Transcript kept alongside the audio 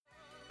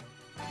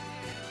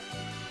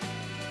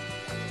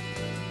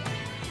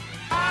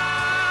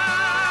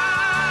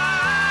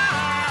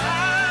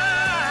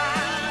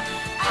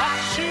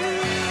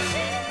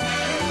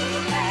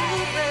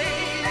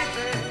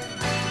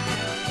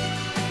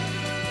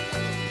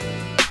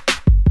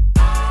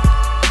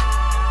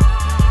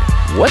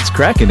What's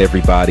cracking,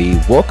 everybody?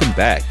 Welcome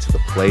back to the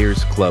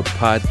Players Club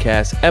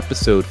Podcast,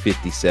 episode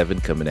 57,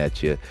 coming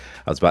at you.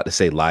 I was about to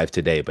say live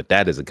today, but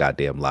that is a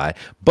goddamn lie.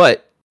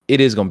 But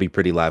it is going to be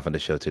pretty live on the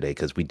show today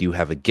because we do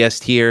have a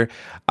guest here.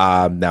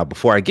 Now,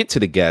 before I get to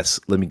the guest,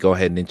 let me go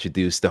ahead and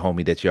introduce the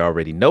homie that you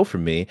already know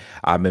from me.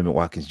 I'm Emmett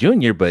Watkins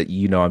Jr., but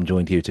you know I'm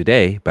joined here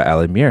today by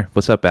Alan Muir.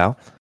 What's up, Al?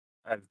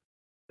 I've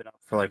been up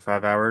for like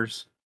 5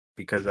 hours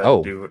because I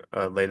Oh. do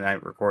a late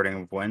night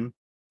recording of Win.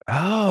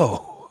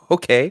 Oh,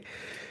 okay.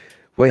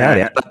 Wait,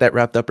 howdy. I thought that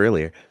wrapped up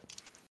earlier.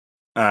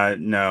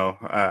 No,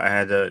 I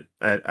had to.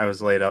 I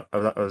was late up.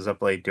 I was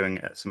up late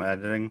doing some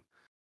editing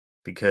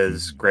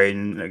because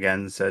Graydon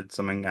again said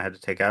something I had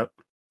to take out.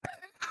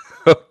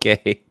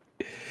 Okay.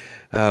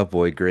 Oh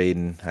boy,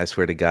 Graydon. I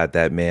swear to God,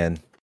 that man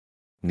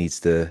needs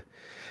to.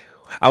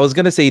 I was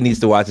gonna say he needs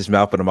to watch his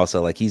mouth, but I'm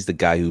also like, he's the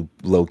guy who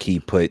low key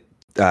put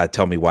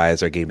Tell Me Why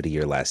as our game of the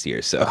year last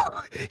year. So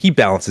he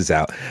balances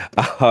out.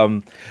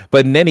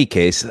 But in any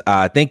case,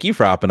 thank you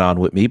for hopping on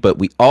with me. But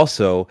we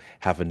also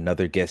have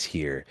another guest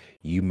here.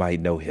 You might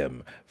know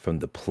him from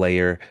the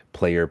Player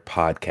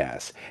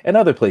podcast and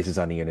other places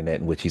on the internet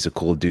in which he's a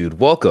cool dude.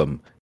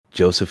 Welcome,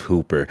 Joseph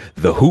Hooper,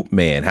 the Hoop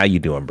Man. How you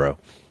doing, bro?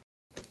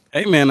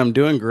 Hey man, I'm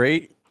doing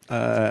great.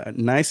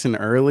 Nice and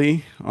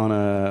early on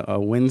a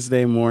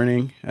Wednesday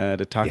morning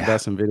to talk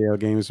about some video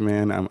games,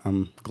 man.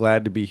 I'm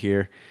glad to be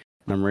here.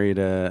 I'm ready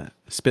to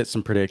spit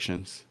some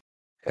predictions.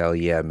 Hell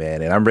yeah,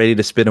 man. And I'm ready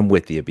to spit them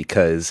with you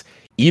because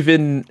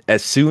even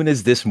as soon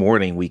as this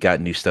morning, we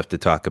got new stuff to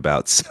talk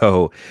about.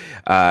 So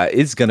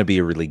it's going to be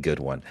a really good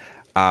one.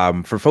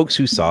 For folks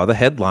who saw the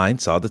headline,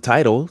 saw the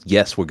title,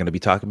 yes, we're going to be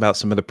talking about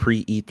some of the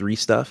pre-E3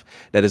 stuff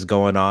that is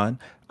going on.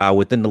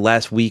 Within the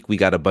last week, we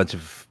got a bunch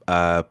of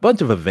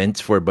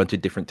events for a bunch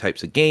of different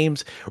types of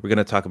games. We're going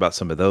to talk about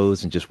some of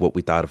those and just what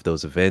we thought of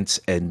those events.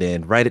 And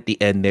then right at the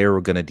end there,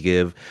 we're going to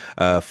give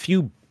a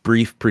few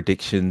brief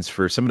predictions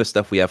for some of the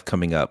stuff we have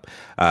coming up,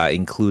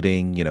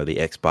 including, the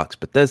Xbox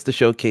Bethesda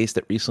showcase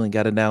that recently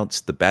got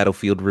announced, the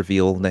Battlefield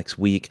reveal next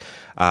week,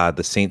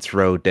 the Saints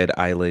Row Dead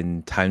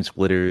Island Time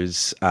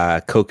Splitters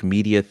Coke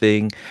Media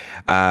thing,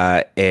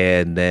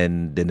 and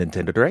then the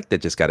Nintendo Direct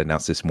that just got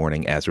announced this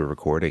morning as we're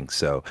recording.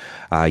 So,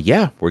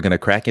 we're going to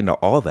crack into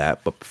all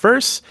that. But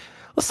first,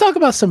 let's talk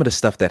about some of the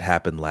stuff that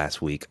happened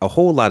last week. A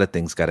whole lot of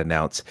things got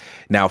announced.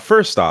 Now,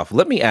 first off,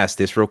 let me ask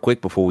this real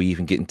quick before we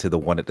even get into the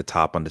one at the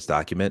top on this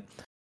document.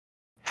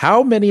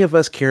 How many of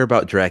us care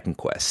about Dragon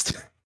Quest?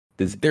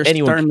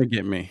 Starting to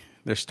get me.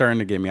 They're starting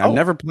to get me. I've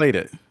never played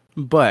it.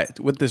 But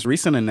with this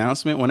recent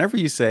announcement, whenever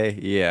you say,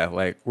 yeah,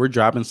 like we're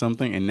dropping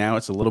something and now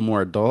it's a little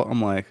more adult,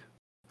 I'm like,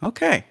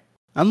 okay,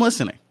 I'm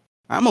listening.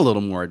 I'm a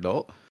little more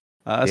adult.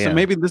 So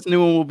maybe this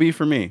new one will be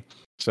for me.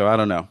 So I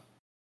don't know.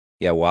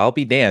 Yeah, well, I'll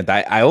be damned.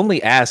 I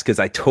only asked because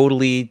I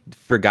totally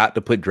forgot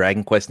to put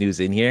Dragon Quest news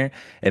in here.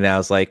 And I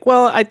was like,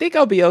 well, I think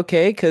I'll be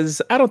okay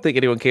because I don't think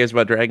anyone cares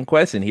about Dragon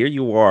Quest. And here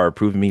you are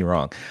proving me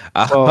wrong.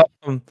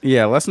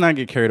 Let's not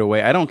get carried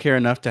away. I don't care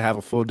enough to have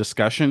a full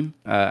discussion.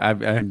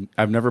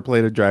 I've never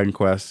played a Dragon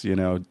Quest.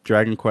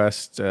 Dragon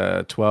Quest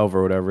 12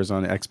 or whatever is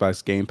on the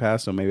Xbox Game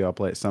Pass. So maybe I'll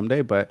play it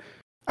someday. But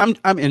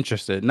I'm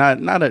interested. Not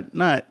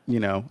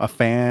a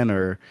fan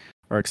or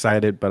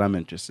excited, but I'm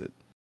interested.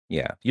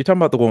 Yeah, you're talking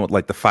about the one with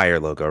like the fire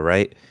logo,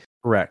 right?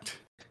 Correct.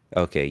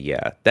 Okay,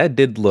 yeah, that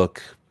did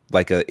look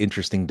like an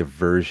interesting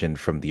diversion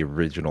from the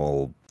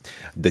original,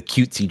 the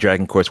cutesy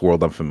Dragon Quest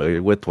world I'm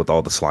familiar with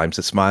all the slimes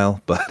that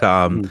smile. But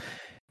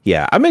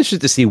yeah, I'm interested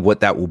to see what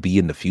that will be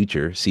in the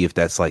future. See if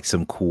that's like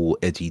some cool,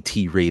 edgy,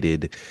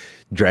 T-rated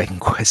Dragon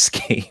Quest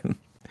game.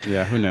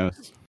 Yeah, who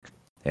knows?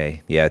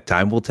 Hey, yeah,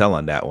 time will tell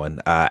on that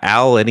one.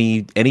 Al,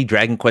 any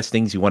Dragon Quest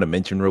things you want to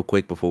mention real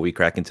quick before we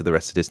crack into the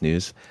rest of this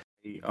news?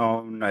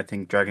 I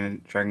think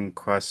Dragon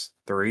Quest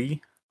 3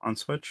 on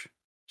Switch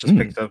just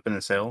picked up in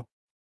a sale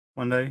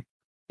one day.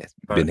 Yes,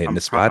 been hitting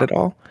the spot at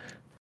all?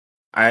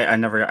 I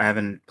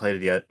haven't played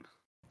it yet.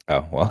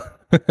 Oh well,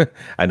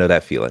 I know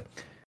that feeling.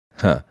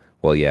 Huh.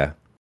 Well, yeah.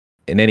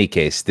 In any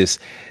case,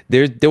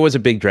 there was a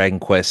big Dragon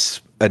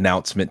Quest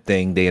announcement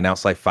thing. They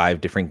announced like 5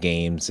 different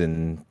games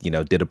and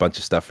did a bunch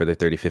of stuff for their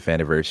 35th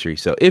anniversary.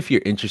 So if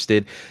you're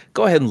interested,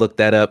 go ahead and look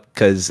that up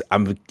because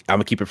I'm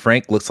gonna keep it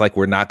frank. Looks like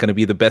we're not going to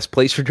be the best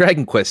place for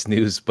Dragon Quest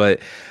news,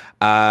 but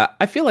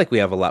I feel like we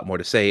have a lot more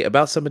to say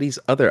about some of these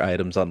other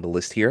items on the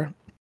list here.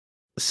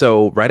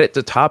 So right at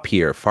the top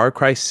here, Far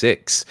Cry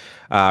 6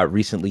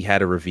 recently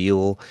had a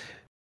reveal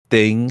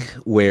thing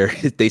where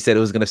they said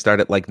it was going to start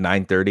at like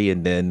 9:30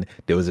 and then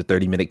there was a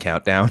 30-minute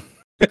countdown,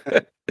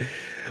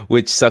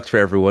 which sucked for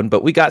everyone.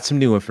 But we got some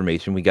new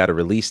information. We got a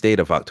release date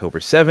of October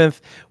 7th.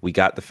 We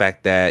got the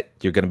fact that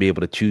you're going to be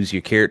able to choose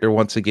your character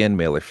once again,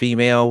 male or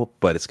female,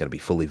 but it's going to be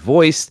fully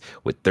voiced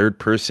with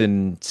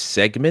third-person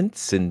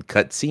segments and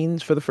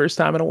cutscenes for the first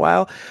time in a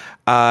while.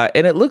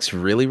 And it looks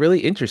really,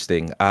 really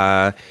interesting.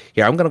 I'm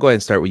going to go ahead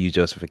and start with you,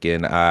 Joseph,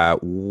 again.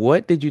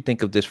 What did you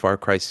think of this Far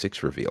Cry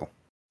 6 reveal?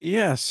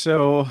 Yeah,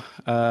 so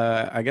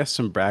I guess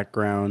some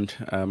background.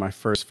 My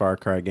first Far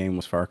Cry game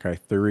was Far Cry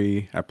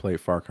 3. I played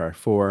Far Cry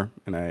 4,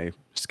 and I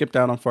skipped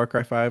out on Far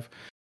Cry 5.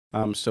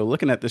 So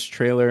looking at this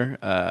trailer,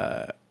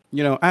 I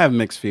have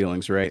mixed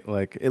feelings, right?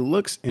 Like it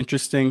looks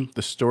interesting.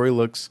 The story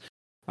looks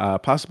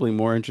possibly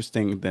more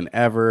interesting than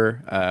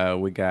ever.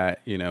 We got,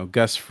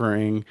 Gus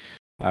Fring,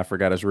 I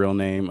forgot his real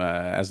name,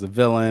 as the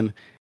villain,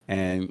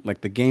 and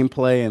like the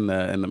gameplay and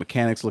the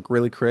mechanics look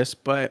really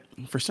crisp. But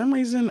for some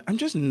reason, I'm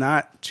just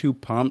not too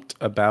pumped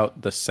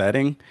about the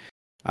setting.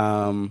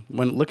 When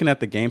looking at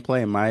the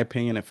gameplay, in my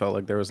opinion, it felt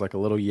like there was like a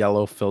little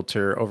yellow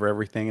filter over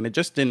everything, and it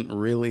just didn't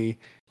really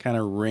kind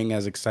of ring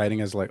as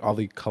exciting as like all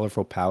the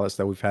colorful palettes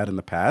that we've had in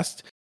the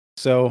past.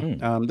 So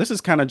this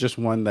is kind of just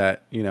one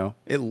that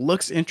it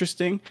looks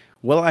interesting.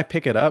 Will I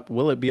pick it up?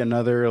 Will it be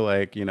another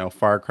like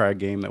Far Cry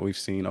game that we've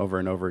seen over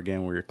and over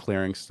again where you're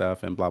clearing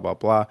stuff and blah blah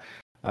blah?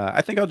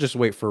 I think I'll just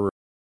wait for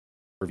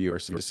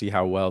reviewers to see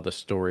how well the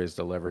story is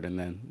delivered, and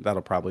then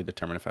that'll probably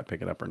determine if I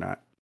pick it up or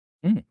not.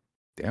 Mm.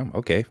 Damn.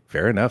 Okay.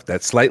 Fair enough.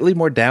 That's slightly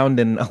more down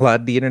than a lot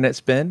of the internet's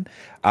been.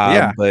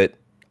 Yeah. But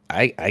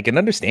I can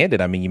understand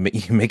it. I mean,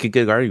 you make a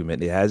good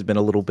argument. It has been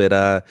a little bit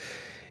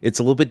it's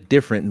a little bit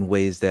different in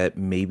ways that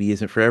maybe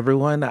isn't for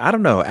everyone. I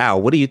don't know.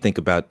 Al, what do you think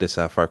about this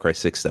Far Cry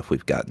 6 stuff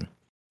we've gotten?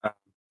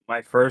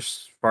 My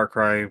first Far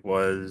Cry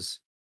was,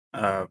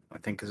 I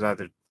think,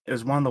 it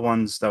was one of the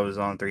ones that was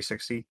on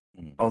 360.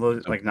 Although,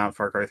 like, not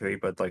Far Cry 3,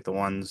 but like the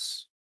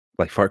ones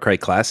like Far Cry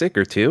Classic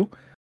or 2?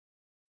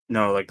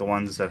 No, like the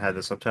ones that had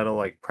the subtitle,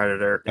 like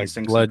Predator, Like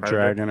Instincts, Blood and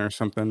Predator. Dragon or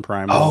something.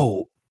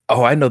 Primal.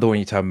 Oh, I know the one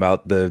you're talking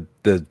about. The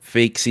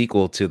fake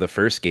sequel to the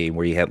first game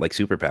where you had like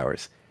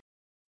superpowers.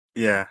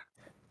 Yeah.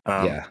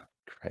 Yeah.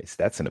 Christ,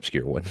 that's an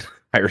obscure one.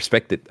 I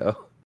respect it though.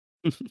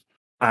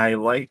 I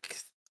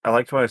liked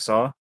what I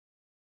saw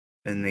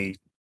in the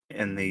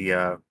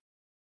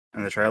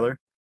trailer.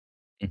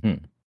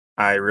 Mm-hmm.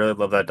 I really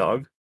love that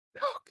dog.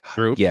 Oh, God.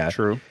 True. Yeah.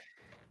 True.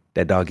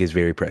 That dog is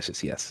very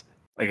precious. Yes.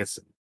 Like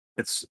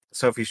it's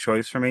Sophie's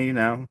choice for me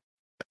now,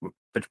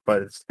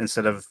 but it's,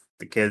 instead of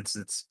the kids,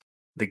 it's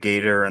the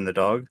gator and the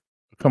dog.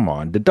 Come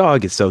on, the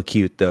dog is so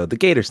cute though. The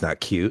gator's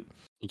not cute.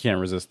 You can't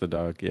resist the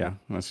dog. Yeah,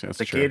 that's The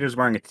true. gator's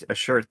wearing a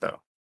shirt though.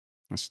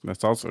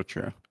 That's also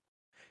true.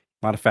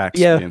 A lot of facts.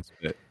 Yeah. being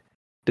spit.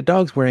 The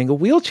dog's wearing a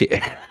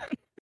wheelchair.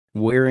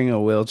 Wearing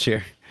a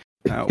wheelchair,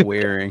 not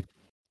wearing.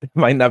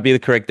 Might not be the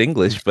correct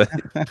English, but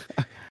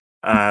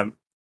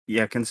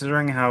Yeah,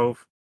 considering how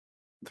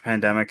the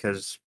pandemic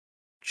has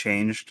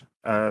changed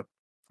or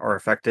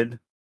affected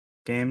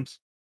games,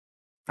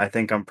 I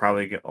think I'm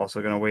probably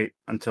also going to wait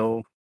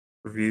until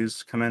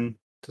reviews come in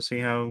to see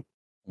how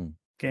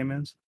game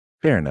is.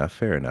 Fair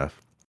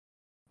enough.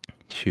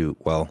 Shoot,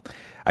 well,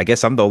 I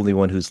guess I'm the only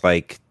one who's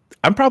like,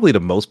 I'm probably the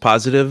most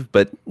positive,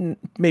 but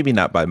maybe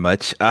not by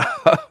much.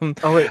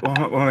 Oh wait, what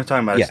am I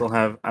talking about?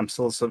 Yeah. I'm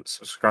still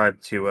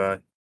subscribed to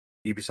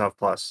Ubisoft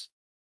Plus.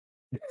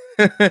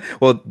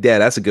 Well, yeah,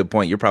 that's a good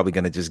point. You're probably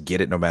going to just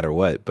get it no matter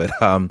what. But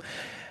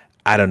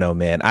I don't know,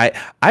 man.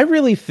 I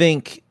really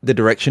think the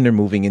direction they're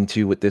moving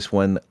into with this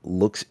one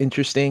looks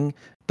interesting.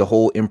 The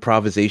whole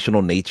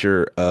improvisational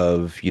nature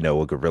of,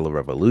 a guerrilla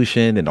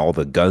revolution and all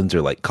the guns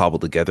are like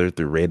cobbled together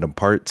through random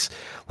parts.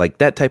 Like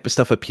that type of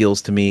stuff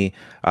appeals to me.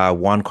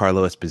 Juan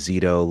Carlo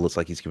Esposito looks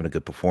like he's given a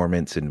good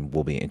performance and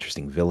will be an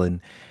interesting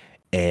villain.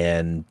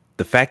 And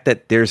the fact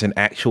that there's an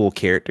actual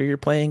character you're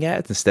playing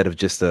as instead of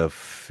just a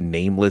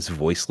nameless,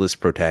 voiceless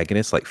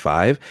protagonist like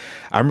Five,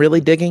 I'm really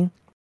digging.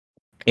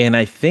 And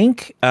I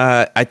think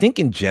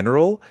in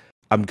general,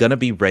 I'm gonna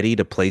be ready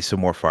to play some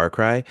more Far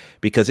Cry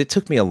because it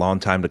took me a long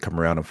time to come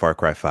around on Far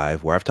Cry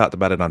 5, where I've talked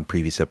about it on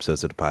previous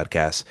episodes of the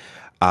podcast.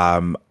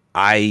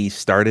 I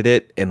started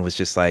it and was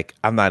just like,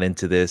 I'm not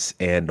into this,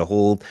 and the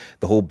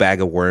whole bag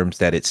of worms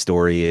that its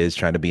story is,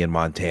 trying to be in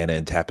Montana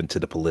and tap into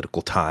the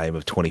political time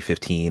of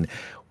 2015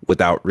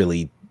 without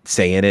really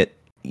saying it,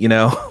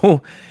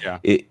 Yeah.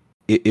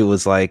 It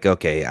was like,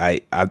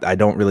 okay, I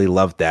don't really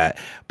love that,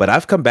 but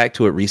I've come back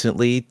to it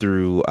recently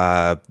through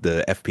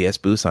the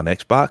FPS boost on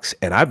Xbox,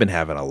 and I've been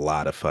having a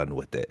lot of fun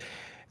with it.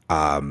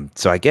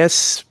 So I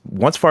guess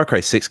once Far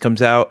Cry 6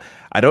 comes out,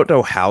 I don't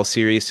know how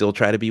serious it'll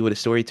try to be with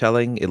its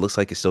storytelling. It looks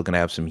like it's still going to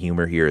have some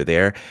humor here or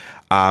there.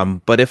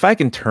 But if I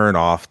can turn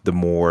off the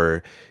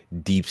more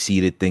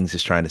deep-seated things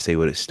it's trying to say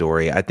with its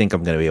story, I think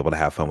I'm going to be able to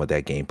have fun with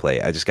that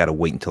gameplay. I just got to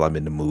wait until I'm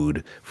in the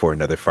mood for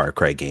another Far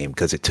Cry game,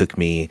 because it took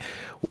me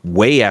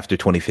way after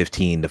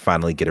 2015 to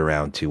finally get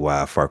around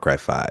to Far Cry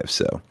 5.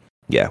 So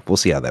yeah, we'll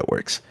see how that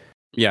works.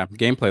 Yeah,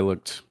 gameplay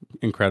looked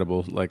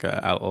incredible. Like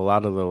a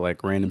lot of the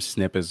like random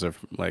snippets of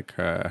like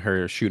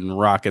her shooting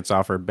rockets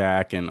off her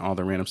back and all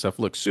the random stuff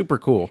looks super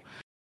cool.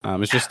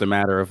 It's just a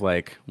matter of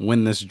like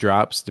when this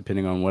drops,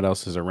 depending on what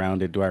else is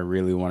around it. Do I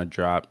really want to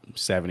drop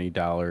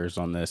 $70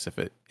 on this? If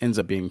it ends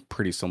up being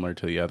pretty similar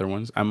to the other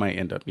ones, I might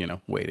end up,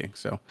 waiting.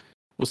 So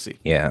we'll see.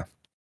 Yeah,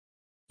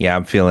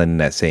 I'm feeling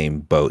that same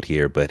boat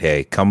here. But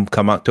hey, come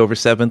October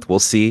 7th, we'll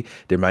see.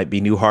 There might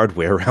be new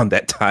hardware around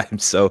that time,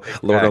 so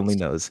Lord only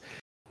knows.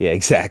 Yeah,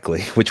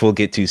 exactly. Which we'll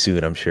get to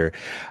soon, I'm sure.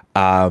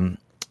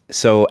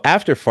 So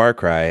after Far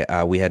Cry,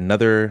 we had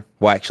another.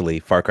 Well, actually,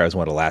 Far Cry was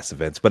one of the last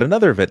events, but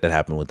another event that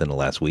happened within the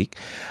last week.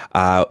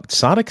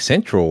 Sonic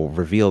Central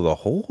revealed a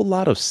whole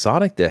lot of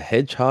Sonic the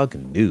Hedgehog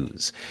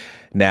news.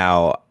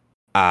 Now,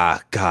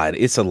 God,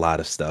 it's a lot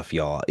of stuff,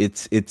 y'all.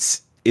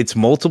 It's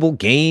multiple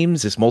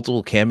games, it's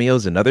multiple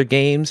cameos in other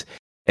games,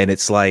 and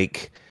it's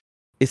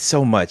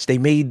so much. They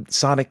made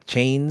Sonic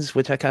chains,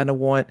 which I kind of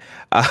want.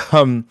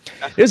 Um,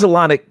 there's a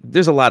lot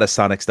of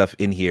Sonic stuff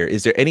in here.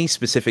 Is there any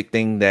specific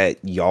thing that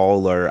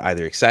y'all are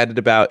either excited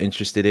about,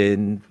 interested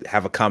in,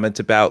 have a comment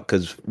about?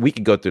 Because we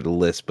could go through the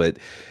list, but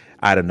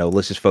I don't know.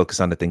 Let's just focus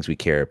on the things we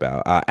care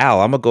about.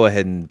 Al, I'm gonna go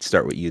ahead and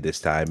start with you this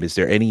time. Is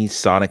there any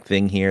Sonic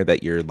thing here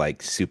that you're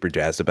like super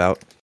jazzed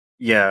about?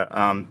 Yeah,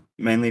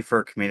 mainly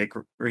for comedic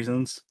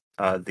reasons.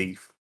 The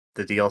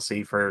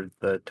DLC for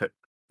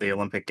the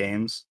Olympic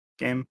Games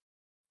game.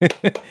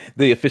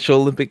 The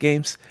official Olympic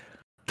Games.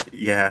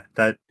 Yeah,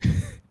 That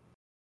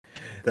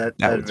that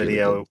was really good.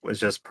 video was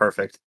just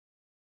perfect.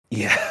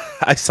 Yeah,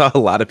 I saw a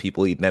lot of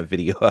people eating that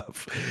video up.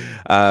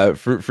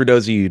 For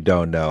those of you who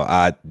don't know,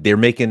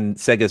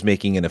 Sega's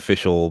making an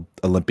official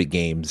Olympic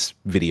Games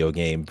video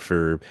game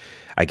for,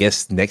 I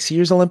guess, next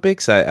year's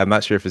Olympics. I'm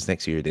not sure if it's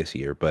next year or this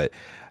year, but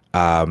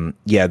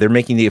yeah, they're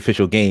making the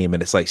official game,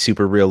 and it's like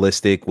super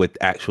realistic with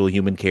actual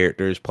human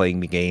characters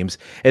playing the games,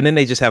 and then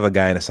they just have a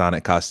guy in a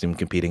Sonic costume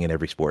competing in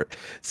every sport.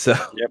 So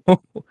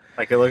Yep.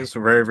 Like it looks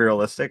very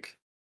realistic.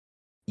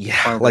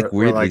 yeah, Where, like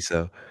weirdly like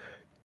so.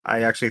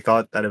 I actually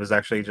thought that it was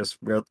actually just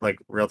real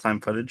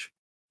time footage.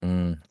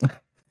 Mm.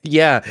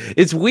 Yeah,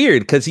 it's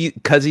weird because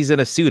he's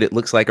in a suit. It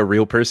looks like a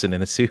real person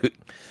in a suit.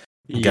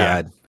 Yeah.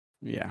 God,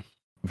 Yeah.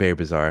 very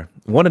bizarre.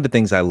 One of the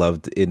things I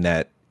loved in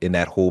that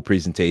whole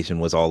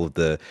presentation was all of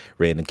the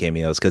random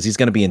cameos because he's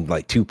going to be in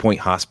like 2 Point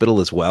Hospital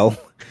as well,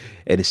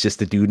 and it's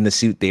just a dude in a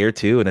suit there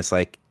too. And it's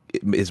like,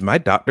 is my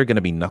doctor going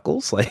to be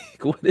Knuckles? Like,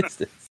 what is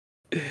this?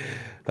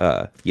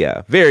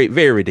 Yeah, very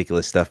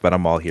ridiculous stuff, but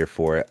I'm all here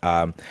for it.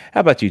 How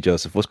about you,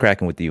 Joseph? What's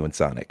cracking with you and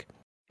Sonic?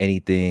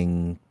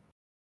 Anything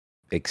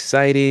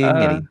exciting? Uh,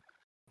 Any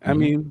I Mhm.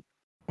 mean,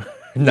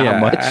 Not yeah,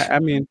 much. I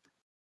mean,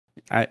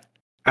 I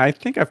I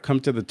think I've come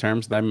to the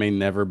terms that I may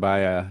never buy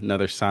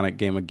another Sonic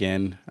game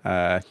again,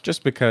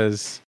 just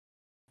because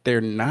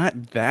they're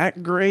not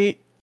that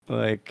great.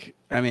 Like,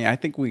 I mean, I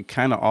think we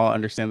kind of all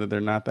understand that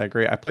they're not that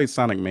great. I played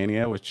Sonic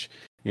Mania, which,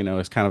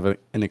 is kind of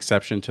an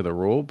exception to the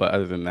rule, but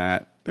other than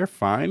that, they're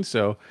fine.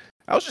 So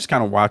I was just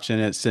kind of watching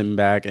it, sitting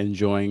back,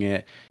 enjoying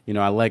it.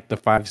 I like the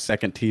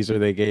 5-second teaser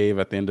they gave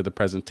at the end of the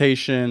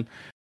presentation.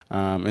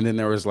 And then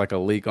there was like a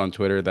leak on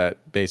Twitter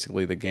that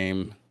basically the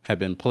game had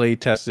been play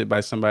tested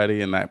by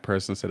somebody, and that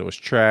person said it was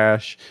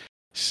trash.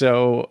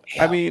 So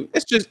I Yeah. mean,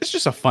 it's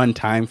just a fun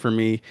time for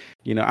me.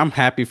 I'm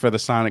happy for the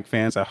Sonic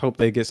fans. I hope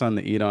they get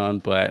something to eat on,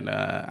 but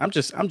I'm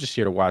just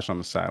here to watch on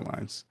the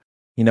sidelines.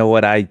 You know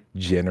what? I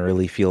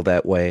generally feel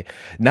that way.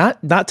 Not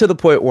to the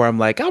point where I'm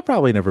like, I'll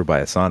probably never buy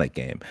a Sonic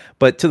game,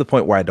 but to the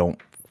point where I don't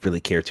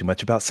really care too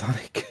much about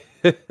Sonic.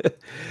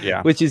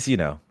 Yeah. Which is,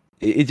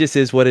 it just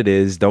is what it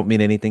is. Don't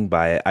mean anything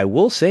by it. I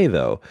will say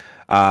though,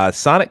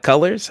 Sonic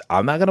Colors,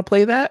 I'm not gonna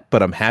play that,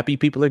 but I'm happy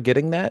people are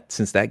getting that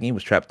since that game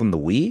was trapped on the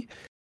Wii.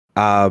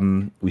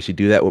 We should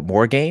do that with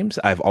more games.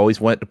 I've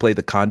always wanted to play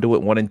the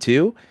Conduit 1 and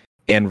 2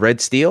 and Red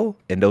Steel,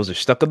 and those are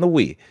stuck on the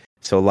Wii.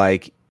 So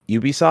like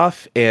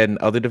Ubisoft and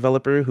other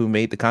developer who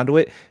made the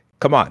Conduit,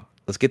 come on,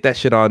 let's get that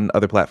shit on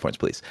other platforms,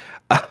 please.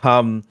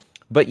 Um,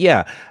 but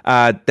yeah,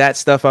 that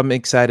stuff I'm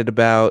excited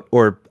about,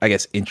 or I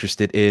guess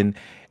interested in.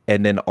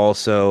 And then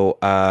also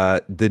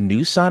the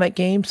new Sonic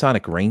game,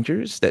 Sonic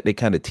Rangers, that they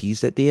kind of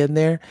teased at the end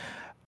there,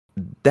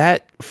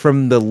 that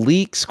from the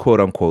leaks, quote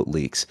unquote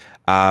leaks,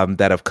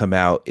 that have come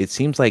out, it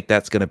seems like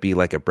that's going to be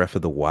like a Breath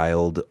of the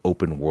Wild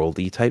open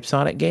worldy type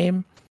Sonic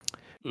game,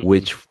 Mhm.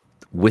 which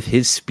with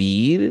his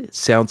speed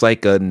sounds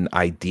like an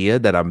idea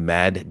that I'm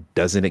mad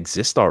doesn't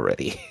exist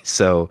already.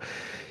 So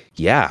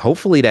yeah,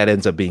 hopefully that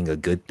ends up being a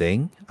good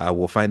thing.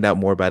 We'll find out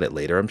more about it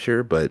later, I'm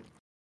sure, but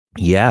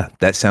yeah,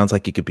 that sounds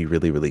like it could be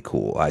really, really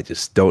cool. I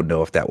just don't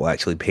know if that will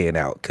actually pan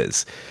out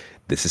because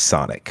this is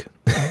Sonic.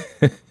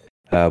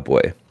 Oh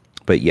boy.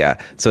 But yeah,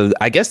 so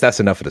I guess that's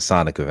enough of the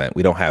Sonic event.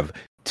 We don't have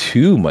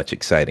too much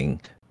exciting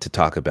to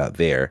talk about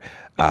there.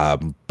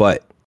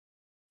 But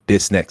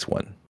this next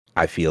one,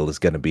 I feel, is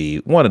going to be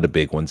one of the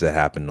big ones that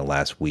happened the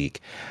last week.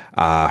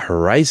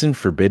 Horizon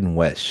Forbidden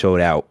West showed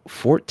out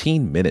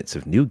 14 minutes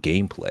of new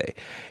gameplay.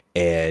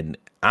 And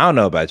I don't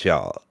know about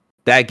y'all,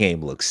 that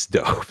game looks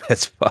dope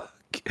as fuck.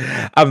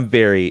 I'm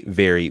very,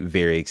 very,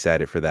 very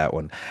excited for that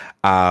one.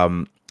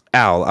 Al,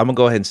 I'm gonna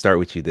go ahead and start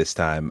with you this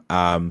time.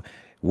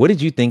 What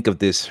did you think of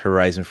this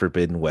Horizon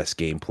Forbidden West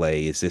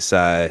gameplay? Is this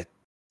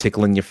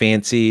tickling your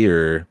fancy,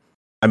 or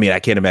I mean, I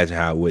can't imagine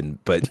how it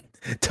wouldn't, but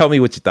tell me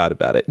what you thought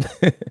about it.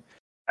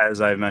 As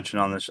I've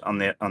mentioned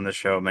on the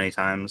show many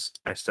times,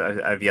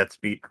 I've yet to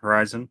beat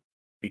Horizon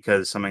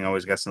because something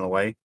always gets in the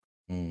way,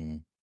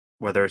 Mm.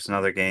 whether it's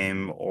another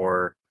game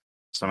or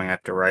something I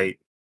have to write.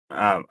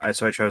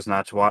 So I chose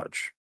not to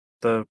watch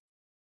the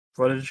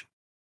footage.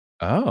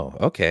 Oh,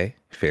 okay.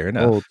 Fair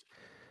Bold.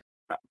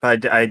 enough.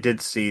 But I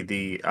did see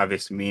the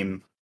obvious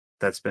meme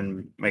that's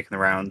been making the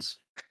rounds.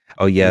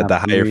 Oh yeah, Not the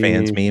higher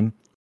fans me. meme.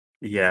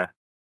 Yeah.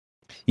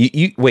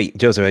 You wait,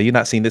 Joseph, have you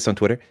not seen this on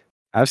Twitter?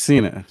 I've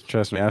seen it.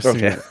 Trust me, I've seen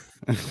Okay.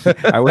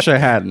 it. I wish I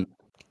hadn't.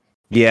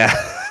 Yeah,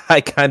 I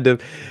kind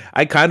of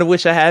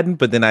wish I hadn't,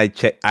 but then I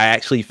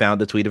actually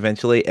found the tweet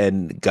eventually,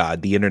 and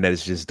God, the internet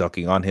is just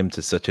ducking on him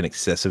to such an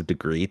excessive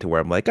degree to where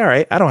I'm like, all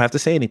right, I don't have to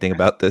say anything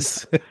about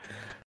this.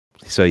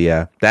 So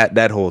yeah,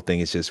 that whole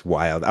thing is just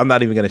wild. I'm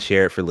not even gonna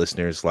share it for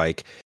listeners.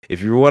 Like,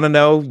 if you want to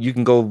know, you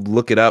can go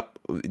look it up.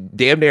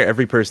 Damn near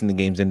every person in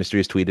the games industry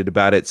has tweeted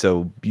about it,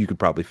 so you could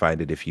probably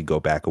find it if you go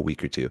back a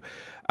week or two.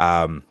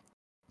 Um,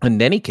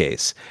 in any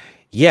case,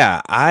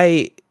 yeah,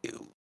 I.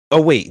 Oh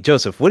wait,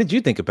 Joseph, what did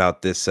you think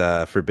about this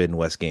Forbidden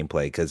West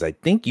gameplay? Because I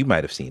think you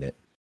might have seen it.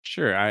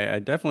 Sure, I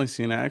definitely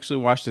seen it. I actually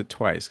watched it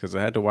twice because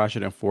I had to watch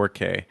it in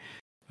 4K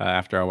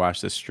after I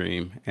watched the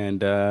stream.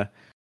 And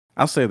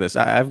I'll say this: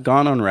 I've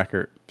gone on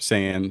record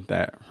saying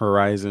that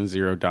Horizon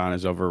Zero Dawn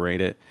is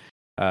overrated.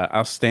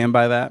 I'll stand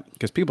by that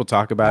because people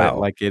talk about it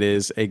Wow. like it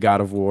is a God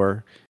of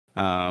War,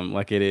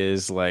 like it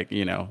is like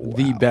the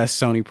Wow.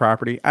 best Sony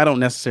property. I don't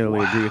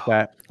necessarily agree with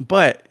that,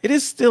 but it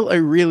is still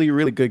a really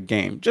really good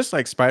game. Just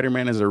like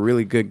Spider-Man is a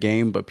really good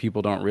game, but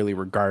people don't really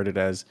regard it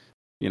as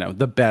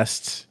the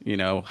best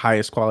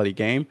highest quality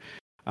game.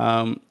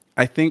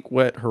 I think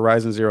what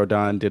Horizon Zero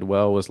Dawn did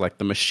well was like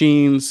the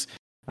machines,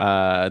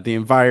 the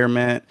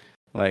environment,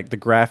 like the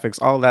graphics,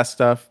 all of that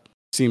stuff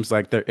seems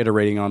like they're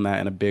iterating on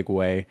that in a big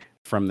way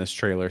from this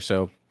trailer.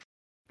 So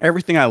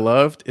everything I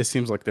loved, it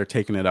seems like they're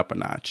taking it up a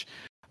notch.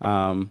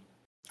 Um,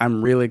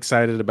 I'm really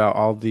excited about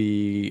all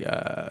the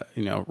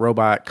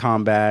robot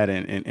combat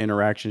and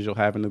interactions you'll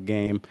have in the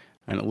game.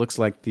 And it looks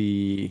like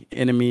the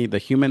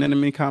human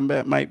enemy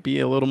combat might be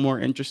a little more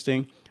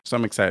interesting. So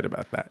I'm excited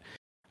about that.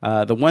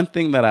 The one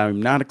thing that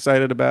I'm not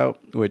excited about,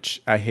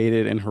 which I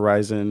hated in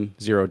Horizon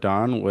Zero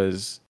Dawn,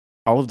 was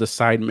all of the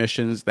side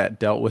missions that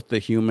dealt with the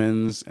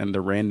humans and the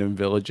random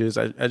villages.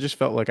 I just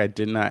felt like I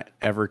did not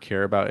ever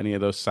care about any of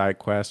those side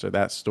quests or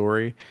that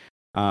story.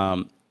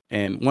 Um,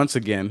 and once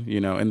again,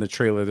 in the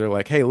trailer, they're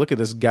like, hey, look at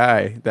this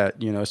guy that,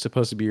 is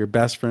supposed to be your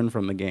best friend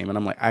from the game. And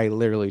I'm like, I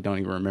literally don't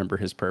even remember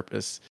his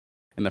purpose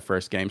in the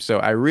first game. So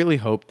I really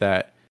hope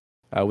that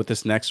with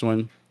this next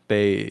one,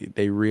 they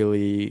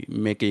really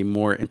make a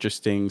more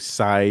interesting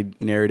side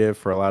narrative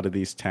for a lot of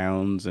these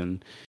towns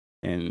and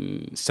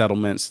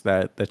settlements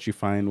that you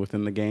find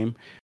within the game.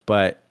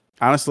 But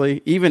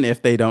honestly, even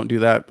if they don't do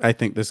that, I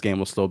think this game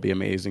will still be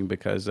amazing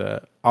because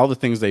all the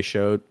things they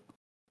showed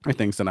are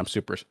things that I'm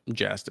super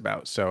jazzed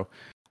about. So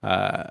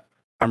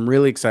I'm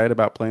really excited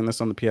about playing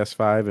this on the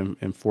PS5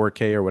 in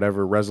 4K or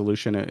whatever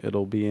resolution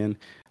it'll be in,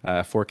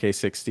 4K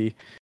 60.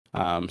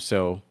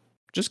 So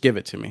just give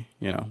it to me.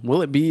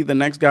 Will it be the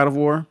next God of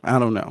War? I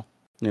don't know.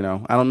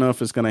 I don't know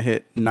if it's gonna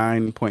hit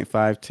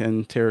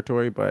 9.510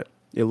 territory, but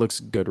it looks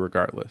good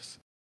regardless.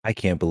 I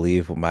can't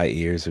believe what my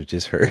ears have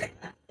just heard.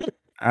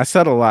 I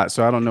said a lot,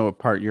 so I don't know what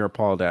part you're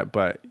appalled at,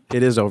 but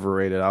it is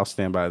overrated. I'll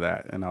stand by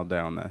that, and I'll die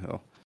on that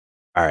hill.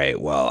 All right,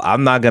 well,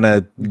 I'm not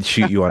gonna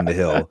shoot you on the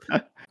hill.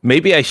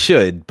 Maybe I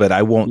should, but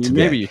I won't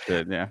today. Maybe you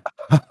should, yeah.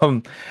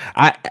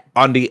 I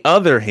on the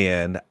other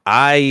hand,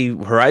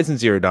 Horizon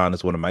Zero Dawn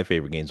is one of my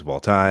favorite games of all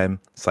time.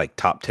 It's like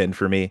top 10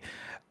 for me.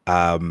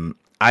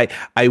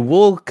 I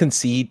will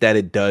concede that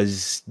it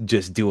does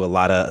just do a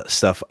lot of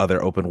stuff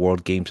other open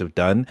world games have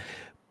done,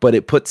 but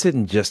it puts it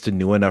in just a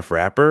new enough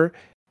wrapper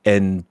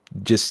and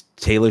just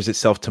tailors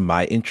itself to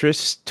my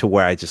interests to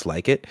where I just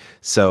like it.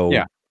 So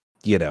Yeah.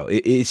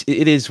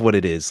 it is what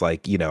it is.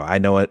 Like, I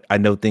know it. I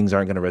know things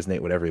aren't going to resonate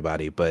with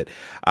everybody, but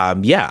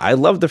yeah, I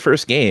love the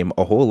first game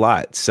a whole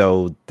lot.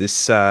 So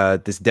this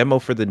demo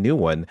for the new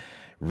one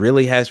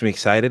really has me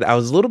excited. I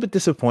was a little bit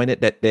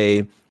disappointed that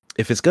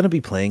if it's going to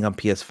be playing on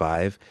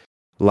PS5,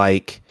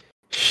 like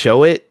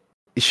show its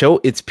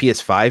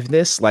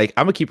PS5-ness. Like,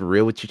 I'm gonna keep it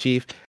real with you,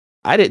 Chief.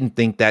 I didn't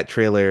think that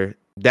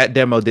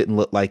demo didn't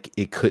look like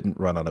it couldn't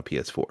run on a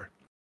PS4.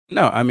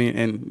 No, I mean,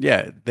 and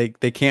yeah, they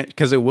can't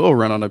because it will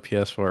run on a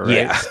PS4, right?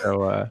 Yeah.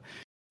 So,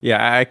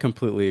 yeah, I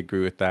completely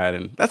agree with that.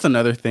 And that's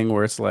another thing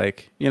where it's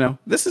like,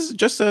 this is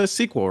just a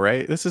sequel,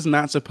 right? This is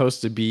not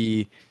supposed to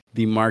be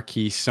the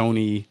marquee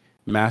Sony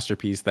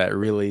masterpiece that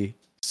really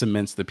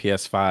cements the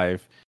PS5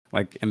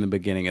 like in the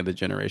beginning of the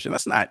generation.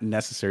 That's not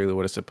necessarily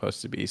what it's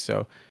supposed to be.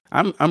 So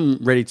I'm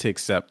ready to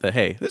accept that,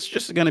 hey, this is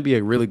just going to be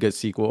a really good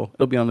sequel.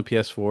 It'll be on the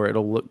PS4.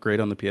 It'll look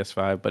great on the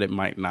PS5, but it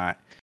might not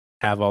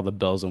have all the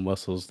bells and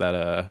whistles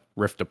that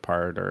Rift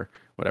Apart or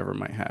whatever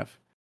might have.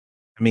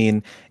 I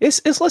mean,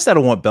 it's less that I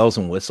don't want bells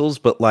and whistles,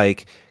 but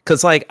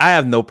because I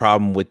have no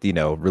problem with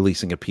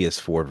releasing a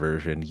PS4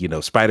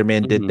 version.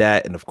 Spider-Man did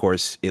that, and of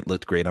course, it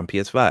looked great on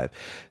PS5.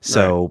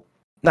 So. Right.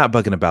 Not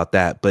bugging about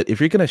that, but if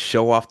you're gonna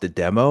show off the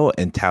demo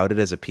and tout it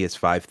as a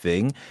PS5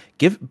 thing,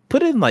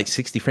 put it in like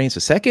 60 frames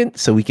a second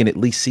so we can at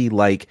least see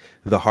like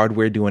the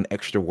hardware doing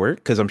extra work.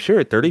 Because I'm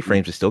sure at 30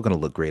 frames it's still gonna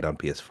look great on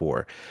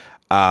PS4.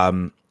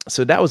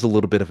 So that was a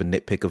little bit of a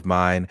nitpick of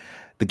mine.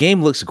 The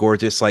game looks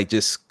gorgeous, like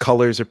just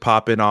colors are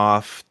popping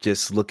off.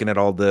 Just looking at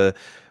all the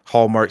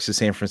hallmarks of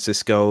San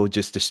Francisco,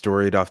 just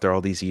destroyed after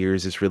all these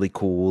years, is really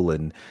cool.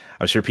 And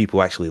I'm sure people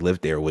who actually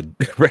lived there would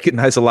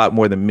recognize a lot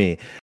more than me.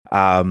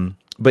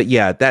 But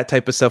yeah, that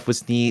type of stuff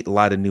was neat. A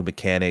lot of new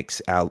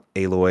mechanics.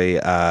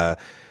 Aloy,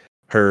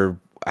 her,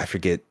 I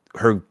forget,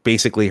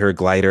 basically her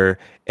glider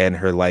and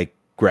her like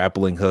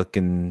grappling hook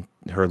and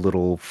her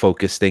little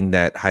focus thing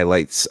that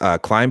highlights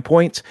climb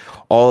points.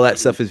 All that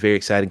stuff is very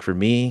exciting for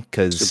me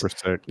because Super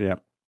sick. Yeah.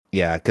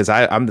 yeah, because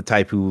I'm the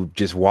type who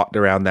just walked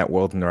around that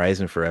world in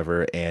Horizon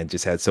forever and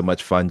just had so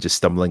much fun just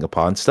stumbling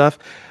upon stuff.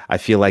 I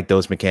feel like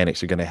those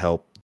mechanics are going to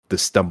help the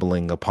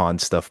stumbling upon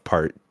stuff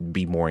part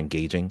be more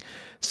engaging.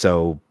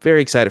 So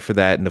very excited for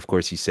that. And of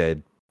course, you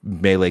said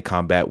melee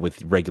combat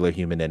with regular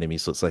human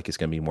enemies looks like it's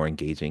going to be more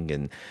engaging,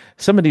 and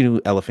some of the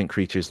new elephant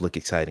creatures look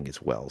exciting as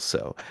well.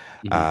 So,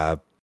 Mhm. uh,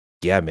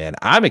 yeah, man,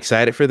 I'm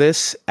excited for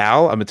this.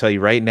 Al, I'm gonna tell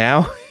you right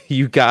now,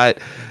 you got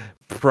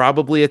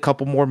probably a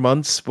couple more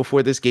months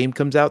before this game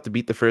comes out to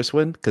beat the first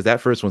one, because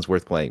that first one's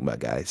worth playing, my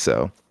guy.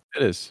 So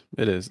It is.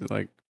 It is.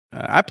 Like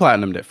I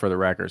platinumed it for the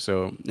record.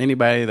 So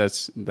anybody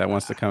that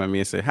wants to come at me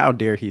and say, "How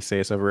dare he say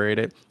it's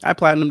overrated?" I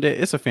platinumed it.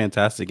 It's a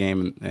fantastic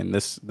game, and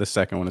the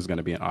second one is going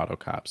to be an auto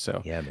cop.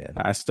 So yeah, man,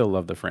 I still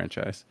love the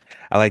franchise.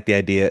 I like the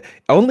idea.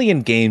 Only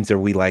in games are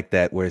we like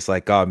that, where it's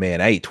like, oh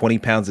man, I ate 20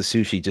 pounds of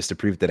sushi just to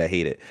prove that I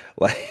hate it.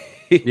 Like,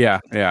 Yeah,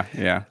 yeah,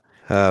 yeah.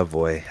 oh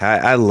boy,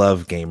 I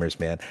love gamers,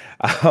 man.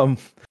 Um,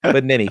 but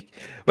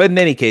in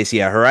any case,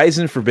 yeah,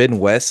 Horizon Forbidden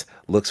West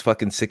looks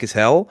fucking sick as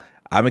hell.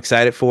 I'm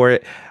excited for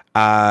it.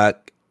 Uh,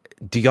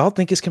 do y'all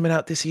think it's coming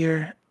out this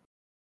year?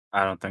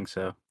 I don't think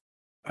so.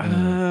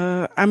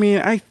 I mean,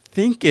 I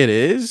think it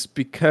is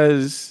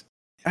because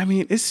I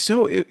mean,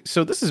 so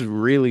this is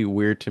really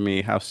weird to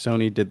me how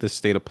Sony did this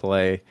state of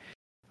play.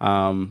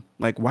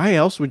 Like why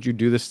else would you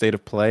do the state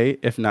of play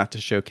if not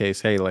to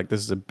showcase, hey, like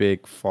this is a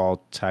big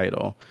fall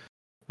title?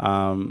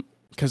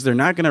 Because they're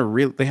not gonna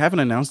really they haven't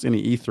announced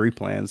any E3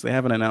 plans. They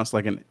haven't announced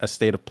like a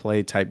state of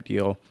play type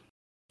deal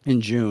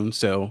in June.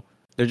 So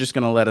they're just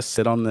gonna let us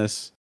sit on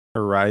this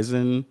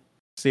Horizon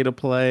state of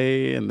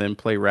play and then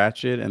play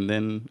Ratchet, and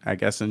then I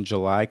guess in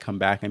July come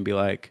back and be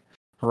like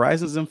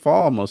Horizon's in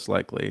fall most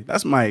likely.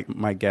 That's my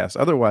guess.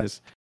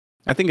 Otherwise,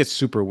 I think it's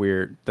super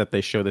weird that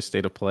they show the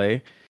state of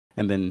play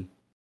and then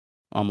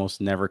almost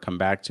never come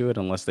back to it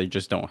unless they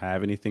just don't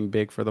have anything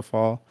big for the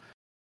fall.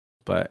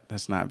 But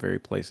that's not very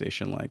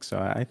PlayStation like. So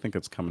I think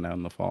it's coming out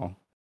in the fall.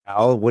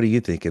 Al, what are you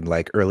thinking?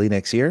 Like early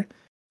next year?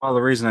 Well,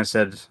 the reason I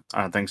said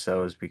I don't think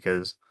so is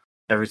because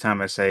every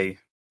time I try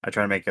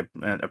to make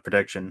a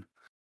prediction,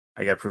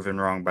 I get proven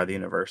wrong by the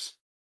universe.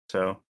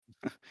 So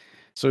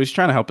So he's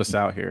trying to help us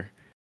out here.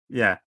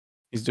 yeah,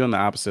 He's doing the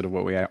opposite of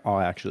what we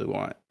all actually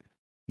want.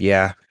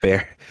 Yeah,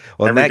 fair.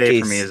 Well, in every that day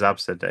case, for me is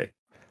opposite day.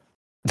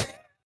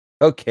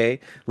 okay,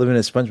 living in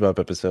a SpongeBob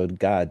episode.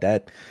 God,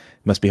 that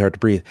must be hard to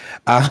breathe.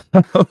 Uh,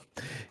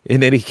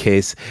 in any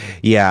case,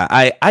 yeah,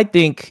 I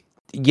think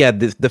yeah,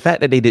 the fact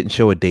that they didn't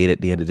show a date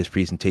at the end of this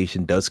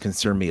presentation does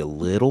concern me a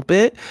little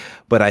bit,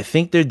 but I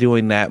think they're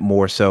doing that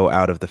more so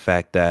out of the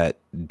fact that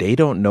they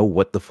don't know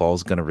what the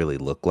fall's going to really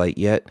look like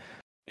yet.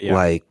 Yeah.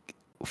 Like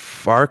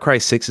Far Cry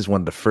 6 is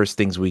one of the first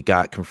things we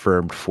got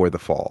confirmed for the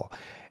fall.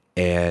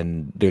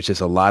 And there's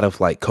just a lot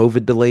of like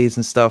COVID delays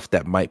and stuff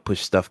that might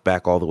push stuff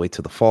back all the way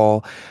to the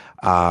fall.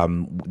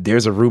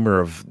 There's a rumor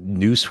of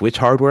new Switch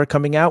hardware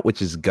coming out,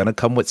 which is gonna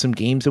come with some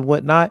games and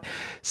whatnot.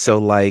 So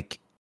like,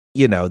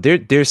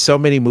 there's so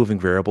many moving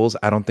variables.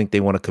 I don't think they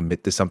want to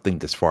commit to something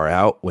this far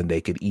out when they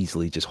could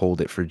easily just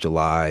hold it for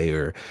July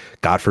or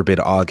God forbid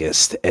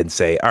August and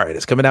say, all right,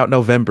 it's coming out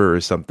November or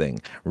something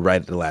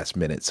right at the last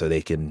minute so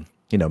they can,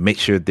 make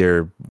sure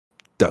their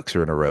ducks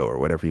are in a row or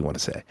whatever you want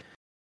to say.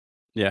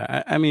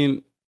 Yeah, I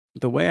mean,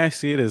 the way I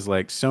see it is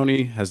like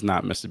Sony has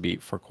not missed a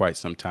beat for quite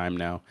some time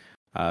now,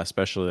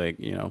 especially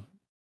like,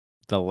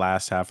 the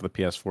last half of the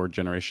PS4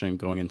 generation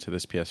going into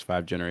this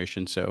PS5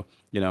 generation. So,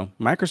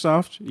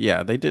 Microsoft,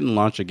 yeah, they didn't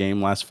launch a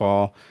game last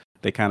fall.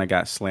 They kind of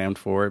got slammed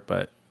for it,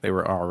 but they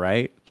were all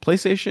right.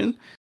 PlayStation,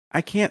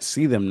 I can't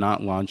see them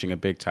not launching a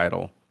big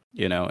title,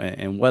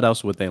 and what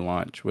else would they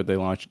launch? Would they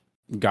launch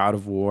God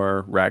of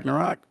War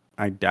Ragnarok?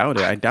 I doubt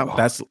it. I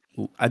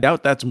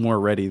doubt that's more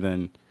ready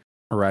than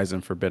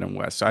Horizon Forbidden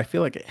West. So I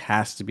feel like it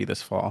has to be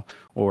this fall,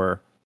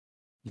 or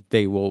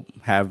they will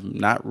have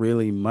not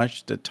really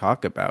much to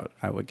talk about,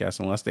 I would guess,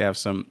 unless they have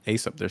some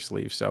ace up their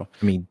sleeve. So,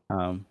 I mean, I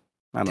don't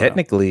know.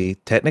 technically,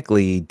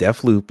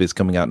 Deathloop is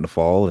coming out in the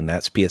fall, and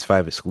that's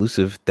PS5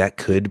 exclusive. That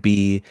could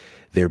be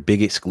their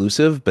big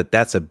exclusive, but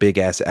that's a big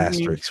ass I mean,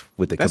 asterisk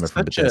with it coming that's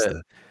from such a.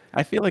 Bethesda.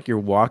 I feel like you're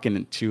walking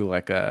into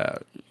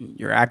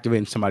you're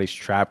activating somebody's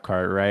trap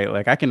card, right?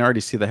 Like I can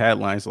already see the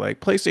headlines like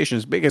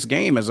PlayStation's biggest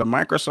game is a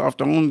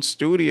Microsoft-owned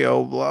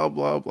studio, blah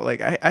blah blah. Like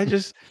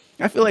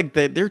I feel like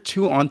that they're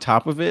too on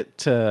top of it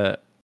to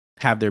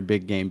have their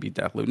big game be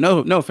Deathloop.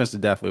 No offense to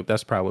Deathloop,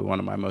 that's probably one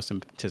of my most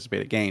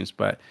anticipated games,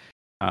 but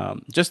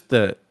just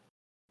the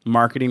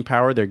marketing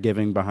power they're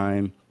giving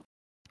behind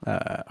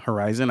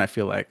Horizon, I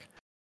feel like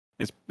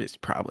it's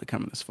probably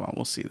coming this fall.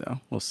 We'll see though.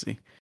 We'll see.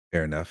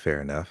 Fair enough.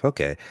 Fair enough.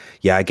 Okay.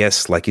 Yeah, I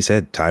guess, like you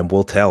said, time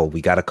will tell.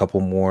 We got a couple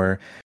more.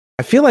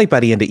 I feel like by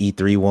the end of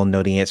E3, we'll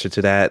know the answer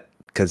to that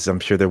because I'm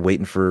sure they're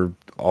waiting for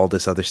all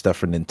this other stuff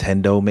from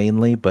Nintendo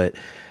mainly. But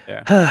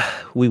Yeah.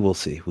 we will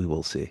see. We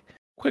will see.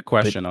 Quick But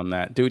question on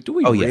that. Do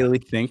we oh yeah, really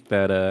think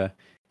that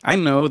I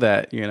know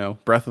that,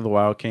 Breath of the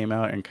Wild came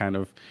out and kind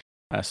of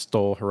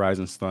stole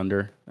Horizon's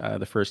thunder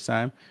the first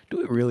time. Do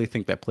we really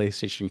think that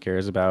PlayStation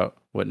cares about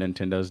what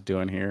Nintendo's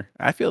doing here?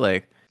 I feel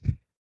like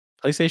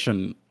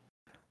PlayStation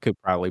could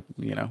probably,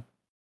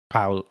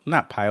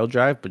 not pile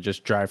drive, but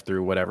just drive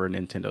through whatever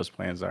Nintendo's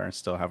plans are and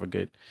still have a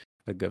good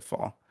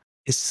fall.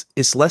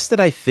 it's less that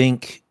I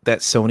think that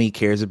Sony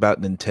cares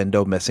about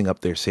Nintendo messing up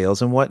their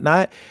sales and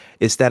whatnot.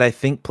 It's that I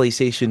think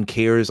PlayStation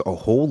cares a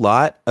whole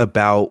lot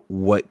about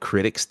what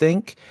critics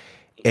think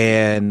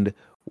and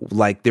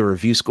like their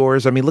review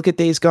scores. I mean, look at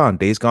Days Gone.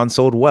 Days Gone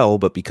sold well,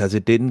 but because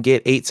it didn't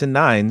get 8s and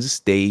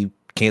 9s, they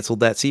canceled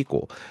that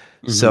sequel.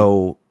 Hmm.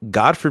 So,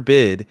 God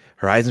forbid,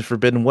 Horizon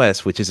Forbidden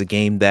West, which is a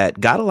game that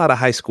got a lot of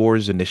high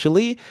scores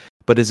initially,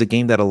 but is a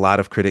game that a lot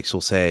of critics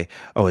will say,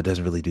 "Oh, it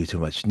doesn't really do too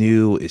much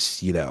new.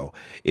 It's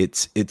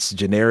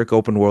generic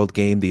open world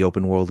game, the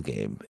open world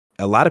game."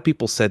 A lot of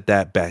people said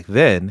that back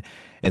then,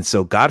 and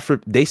so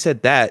they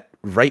said that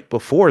right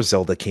before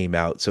Zelda came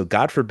out. So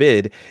God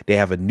forbid they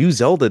have a new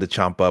Zelda to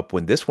chomp up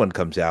when this one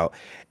comes out,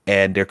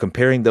 and they're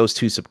comparing those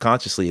two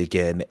subconsciously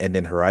again, and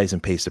then Horizon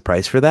pays the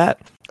price for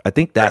that. I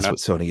think Fair that's enough.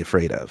 what Sony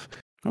afraid of.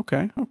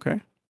 Okay. So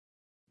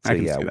I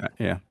can yeah, see that.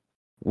 Yeah.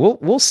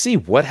 we'll see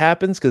what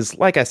happens because,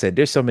 like I said,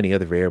 there's so many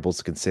other variables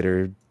to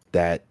consider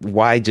that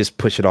why just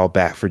push it all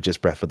back for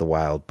just Breath of the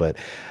Wild. But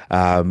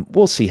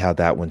we'll see how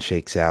that one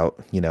shakes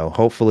out.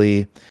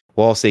 Hopefully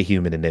we'll all stay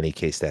human in any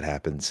case that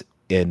happens.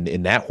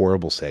 In that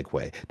horrible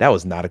segue, that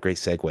was not a great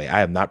segue.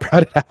 I am not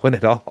proud of that one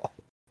at all.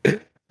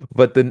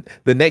 But the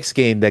next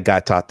game that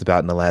got talked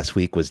about in the last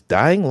week was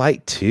Dying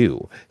Light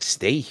 2,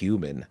 Stay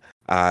Human.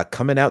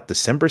 Coming out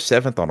December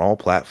 7th on all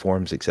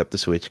platforms except the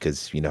Switch,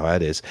 because you know how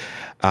it is.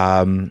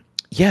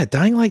 Yeah,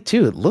 Dying Light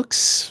 2, it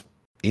looks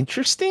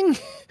interesting.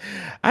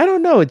 I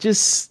don't know.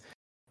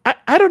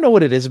 I don't know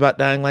what it is about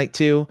Dying Light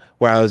 2,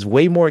 where I was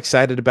way more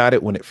excited about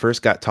it when it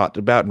first got talked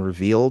about and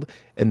revealed.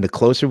 And the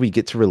closer we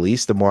get to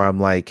release, the more I'm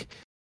like,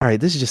 all right,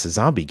 this is just a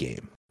zombie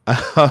game.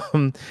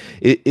 Um,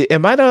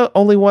 am I the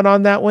only one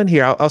on that one?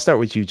 Here, I'll start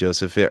with you,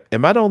 Joseph.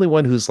 Am I the only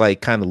one who's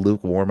like kind of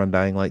lukewarm on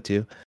Dying Light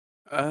 2?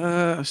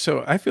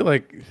 So I feel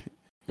like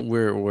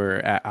we're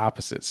at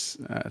opposites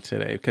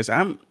today because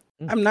Mm.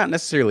 I'm not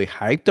necessarily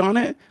hyped on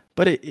it,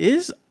 but it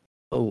is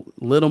a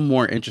little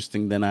more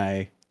interesting than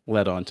I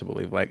led on to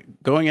believe. Like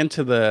going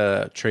into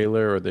the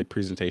trailer or the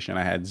presentation,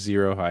 I had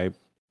zero hype,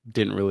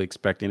 didn't really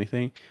expect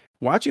anything.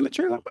 Watching the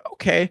trailer, I'm like,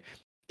 okay,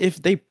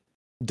 if they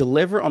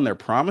deliver on their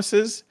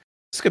promises,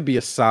 this could be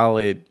a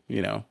solid,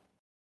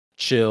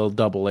 chill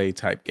double A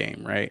type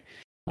game, right?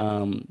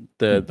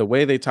 The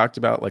way they talked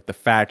about like the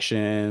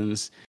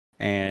factions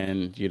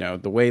and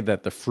the way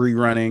that the free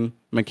running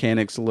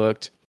mechanics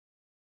looked,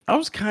 I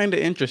was kind of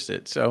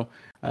interested. So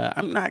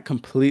I'm not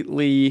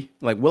completely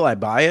like, will I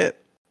buy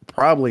it?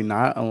 Probably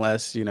not,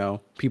 unless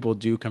people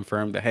do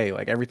confirm that hey,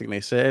 like everything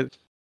they said,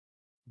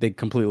 they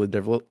completely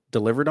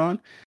delivered on.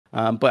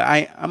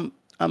 But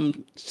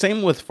I'm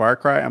same with Far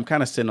Cry. I'm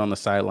kind of sitting on the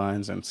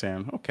sidelines and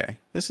saying, okay,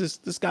 this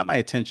got my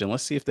attention.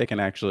 Let's see if they can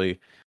actually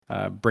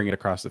bring it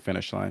across the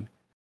finish line.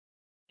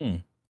 Hmm.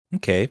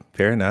 Okay,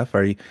 fair enough.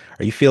 Are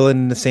you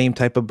feeling the same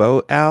type of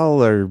boat,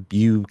 Al? Are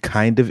you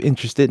kind of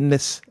interested in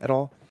this at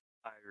all?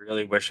 I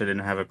really wish I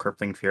didn't have a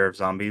crippling fear of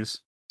zombies,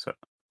 so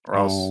or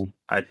else Oh,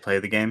 I'd play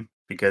the game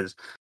because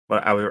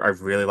I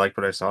really liked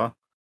what I saw.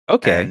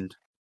 Okay. And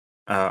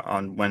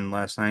on when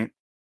last night,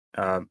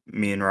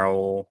 me and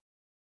Raul,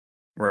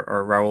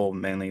 or Raul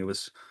mainly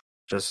was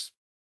just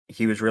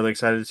he was really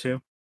excited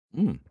too.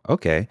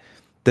 Okay.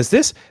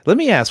 Let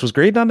me ask, was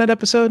Graydon on that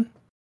episode?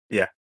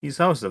 Yeah, he's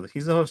the host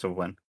of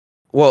When.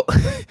 Well,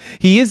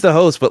 he is the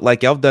host, but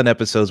like y'all have done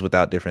episodes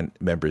without different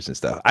members and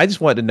stuff. I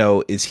just wanted to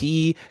know, is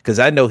he, because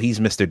I know he's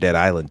Mr. Dead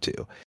Island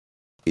too.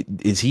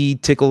 Is he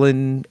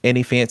tickling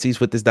any fancies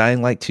with this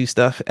Dying Light 2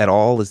 stuff at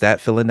all? Is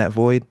that filling that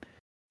void?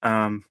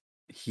 Um,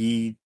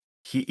 he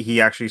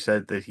he actually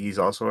said that he's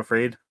also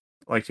afraid,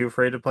 like too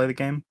afraid to play the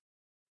game.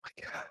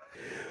 My God.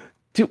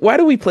 Dude, why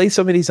do we play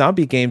so many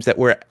zombie games that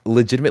we're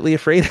legitimately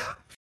afraid of?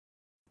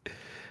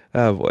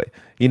 Oh boy.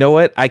 You know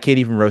what? I can't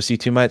even roast you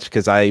too much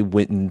because I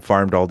went and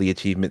farmed all the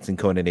achievements in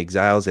Conan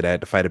Exiles and I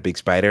had to fight a big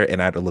spider and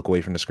I had to look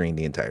away from the screen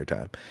the entire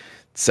time.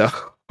 So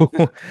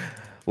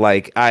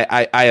like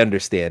I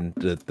understand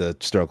the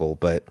struggle,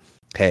 but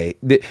hey,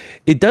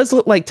 it does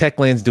look like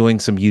Techland's doing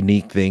some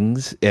unique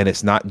things and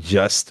it's not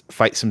just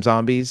fight some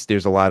zombies.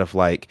 There's a lot of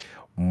like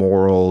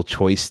moral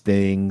choice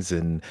things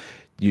and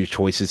your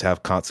choices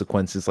have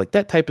consequences. Like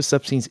that type of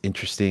stuff seems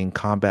interesting.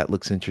 Combat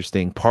looks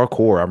interesting.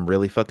 Parkour, I'm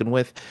really fucking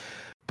with.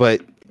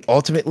 But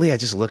ultimately, I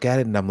just look at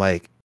it and I'm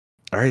like,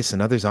 all right, it's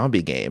another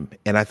zombie game.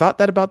 And I thought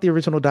that about the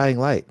original Dying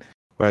Light,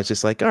 where I was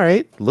just like, all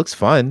right, looks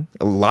fun.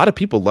 A lot of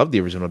people love the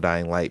original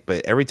Dying Light,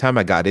 but every time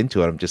I got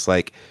into it, I'm just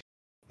like,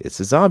 it's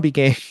a zombie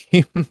game.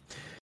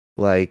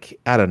 Like,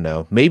 I don't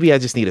know. Maybe I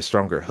just need a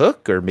stronger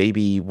hook, or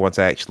maybe once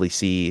I actually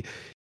see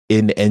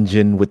in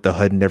engine with the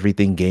HUD and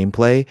everything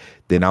gameplay,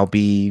 then I'll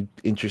be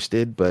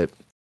interested. But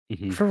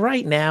for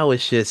right now,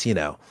 it's just,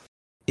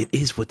 it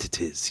is what it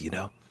is,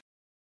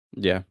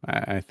 Yeah,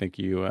 I think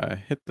you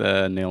hit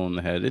the nail on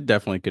the head. It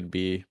definitely could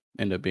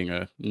end up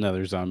being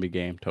another zombie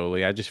game.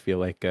 Totally. I just feel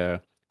like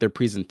their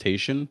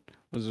presentation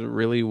was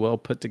really well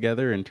put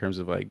together in terms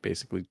of like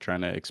basically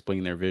trying to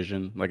explain their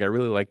vision. Like I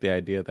really like the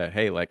idea that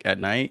hey, like at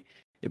night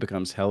it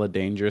becomes hella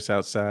dangerous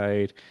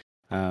outside.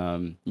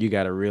 You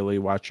got to really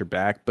watch your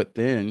back, but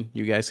then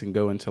you guys can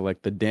go into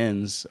like the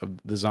dens of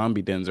the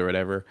zombie dens or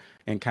whatever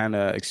and kind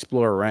of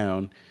explore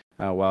around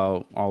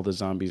while all the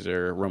zombies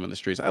are roaming the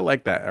streets. I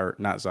like that, or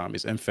not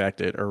zombies,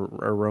 infected or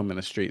roaming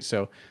the streets.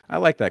 So I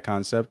like that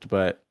concept,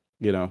 but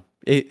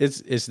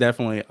it's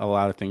definitely a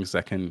lot of things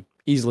that can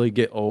easily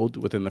get old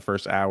within the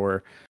first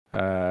hour,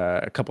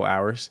 a couple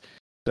hours.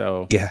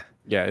 So yeah,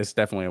 it's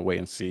definitely a wait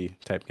and see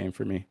type game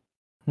for me.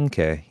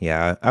 Okay,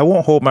 yeah, I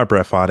won't hold my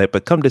breath on it,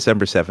 but come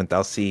December 7th,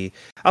 I'll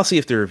see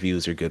if the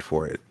reviews are good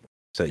for it.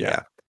 So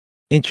yeah,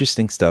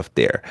 interesting stuff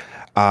there.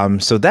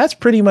 So that's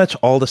pretty much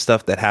all the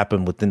stuff that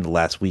happened within the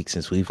last week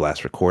since we've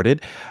last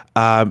recorded.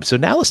 So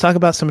now let's talk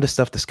about some of the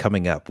stuff that's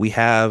coming up. We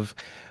have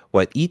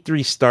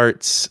E3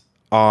 starts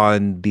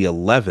on the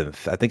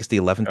 11th. I think it's the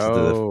 11th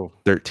to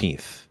the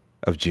 13th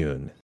of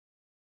June.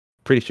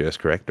 Pretty sure that's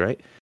correct,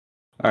 right?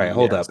 All right,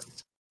 hold up.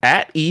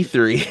 At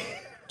E3.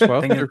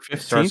 12th or 15th?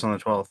 Starts on the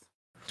 12th.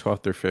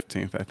 12th or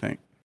 15th, I think.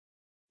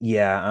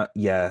 Yeah,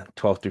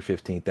 12th through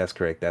 15th. That's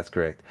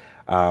correct.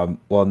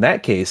 Well, in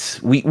that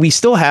case, we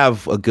still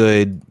have a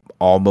good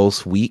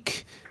almost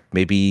week,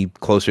 maybe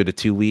closer to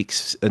 2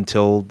 weeks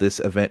until this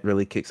event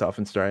really kicks off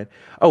in stride.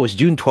 Oh, it's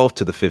June 12th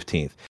to the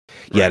 15th.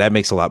 Yeah, that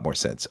makes a lot more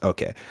sense.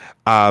 Okay.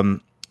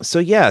 So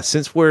yeah,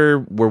 since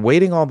we're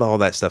waiting on all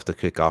that stuff to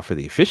kick off for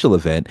the official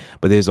event,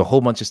 but there's a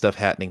whole bunch of stuff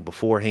happening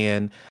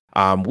beforehand.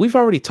 We've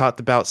already talked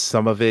about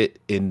some of it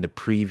in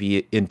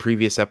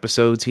previous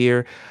episodes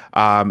here,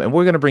 and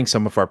we're going to bring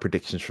some of our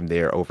predictions from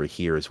there over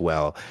here as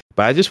well.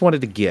 But I just wanted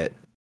to get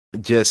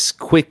just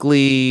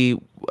quickly,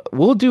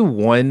 we'll do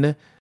one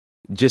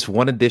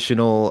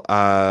additional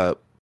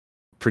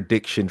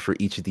prediction for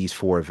each of these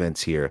 4 events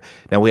here.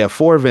 Now we have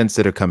 4 events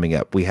that are coming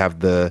up. We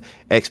have the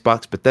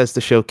Xbox Bethesda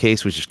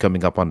showcase, which is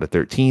coming up on the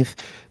 13th,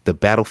 the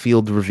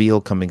Battlefield reveal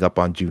coming up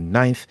on June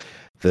 9th,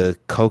 the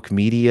Koch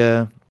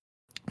Media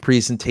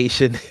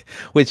presentation,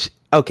 which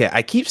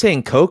I keep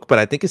saying Coke, but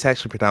I think it's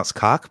actually pronounced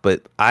cock,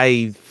 but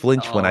I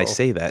flinch when I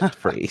say that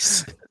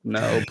phrase.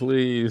 No,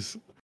 please.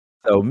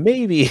 So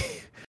maybe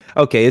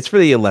it's for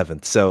the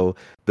 11th. So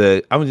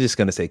I'm just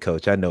gonna say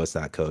Coach. I know it's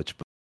not Coach,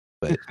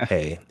 but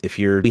hey,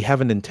 we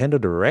have a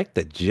Nintendo Direct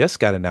that just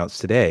got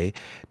announced today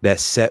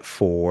that's set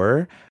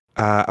for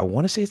I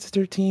want to say it's the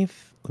 13th.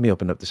 Let me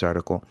open up this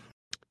article.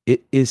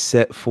 It is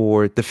set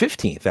for the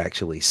 15th,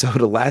 actually. So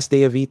the last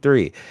day of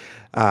E3.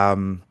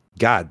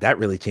 God, that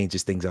really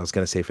changes things I was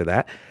going to say for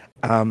that.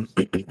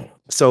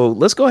 So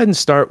let's go ahead and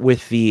start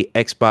with the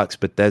Xbox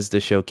Bethesda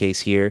showcase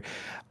here.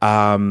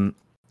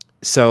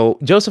 So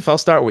Joseph, I'll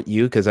start with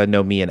you because I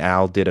know me and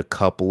Al did a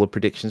couple of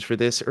predictions for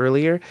this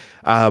earlier.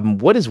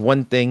 What is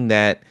one thing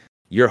that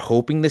you're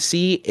hoping to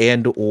see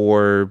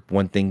or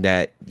one thing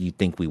that you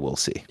think we will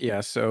see?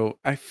 Yeah, so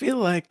I feel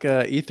like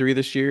E3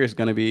 this year is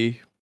going to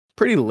be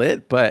pretty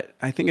lit, but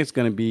I think it's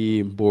going to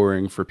be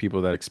boring for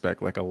people that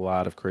expect like a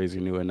lot of crazy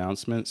new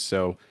announcements.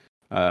 So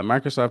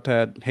Microsoft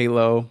had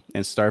Halo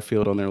and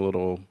Starfield on their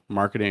little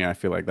marketing. I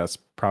feel like that's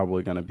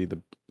probably going to be the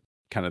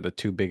kind of the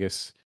 2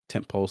 biggest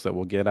tent poles that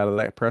we'll get out of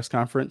that press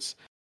conference.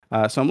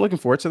 So I'm looking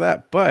forward to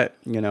that. But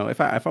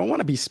if I want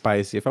to be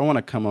spicy, if I want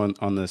to come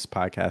on this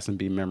podcast and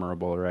be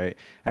memorable, right,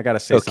 I got to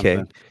say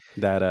something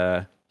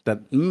that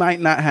might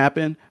not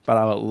happen, but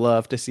I would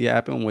love to see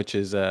happen, which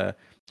is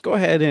go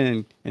ahead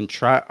and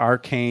try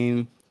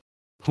Arcane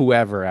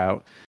whoever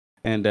out.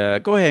 And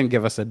go ahead and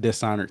give us a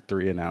Dishonored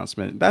 3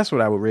 announcement. That's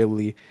what I would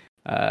really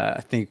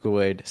think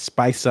would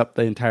spice up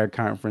the entire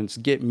conference,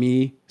 get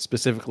me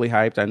specifically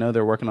hyped. I know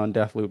they're working on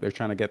Deathloop. They're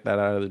trying to get that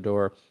out of the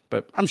door,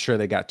 but I'm sure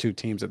they got 2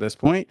 teams at this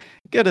point.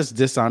 Get us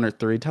Dishonored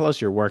 3. Tell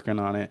us you're working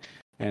on it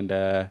and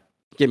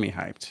get me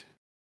hyped.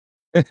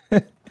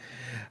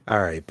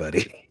 All right,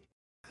 buddy.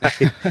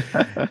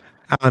 I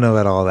don't know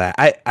about all that.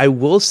 I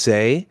will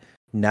say,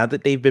 now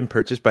that they've been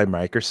purchased by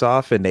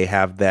Microsoft and they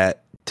have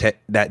that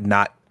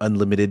not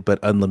unlimited but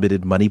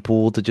unlimited money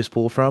pool to just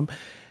pull from,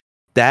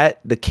 that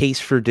the case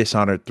for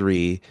Dishonored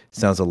 3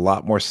 sounds a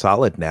lot more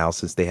solid now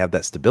since they have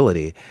that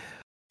stability.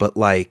 But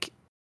like,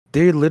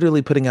 they're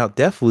literally putting out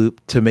Deathloop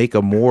to make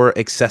a more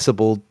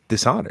accessible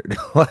Dishonored.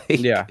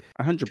 Yeah,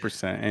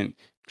 100%. And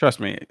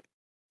trust me,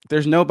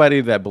 there's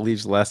nobody that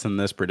believes less in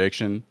this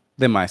prediction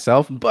than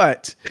myself.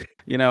 But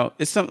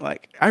it's something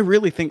like, I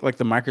really think like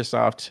the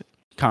Microsoft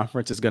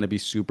conference is going to be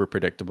super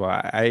predictable.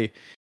 I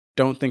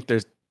don't think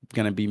there's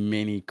going to be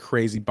many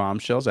crazy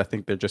bombshells. I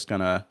think they're just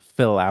going to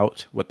fill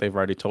out what they've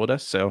already told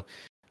us. So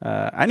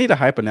I need a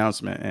hype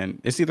announcement,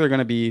 and it's either going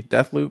to be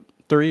Deathloop,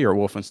 3 or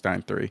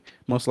Wolfenstein 3.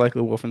 Most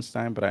likely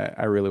Wolfenstein, but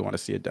I really want to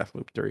see a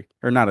Deathloop 3.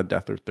 Or not a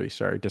Deathloop 3,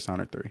 sorry,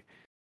 Dishonored 3.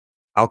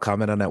 I'll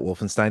comment on that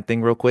Wolfenstein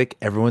thing real quick.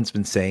 Everyone's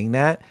been saying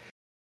that.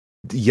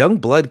 Young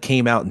Blood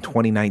came out in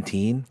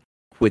 2019,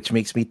 which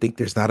makes me think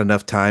there's not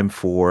enough time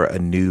for a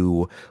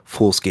new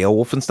full-scale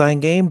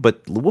Wolfenstein game,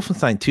 but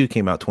Wolfenstein 2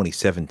 came out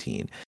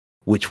 2017,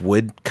 which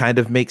would kind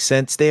of make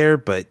sense there,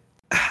 but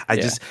I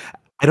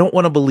don't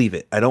want to believe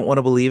it. I don't want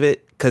to believe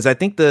it because I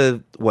think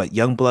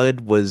Young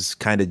Blood was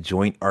kind of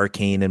joint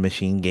Arcane and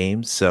Machine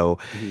Games. So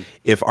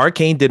if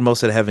Arcane did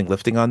most of the heavy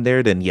lifting on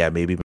there, then yeah,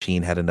 maybe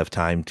Machine had enough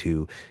time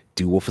to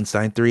do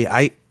Wolfenstein 3.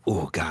 I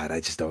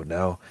just don't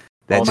know.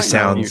 That just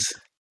sounds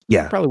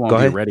probably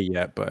won't be ready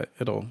yet, but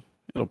it'll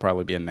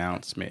probably be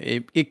announced.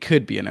 It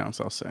could be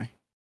announced, I'll say.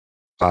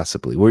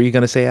 Possibly. What were you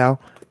gonna say,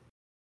 Al?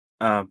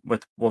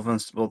 With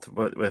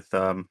Wolfenstein, with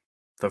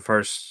the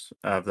first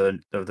of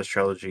this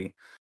trilogy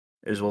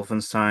is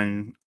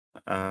Wolfenstein,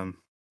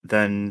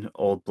 then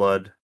Old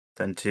Blood,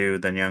 then 2,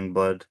 then Young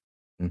Blood.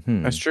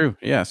 Mm-hmm. That's true.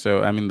 Yeah.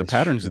 So I mean, the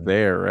pattern's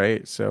there,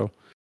 right? So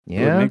it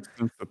would make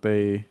sense that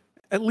they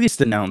at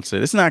least announce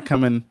it. It's not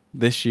coming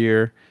this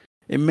year.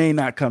 It may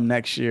not come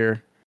next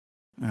year.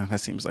 Oh, that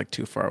seems like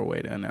too far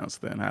away to announce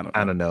then.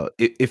 I don't know.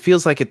 It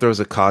feels like it throws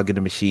a cog in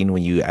the machine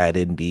when you add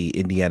in the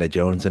Indiana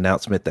Jones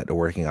announcement that they're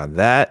working on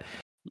that.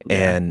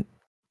 Yeah. And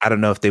I don't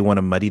know if they want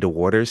to muddy the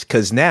waters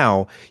because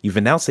now you've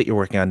announced that you're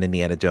working on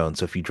Indiana Jones.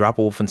 So if you drop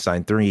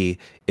Wolfenstein 3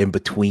 in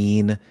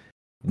between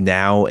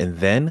now and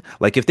then,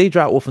 like if they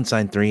drop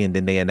Wolfenstein 3 and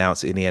then they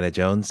announce Indiana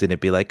Jones, then it'd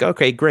be like,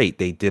 okay, great.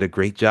 They did a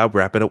great job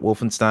wrapping up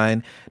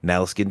Wolfenstein. Now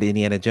let's get into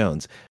Indiana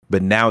Jones.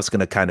 But now it's going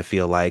to kind of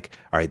feel like,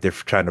 all right, they're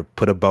trying to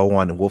put a bow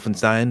on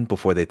Wolfenstein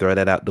before they throw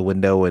that out the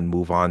window and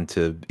move on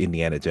to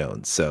Indiana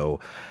Jones. So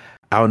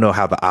I don't know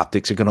how the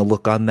optics are going to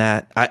look on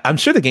that. I'm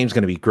sure the game's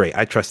going to be great.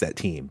 I trust that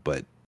team,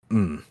 but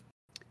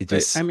it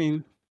just... I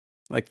mean,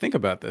 like, think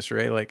about this,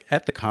 right? Like,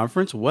 at the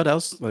conference, what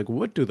else, like,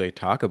 what do they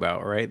talk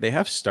about, right? They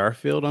have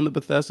Starfield on the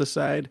Bethesda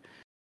side,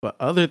 but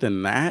other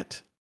than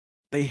that,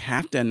 they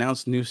have to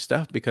announce new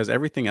stuff because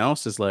everything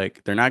else is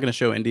like, they're not going to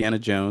show Indiana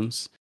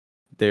Jones.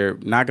 They're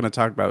not going to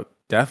talk about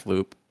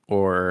Deathloop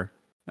or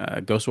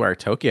Ghostwire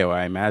Tokyo,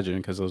 I imagine,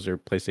 because those are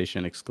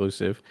PlayStation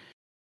exclusive.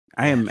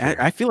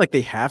 I feel like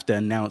they have to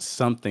announce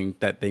something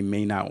that they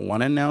may not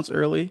want to announce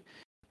early,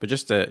 but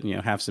just to,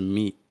 have some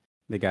meat,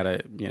 they got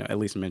to, at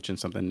least mention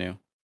something new.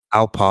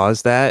 I'll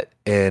pause that.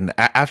 And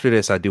after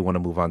this, I do want to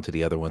move on to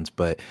the other ones,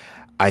 but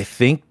I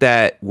think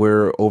that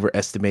we're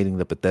overestimating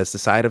the Bethesda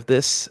side of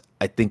this.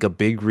 I think a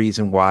big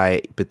reason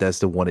why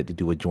Bethesda wanted to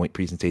do a joint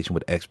presentation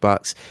with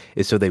Xbox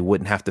is so they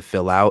wouldn't have to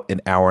fill out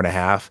an hour and a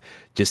half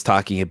just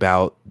talking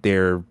about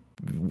their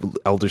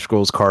Elder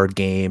Scrolls card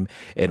game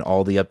and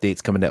all the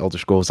updates coming to Elder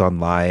Scrolls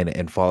Online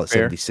and Fallout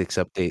 76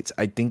 updates.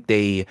 I think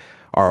they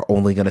are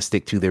only going to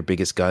stick to their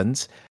biggest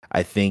guns.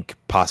 I think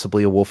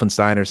possibly a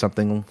Wolfenstein or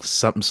something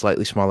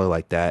slightly smaller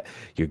like that.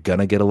 You're going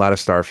to get a lot of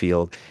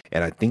Starfield,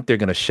 and I think they're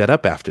going to shut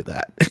up after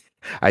that.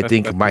 I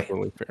think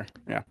totally fair.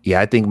 Yeah,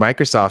 I think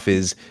Microsoft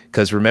is,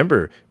 because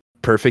remember,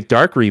 Perfect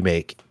Dark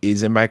remake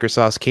is in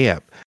Microsoft's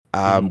camp.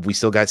 We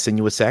still got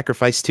Senua's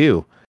Sacrifice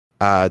 2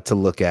 to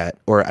look at,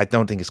 or I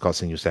don't think it's called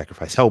Senua's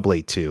Sacrifice,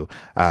 Hellblade 2,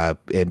 and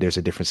there's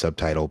a different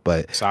subtitle,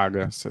 but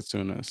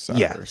Setsuna Saga.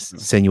 Yeah,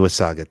 Senua's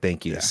Saga.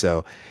 Thank you. Yeah.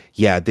 So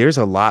yeah, there's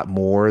a lot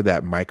more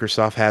that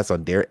Microsoft has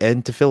on their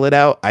end to fill it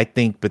out. I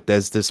think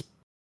Bethesda's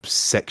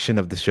section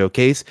of the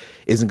showcase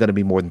isn't going to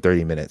be more than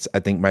 30 minutes. I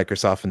think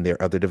Microsoft and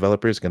their other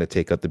developers are going to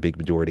take up the big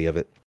majority of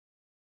it.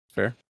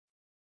 Fair.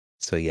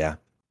 So yeah,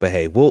 but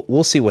hey,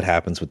 we'll see what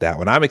happens with that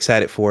one. I'm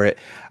excited for it.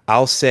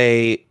 I'll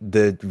say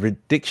the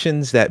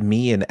predictions that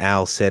me and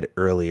Al said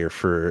earlier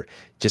for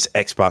just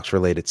Xbox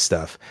related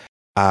stuff.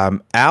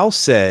 Al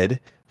said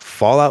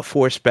Fallout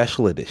 4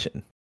 Special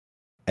Edition,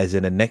 as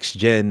in a next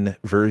gen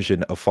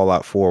version of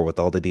Fallout 4 with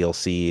all the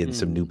DLC and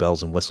some new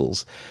bells and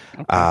whistles.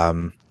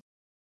 Okay.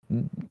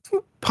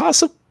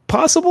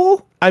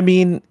 Possible. I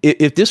mean,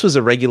 if this was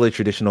a regular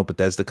traditional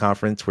Bethesda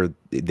conference where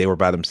they were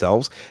by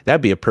themselves,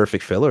 that'd be a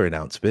perfect filler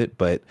announcement.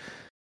 But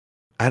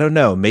I don't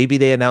know. Maybe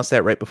they announced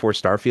that right before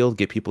Starfield,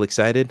 get people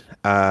excited.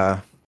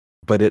 But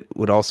it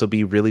would also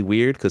be really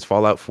weird because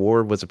Fallout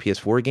 4 was a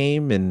PS4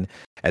 game, and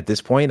at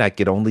this point, I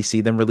could only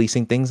see them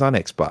releasing things on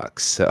Xbox.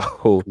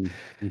 So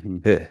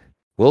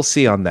we'll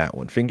see on that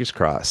one. Fingers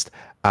crossed.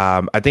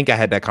 I think I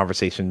had that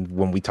conversation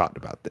when we talked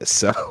about this.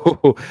 So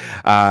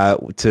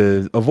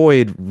to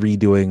avoid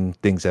redoing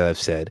things that I've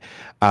said,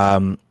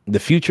 the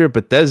future of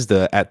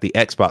Bethesda at the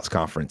Xbox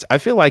conference, I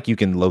feel like you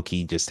can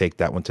low-key just take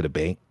that one to the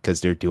bank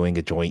because they're doing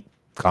a joint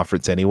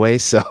conference anyway.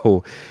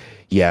 So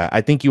yeah,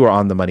 I think you were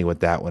on the money with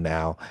that one,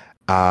 Al.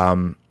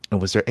 And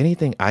was there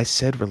anything I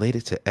said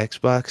related to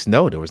Xbox?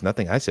 No, there was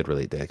nothing I said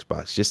related to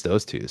Xbox, just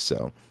those two.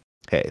 So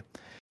hey,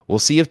 we'll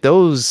see if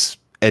those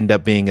end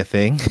up being a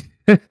thing.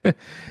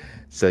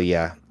 So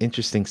yeah,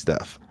 interesting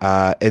stuff.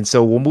 And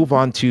so we'll move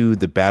on to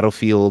the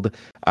Battlefield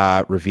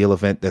reveal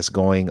event that's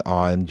going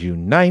on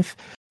June 9th.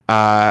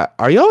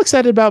 Are y'all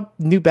excited about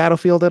new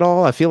Battlefield at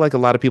all? I feel like a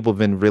lot of people have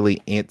been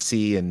really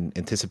antsy and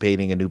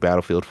anticipating a new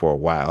Battlefield for a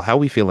while. How are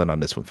we feeling on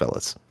this one,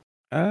 fellas?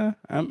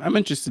 I'm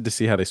interested to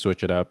see how they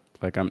switch it up.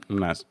 Like I'm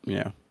not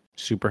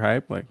super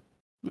hyped. Like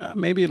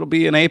maybe it'll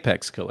be an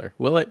Apex killer.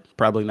 Will it?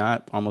 Probably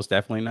not. Almost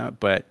definitely not.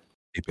 But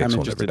Apex I'm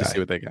will never interested to die. see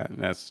what they got.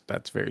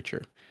 That's very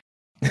true.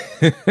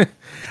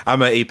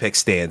 I'm an Apex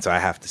stan, so I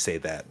have to say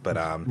that. But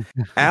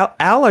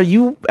Al, are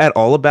you at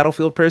all a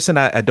Battlefield person?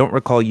 I don't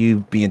recall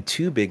you being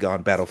too big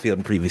on Battlefield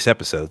in previous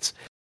episodes.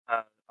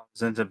 I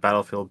was into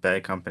Battlefield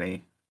Bad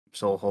Company.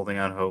 Still holding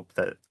out hope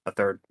that a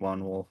third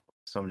one will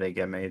someday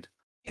get made.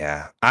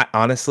 Yeah, I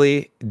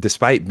honestly,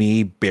 despite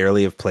me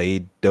barely have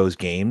played those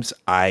games,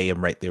 I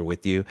am right there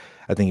with you.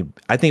 I think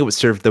it would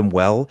serve them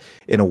well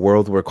in a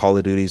world where Call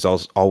of Duty is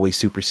always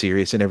super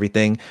serious and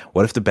everything.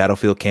 What if the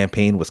Battlefield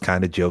campaign was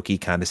kind of jokey,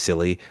 kind of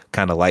silly,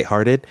 kind of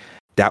lighthearted?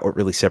 That would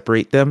really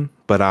separate them.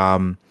 But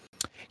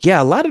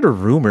yeah, a lot of the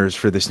rumors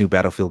for this new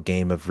Battlefield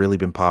game have really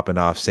been popping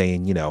off,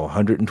 saying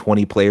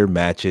 120 player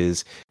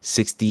matches,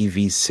 60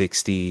 v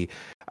 60,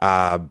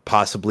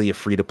 possibly a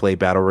free to play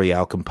battle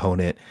royale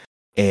component,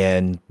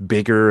 and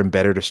bigger and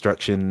better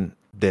destruction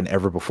than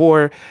ever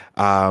before.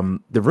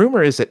 The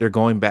rumor is that they're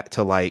going back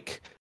to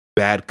like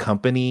Bad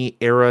Company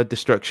era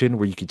destruction,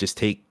 where you could just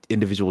take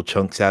individual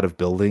chunks out of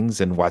buildings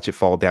and watch it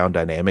fall down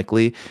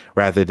dynamically,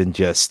 rather than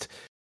just,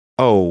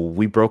 oh,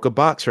 we broke a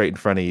box right in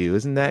front of you.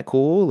 Isn't that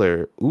cool?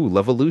 Or, ooh,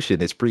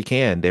 Levolution, it's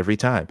pre-canned every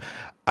time.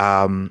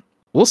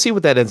 We'll see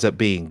what that ends up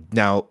being.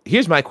 Now,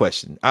 here's my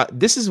question.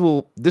 This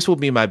will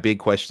be my big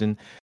question.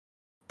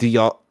 Do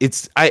y'all,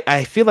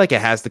 I feel like it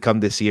has to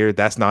come this year.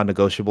 That's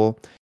non-negotiable.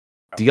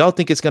 Do y'all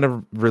think it's going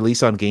to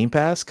release on Game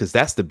Pass? Because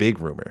that's the big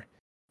rumor.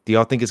 Do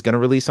y'all think it's going to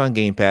release on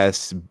Game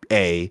Pass,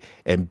 A?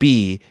 And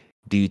B,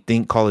 do you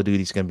think Call of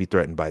Duty is going to be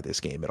threatened by this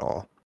game at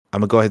all?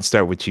 I'm going to go ahead and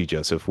start with you,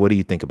 Joseph. What do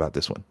you think about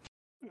this one?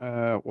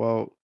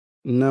 Well,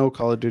 no,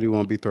 Call of Duty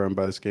won't be threatened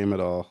by this game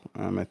at all.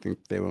 I think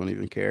they won't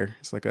even care.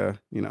 It's like a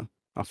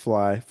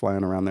fly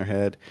flying around their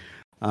head.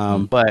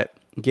 But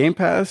Game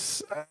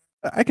Pass,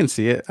 I can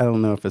see it. I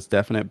don't know if it's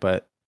definite,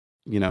 but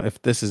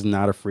if this is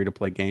not a free to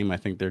play game, I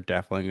think they're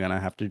definitely gonna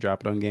have to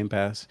drop it on Game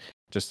Pass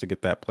just to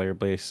get that player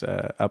base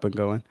up and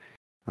going.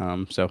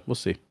 So we'll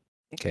see.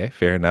 Okay,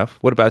 fair enough.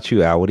 What about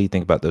you, Al? What do you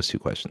think about those two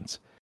questions?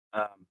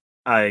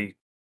 I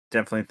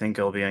definitely think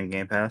it'll be on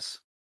Game Pass.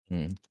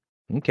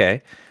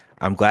 Okay,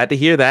 I'm glad to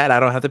hear that. I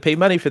don't have to pay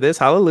money for this.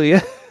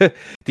 Hallelujah.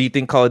 Do you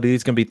think Call of Duty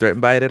is gonna be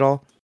threatened by it at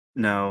all?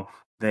 No,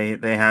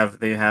 they have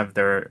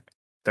their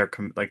their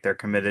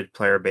committed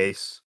player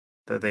base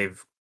that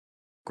they've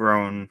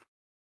grown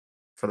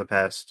for the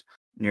past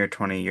near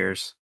 20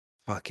 years.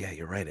 Fuck yeah,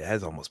 you're right. It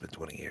has almost been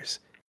 20 years.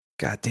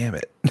 God damn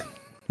it.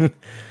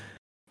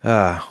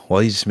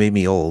 Well, you just made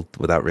me old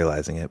without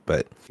realizing it.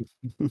 But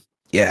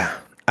yeah,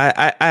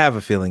 I have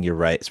a feeling you're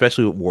right,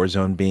 especially with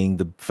Warzone being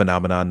the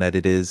phenomenon that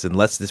it is.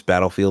 Unless this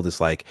Battlefield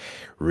is like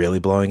really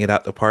blowing it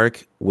out the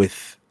park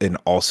with an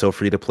also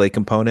free to play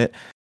component,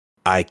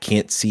 I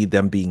can't see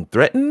them being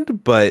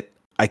threatened, but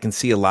I can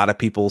see a lot of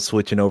people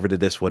switching over to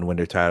this one when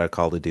they're tired of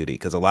Call of Duty,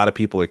 because a lot of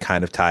people are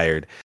kind of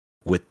tired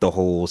with the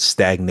whole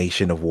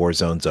stagnation of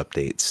Warzone's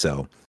updates.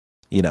 So,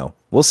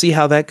 we'll see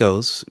how that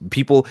goes.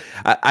 People,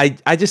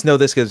 I just know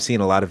this because I've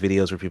seen a lot of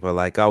videos where people are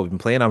like, oh, we've been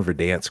playing on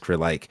Verdansk for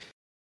like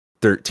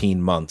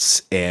 13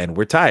 months and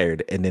we're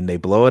tired. And then they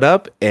blow it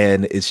up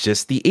and it's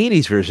just the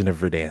 80s version of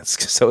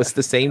Verdansk. So it's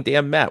the same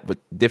damn map with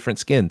different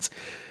skins.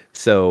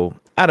 So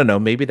I don't know,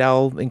 maybe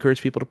that'll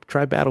encourage people to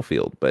try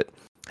Battlefield, but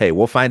hey,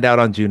 we'll find out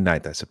on June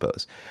 9th, I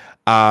suppose.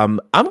 I'm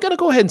going to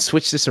go ahead and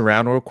switch this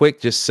around real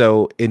quick, just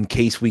so in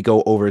case we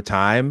go over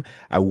time,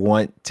 I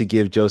want to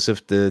give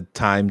Joseph the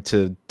time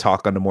to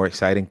talk on the more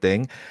exciting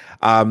thing.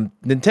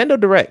 Nintendo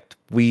Direct,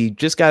 we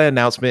just got an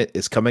announcement.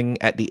 It's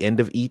coming at the end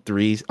of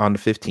E3 on the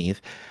 15th.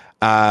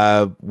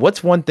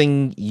 What's one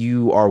thing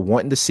you are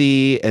wanting to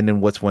see, and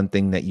then what's one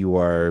thing that you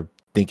are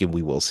thinking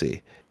we will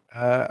see?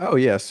 Oh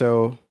yeah.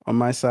 So on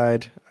my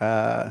side,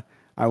 I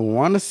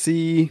want to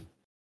see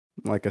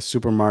like a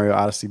Super Mario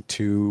Odyssey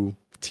 2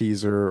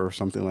 teaser or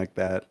something like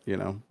that.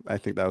 I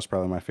think that was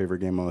probably my favorite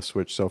game on the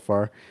Switch so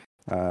far.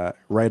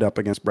 Right up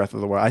against Breath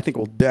of the Wild. I think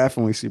we'll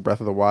definitely see Breath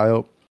of the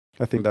Wild.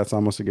 I think that's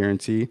almost a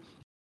guarantee.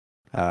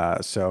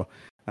 So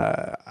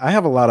I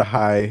have a lot of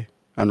high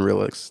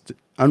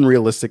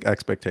unrealistic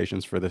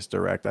expectations for this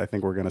Direct. I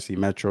think we're going to see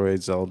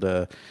Metroid,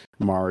 Zelda,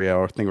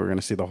 Mario. I think we're going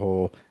to see the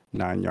whole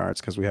 9 yards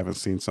because we haven't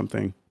seen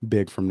something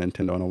big from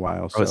Nintendo in a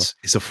while. So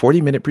it's a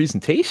 40-minute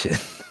presentation.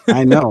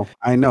 I know.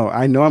 I'm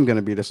going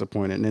to be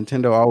disappointed.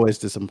 Nintendo always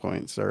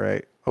disappoints. All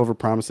right, over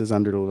promises,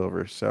 under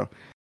delivers. So,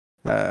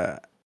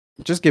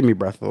 just give me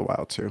Breath of the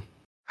Wild 2.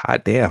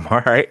 Hot damn!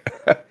 All right,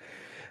 all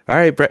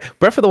right.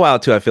 Breath of the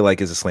Wild 2, I feel like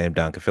is a slam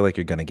dunk. I feel like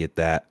you're going to get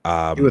that.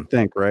 You would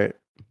think, right?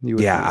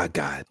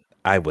 God,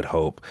 I would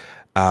hope.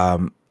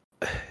 Al,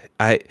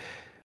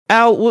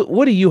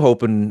 what are you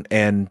hoping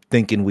and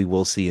thinking we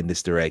will see in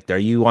this Direct? Are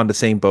you on the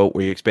same boat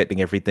where you're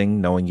expecting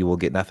everything, knowing you will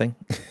get nothing?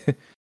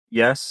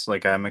 Yes,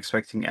 like I'm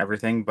expecting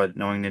everything, but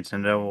knowing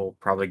Nintendo will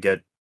probably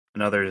get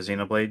another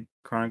Xenoblade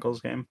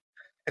Chronicles game.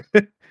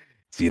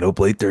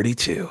 Xenoblade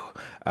 32.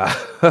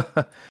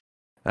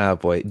 Oh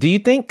boy. Do you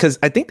think, because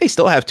I think they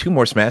still have 2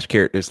 more Smash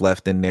characters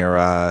left in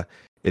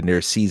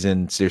their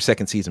seasons, their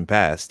second season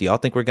pass. Do y'all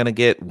think we're gonna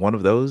get one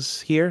of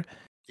those here?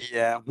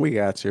 Yeah, we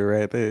got to,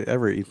 right?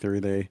 Every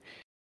E3 they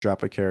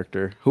drop a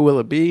character. Who will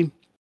it be?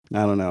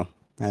 I don't know.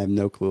 I have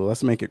no clue.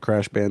 Let's make it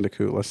Crash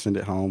Bandicoot. Let's send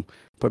it home.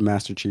 Put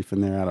Master Chief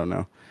in there. I don't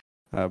know.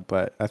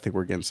 But I think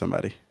we're getting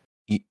somebody.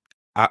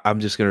 I'm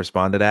just gonna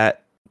respond to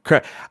that.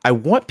 I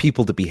want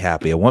people to be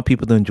happy. I want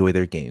people to enjoy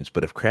their games.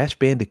 But if Crash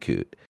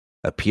Bandicoot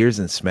appears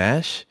in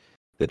Smash,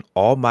 then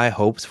all my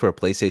hopes for a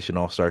PlayStation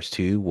All Stars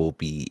 2 will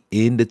be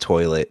in the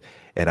toilet,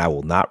 and I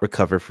will not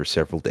recover for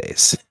several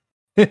days.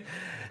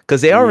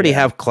 Because they already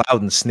have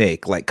Cloud and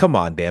Snake. Like, come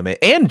on, damn it,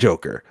 and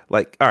Joker.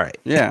 Like, all right.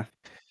 Yeah.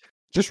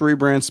 Just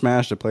rebrand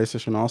Smash to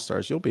PlayStation All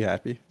Stars. You'll be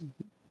happy.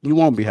 You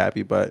won't be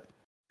happy, but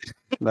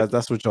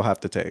that's what you'll have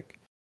to take.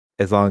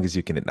 As long as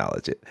you can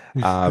acknowledge it.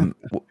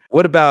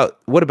 What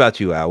about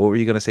you, Al? What were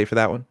you going to say for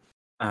that one?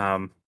 I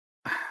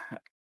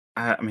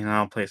mean, I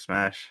don't play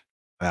Smash.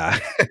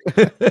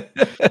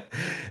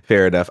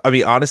 Fair enough. I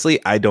mean, honestly,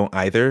 I don't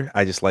either.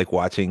 I just like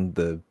watching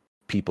the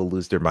people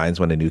lose their minds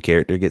when a new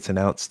character gets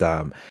announced.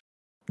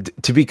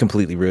 To be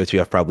completely real with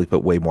you, I've probably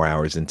put way more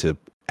hours into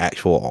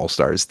actual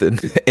All-Stars than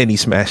any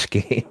Smash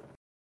game,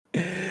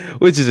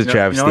 which is a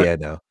travesty, I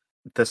know.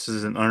 This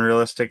is an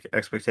unrealistic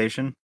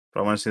expectation, but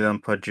I want to see them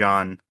put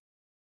John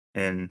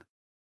in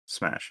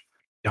Smash.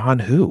 John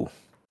who?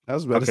 I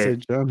was about to say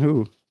John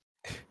who?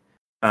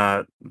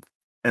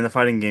 In the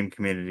fighting game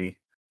community,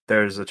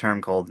 there's a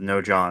term called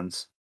no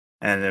Johns,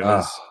 and there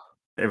was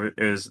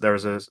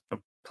a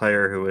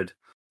player who would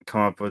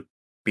come up with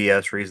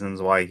BS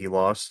reasons why he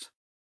lost,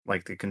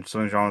 like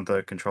something's wrong with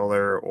the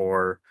controller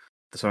or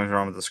something's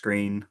wrong with the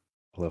screen.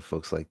 I love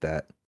folks like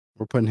that.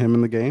 We're putting him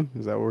in the game.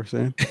 Is that what we're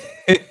saying?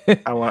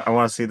 I want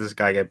to see this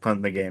guy get put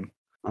in the game.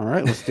 All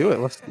right, let's do it.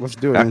 Let's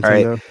do it, All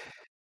Nintendo. Right.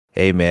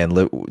 Hey man,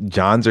 look,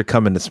 Johns are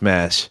coming to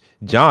Smash.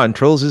 John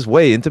trolls his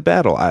way into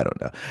battle. I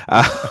don't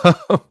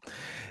know.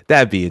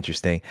 That'd be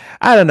interesting.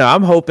 I don't know.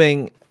 I'm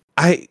hoping.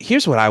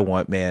 Here's what I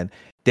want, man.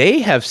 They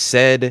have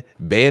said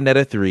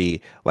Bayonetta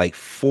 3 like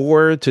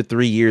 4 to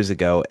 3 years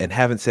ago and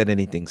haven't said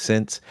anything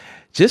since.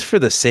 Just for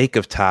the sake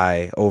of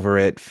Ty over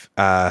at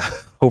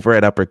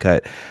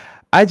Uppercut,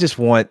 I just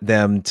want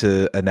them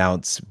to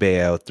announce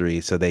Bayonetta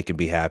 3 so they can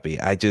be happy.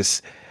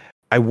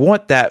 I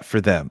want that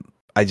for them.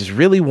 I just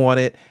really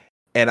want it.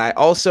 And I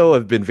also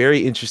have been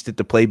very interested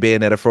to play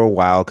Bayonetta for a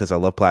while because I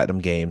love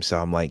Platinum games. So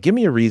I'm like, give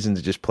me a reason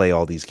to just play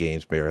all these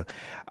games, Bear.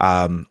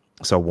 So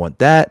I want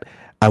that.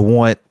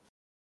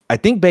 I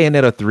think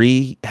Bayonetta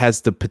 3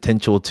 has the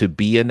potential to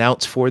be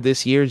announced for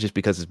this year just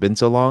because it's been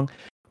so long.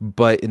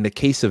 But in the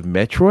case of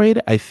Metroid,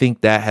 I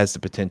think that has the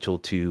potential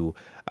to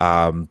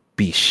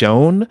be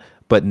shown,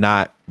 but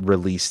not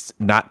released,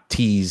 not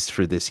teased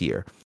for this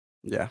year.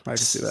 Yeah, I can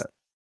see that.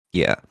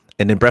 Yeah.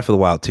 And then Breath of the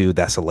Wild 2,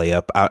 that's a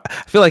layup. I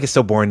feel like it's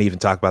so boring to even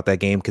talk about that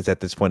game because at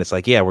this point it's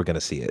like, yeah, we're going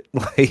to see it.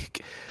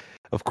 Like,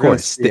 of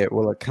course.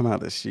 Will it come out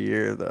this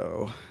year,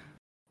 though?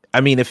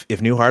 I mean,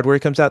 if new hardware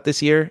comes out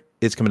this year,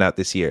 it's coming out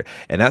this year.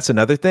 And that's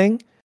another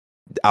thing.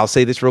 I'll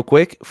say this real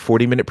quick.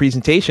 40-minute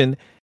presentation.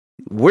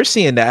 We're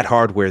seeing that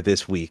hardware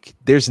this week.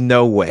 There's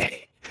no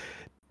way.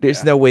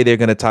 There's no way they're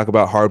going to talk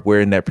about hardware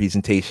in that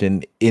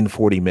presentation in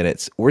 40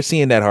 minutes. We're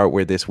seeing that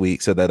hardware this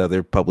week so that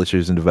other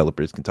publishers and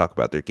developers can talk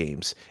about their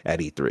games at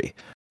E3.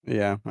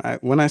 Yeah.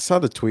 When I saw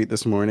the tweet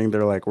this morning,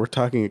 they're like, we're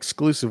talking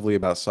exclusively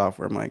about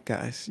software. I'm like,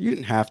 guys, you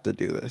didn't have to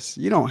do this.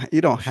 You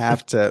don't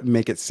have to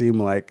make it seem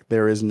like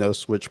there is no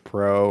Switch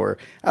Pro, or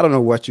I don't know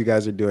what you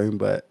guys are doing,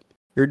 but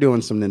you're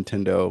doing some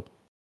Nintendo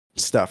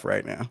stuff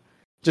right now.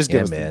 Just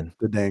give us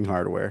the dang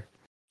hardware.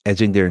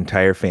 Edging their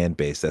entire fan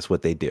base. That's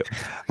what they do.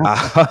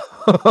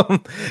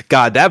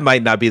 God, that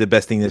might not be the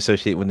best thing to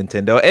associate with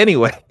Nintendo.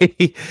 Anyway,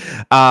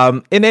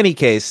 in any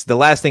case, the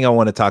last thing I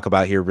want to talk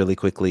about here really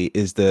quickly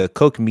is the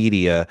Koch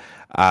Media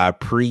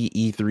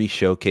pre-E3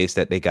 showcase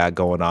that they got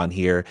going on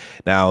here.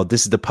 Now,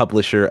 this is the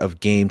publisher of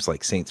games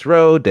like Saints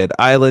Row, Dead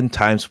Island,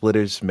 Time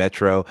Splitters,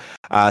 Metro,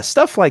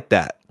 stuff like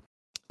that.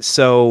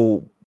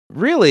 So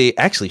really,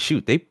 actually,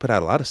 shoot, they put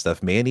out a lot of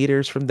stuff.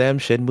 Maneaters from them,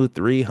 Shenmue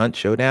 3, Hunt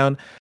Showdown.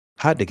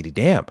 Hot diggity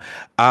damn.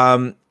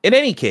 In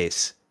any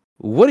case,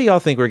 what do y'all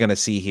think we're gonna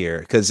see here?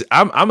 Because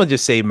I'm gonna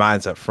just say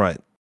mine's up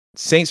front.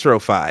 Saints Row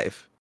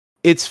 5.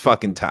 It's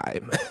fucking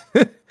time.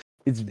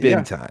 It's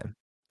been time.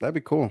 That'd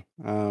be cool.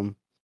 I'm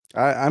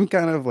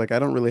kind of like, I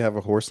don't really have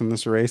a horse in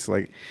this race.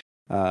 Like,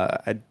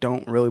 I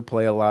don't really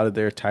play a lot of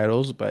their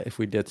titles, but if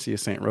we did see a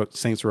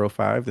Saints Row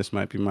 5, this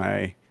might be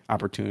my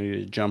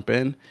opportunity to jump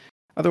in.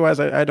 Otherwise,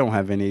 I don't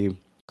have any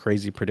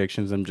crazy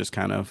predictions. I'm just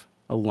kind of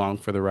along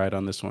for the ride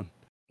on this one.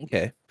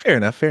 Okay, fair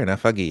enough.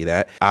 I'll give you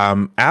that.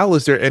 Al,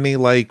 is there any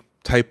like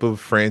type of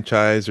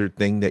franchise or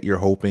thing that you're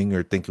hoping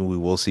or thinking we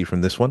will see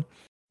from this one?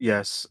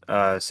 Yes,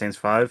 Saints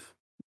 5.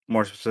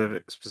 More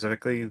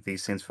specifically, the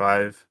Saints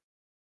 5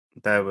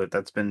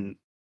 that's been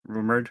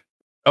rumored.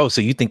 Oh, so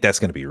you think that's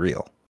going to be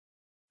real?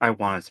 I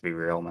want it to be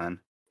real,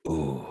 man.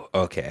 Ooh,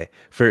 okay.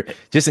 For It,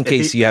 just in it'd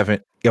case be you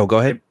haven't, yo, go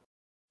ahead. it,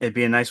 it'd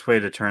be a nice way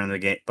to turn the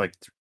game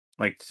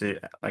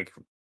like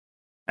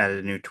add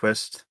a new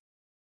twist,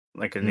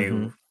 like a Mm-hmm.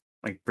 new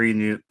like breathe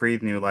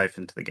new life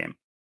into the game.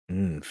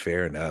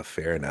 Fair enough.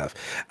 Fair enough.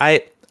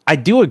 I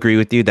do agree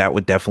with you. That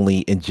would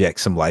definitely inject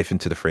some life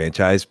into the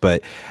franchise.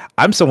 But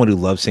I'm someone who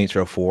loves Saints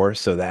Row 4,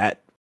 so that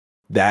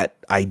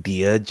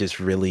idea just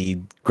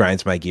really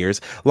grinds my gears.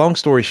 Long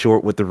story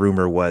short, what the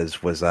rumor was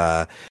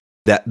that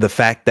the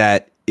fact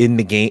that in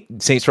the game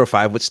Saints Row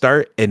 5 would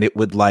start and it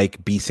would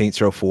like be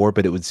Saints Row 4,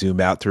 but it would zoom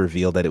out to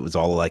reveal that it was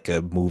all like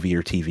a movie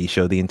or TV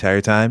show the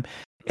entire time,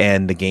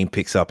 and the game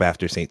picks up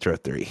after Saints Row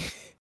 3. It's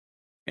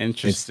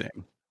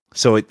Interesting.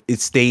 so it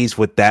stays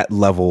with that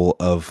level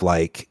of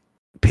like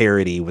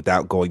parody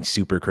without going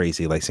super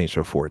crazy like Saints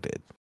Row 4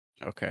 did,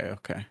 Okay.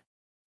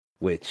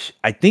 which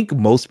I think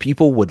most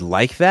people would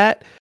like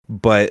that.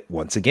 But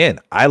once again,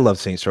 I love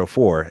Saints Row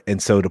 4.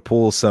 And so to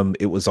pull some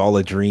it was all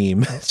a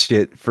dream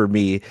shit for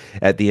me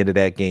at the end of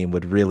that game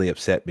would really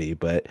upset me.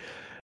 But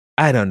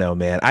I don't know,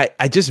 man.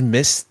 I just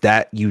miss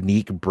that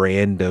unique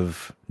brand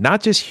of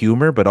not just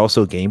humor, but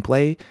also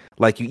gameplay.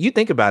 Like you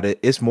think about it,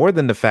 it's more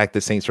than the fact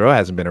that Saints Row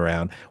hasn't been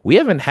around. We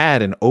haven't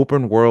had an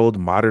open world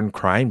modern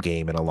crime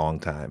game in a long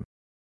time.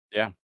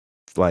 Yeah,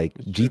 Like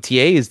it's true.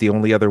 GTA is the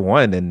only other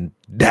one, and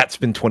that's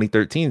been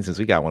 2013 since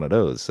we got one of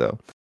those. So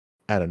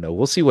I don't know.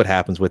 We'll see what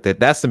happens with it.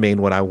 That's the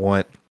main one I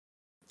want.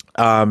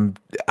 Um,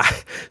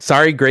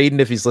 sorry, Graydon,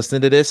 if he's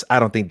listening to this. I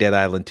don't think Dead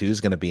Island 2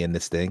 is going to be in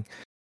this thing.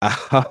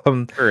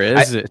 Um, Or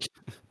I, is it?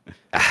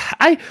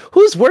 I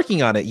who's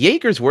working on it?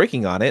 Jaeger's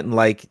working on it, and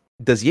like,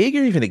 does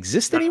Jaeger even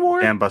exist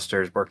anymore? Dan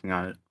Buster is working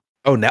on it.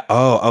 Oh, now,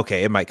 oh,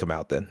 okay, it might come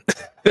out then,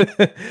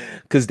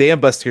 because Dan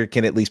Buster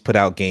can at least put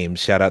out games.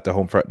 Shout out to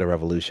Homefront: The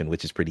Revolution,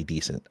 which is pretty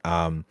decent.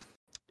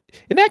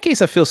 In that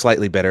case, I feel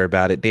slightly better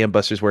about it. Dan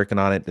Buster's working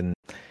on it, and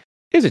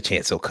there's a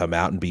chance it'll come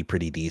out and be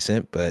pretty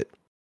decent. But,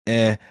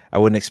 I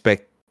wouldn't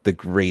expect the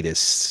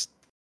greatest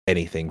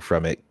anything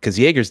from it because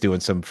Jaeger's doing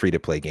some free to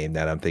play game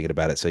that I'm thinking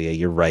about it. So yeah,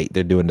 you're right.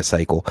 They're doing the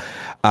cycle.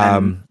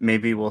 And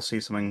maybe we'll see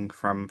something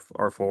from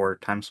or for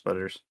Time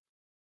Splitters.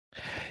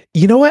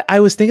 You know what? I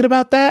was thinking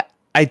about that.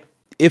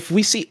 If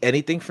we see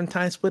anything from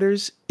Time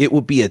Splitters, it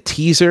will be a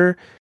teaser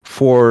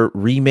for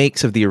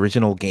remakes of the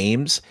original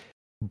games,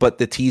 but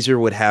the teaser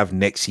would have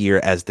next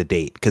year as the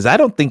date because I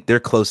don't think they're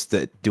close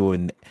to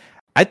doing.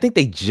 I think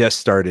they just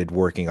started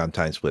working on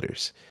Time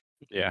Splitters.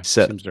 Yeah,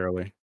 So seems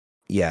early.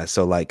 yeah,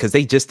 so like because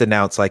they just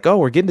announced like, oh,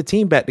 we're getting the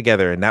team back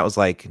together, and that was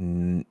like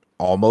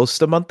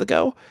almost a month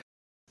ago.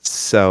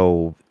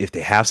 So if they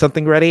have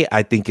something ready,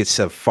 I think it's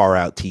a far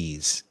out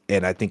tease,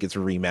 and I think it's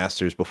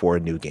remasters before a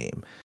new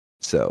game.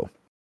 So,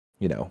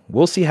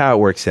 we'll see how it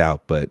works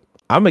out, but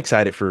I'm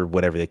excited for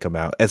whatever they come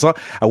out. As long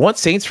I want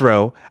Saints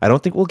Row. I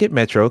don't think we'll get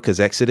Metro because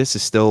Exodus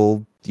is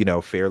still,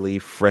 fairly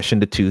fresh in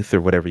the tooth or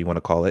whatever you want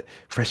to call it.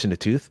 Fresh in the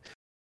tooth,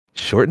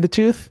 short in the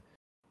tooth.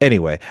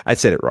 Anyway, I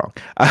said it wrong.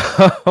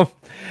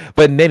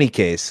 But in any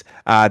case,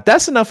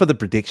 that's enough of the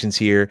predictions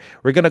here.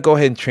 We're going to go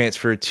ahead and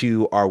transfer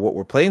to our What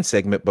We're Playing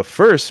segment. But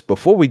first,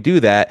 before we do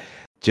that,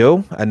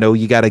 Joe, I know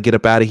you got to get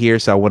up out of here.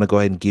 So I want to go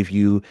ahead and give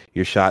you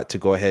your shot to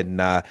go ahead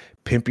and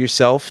pimp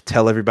yourself.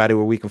 Tell everybody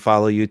where we can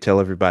follow you. Tell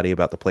everybody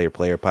about the Player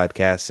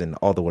podcast and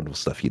all the wonderful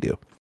stuff you do.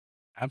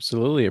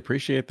 Absolutely.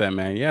 Appreciate that,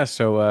 man. Yeah.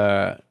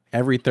 So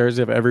every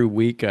Thursday of every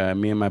week,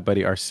 me and my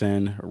buddy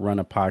Arsene run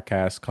a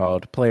podcast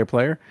called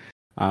Player,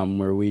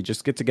 where we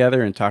just get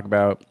together and talk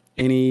about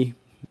any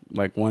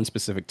like one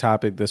specific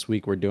topic. This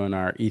week we're doing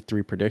our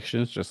E3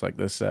 predictions, just like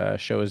this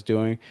show is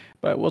doing.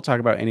 But we'll talk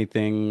about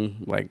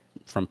anything like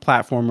from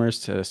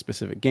platformers to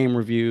specific game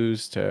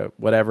reviews to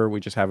whatever. We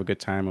just have a good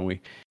time and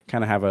we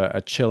kind of have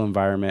a chill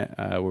environment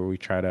where we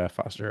try to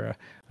foster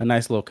a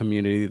nice little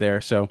community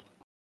there. So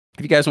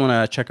if you guys want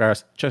to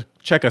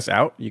check us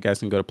out, you guys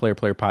can go to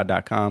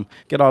playerplayerpod.com.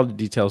 Get all the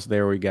details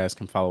there, where you guys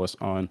can follow us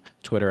on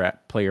Twitter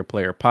at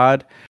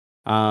playerplayerpod.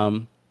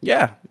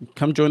 Yeah,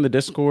 come join the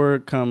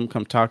Discord. Come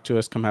talk to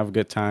us. Come have a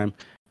good time.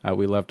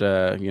 We love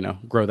to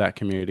grow that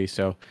community.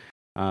 So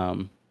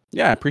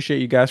yeah, I appreciate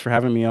you guys for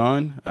having me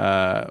on.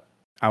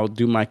 I'll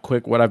do my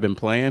quick what I've been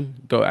playing.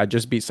 I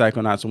just beat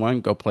Psychonauts 1.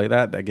 Go play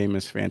that. That game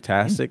is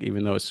fantastic,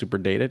 even though it's super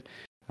dated.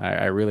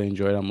 I really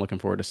enjoyed it. I'm looking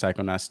forward to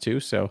Psychonauts 2.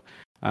 So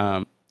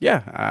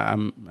yeah,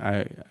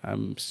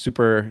 I'm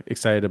super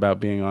excited about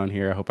being on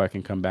here. I hope I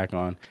can come back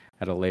on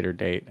at a later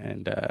date.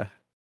 And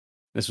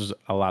this was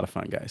a lot of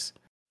fun, guys.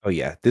 Oh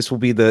yeah, this will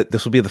be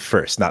the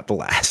first, not the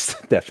last.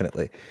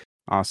 Definitely.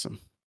 Awesome.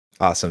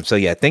 So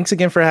yeah, thanks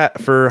again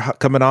for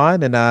coming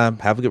on, and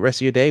have a good rest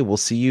of your day. We'll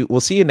see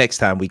you next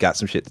time. We got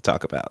some shit to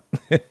talk about.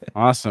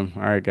 Awesome.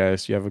 All right,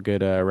 guys. You have a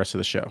good rest of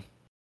the show. All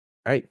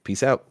right,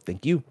 peace out.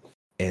 Thank you.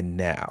 And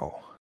now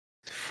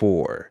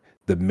for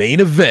the main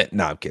event.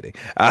 No, I'm kidding.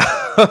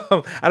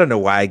 I don't know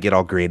why I get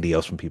all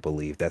grandiose when people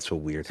leave. That's so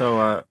weird.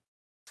 So,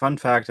 fun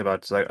fact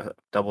about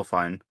Double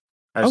Fine.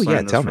 Oh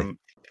yeah, tell me.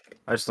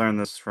 I just learned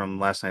this from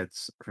last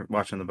night's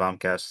watching the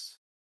Bombcast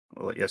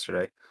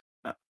yesterday.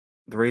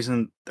 The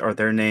reason or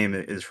their name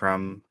is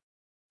from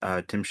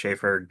Tim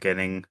Schafer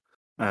getting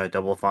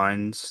Double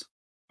Fines.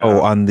 Oh,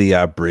 on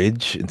the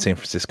bridge in San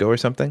Francisco or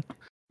something?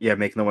 Yeah,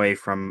 making the way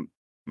from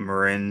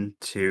Marin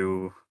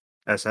to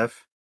SF,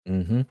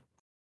 Mm-hmm.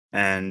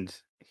 and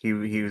he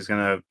was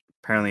gonna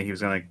apparently he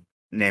was gonna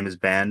name his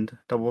band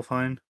Double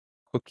Fine,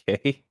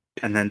 Okay.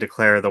 and then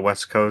declare the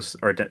West Coast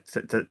or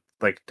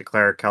like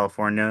declare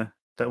California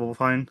Double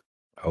Fine,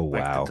 Oh,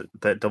 like wow.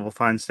 the Double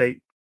Fine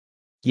state.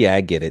 Yeah,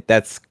 I get it.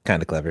 That's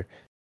kind of clever.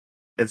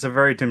 It's a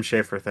very Tim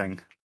Schafer thing.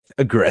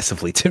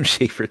 Aggressively Tim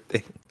Schafer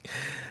thing.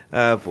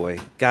 Oh boy,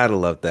 gotta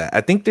love that.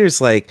 I think there's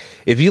like,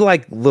 if you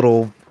like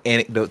little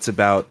anecdotes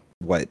about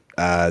what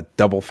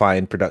Double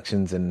Fine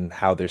Productions and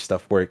how their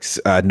stuff works,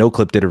 No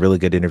Clip did a really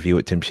good interview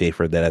with Tim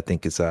Schafer that I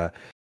think is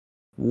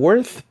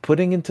worth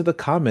putting into the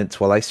comments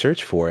while I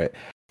search for it.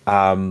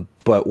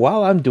 But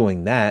while I'm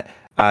doing that,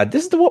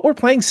 this is the What We're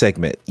Playing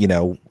segment. You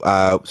know,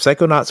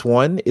 Psychonauts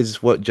 1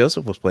 is what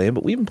Joseph was playing,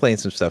 but we've been playing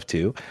some stuff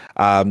too.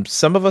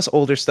 Some of us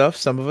older stuff,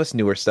 some of us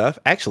newer stuff.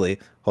 Actually,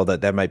 hold on,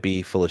 that might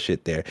be full of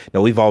shit there.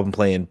 No, we've all been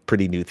playing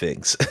pretty new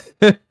things.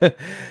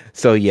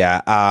 So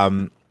yeah,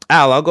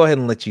 Al, I'll go ahead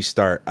and let you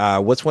start.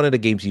 What's one of the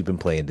games you've been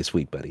playing this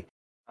week, buddy?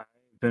 I've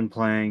been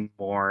playing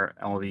more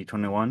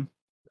LD21.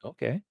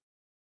 Okay.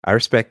 I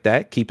respect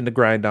that. Keeping the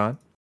grind on.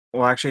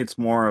 Well, actually, it's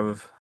more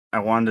of I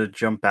wanted to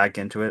jump back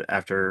into it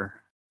after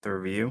the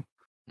review.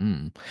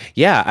 Mm.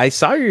 Yeah, I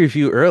saw your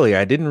review earlier.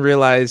 I didn't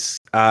realize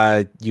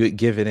you had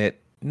given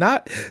it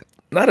not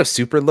a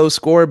super low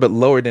score, but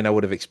lower than I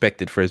would have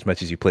expected for as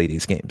much as you play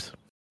these games.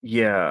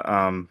 Yeah,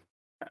 I'm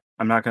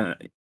not gonna,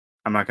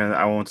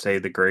 I won't say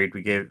the grade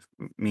we gave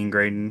mean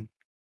grading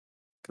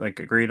like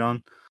agreed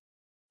on.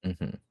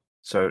 Hmm.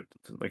 So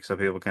like so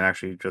people can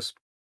actually just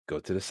Go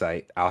to the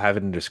site. I'll have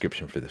it in the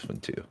description for this one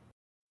too,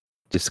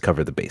 just to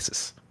cover the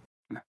basis.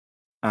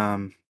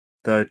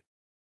 the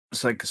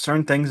it's like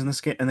certain things in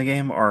the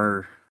game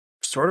are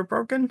sort of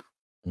broken,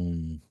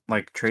 Mm.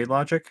 like trade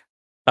logic.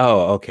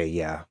 Oh, okay,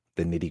 yeah,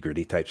 the nitty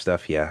gritty type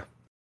stuff. Yeah.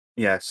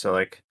 Yeah, so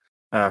like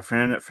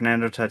Fernando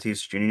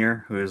Tatis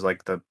Jr., who is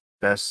like the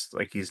best,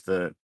 like he's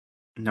the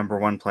number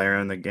one player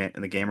in the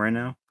game right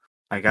now.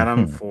 I got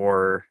him Hmm.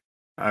 for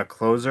a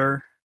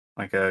closer,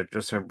 like a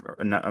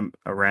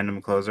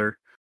random closer,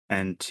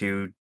 and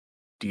two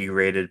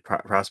D-rated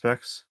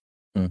prospects,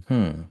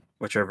 Hmm.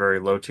 which are very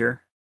low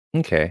tier.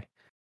 Okay,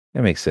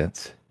 that makes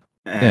sense.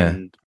 Yeah.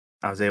 And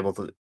I was able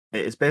to.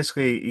 It's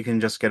basically you can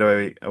just get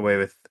away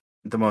with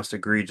the most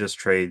egregious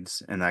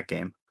trades in that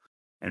game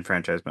in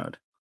franchise mode.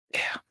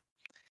 Yeah.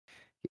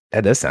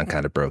 That does sound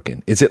kind of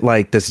broken. Is it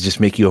like, does it just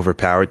make you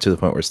overpowered to the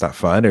point where it's not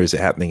fun, or is it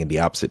happening in the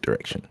opposite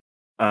direction?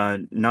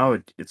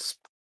 No, it's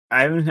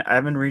I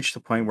haven't reached the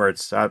point where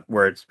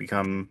it's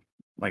become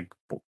like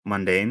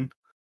mundane.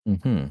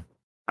 Hmm.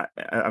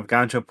 I've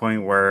gotten to a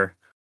point where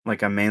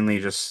like I'm mainly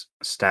just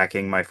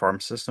stacking my farm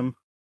system,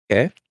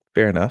 Okay,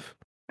 fair enough.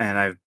 and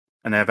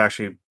I've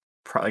actually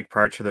like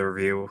prior to the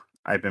review,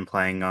 I've been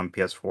playing on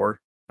PS4,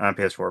 not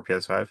PS4,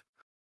 PS5,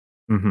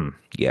 Hmm.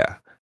 Yeah.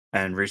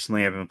 and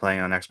recently I've been playing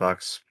on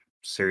Xbox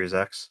Series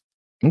X.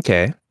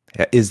 Okay.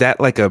 Is that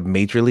like a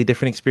majorly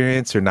different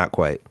experience or not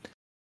quite?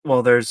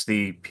 Well, there's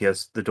the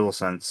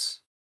DualSense,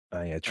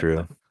 Oh, yeah, like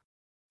true.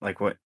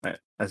 what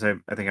as I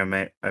think I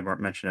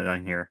mentioned it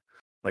on here,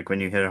 like when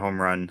you hit a home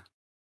run,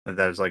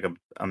 that is like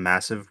a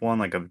massive one,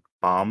 like a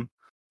bomb.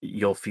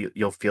 You'll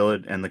feel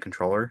it in the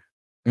controller.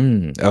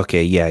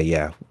 Okay, yeah,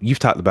 yeah. You've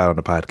talked about it on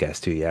the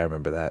podcast too. Yeah, I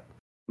remember that.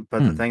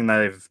 But the Hmm. thing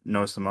that I've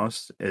noticed the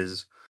most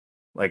is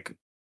like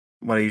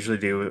what I usually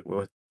do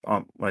with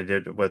what I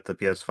did with the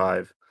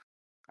PS5.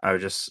 I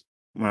would just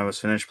when I was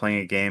finished playing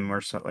a game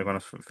or so, like when I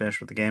was finished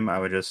with the game, I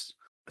would just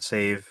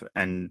save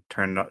and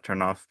turn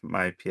off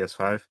my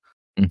PS5.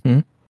 Hmm.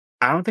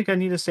 I don't think I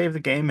need to save the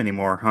game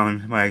anymore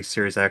on my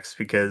Series X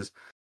because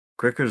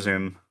quick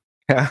resume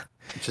Yeah,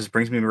 just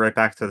brings me right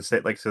back to the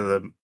state, like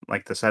to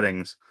the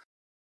settings,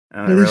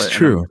 and I that is really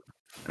true.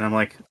 and I'm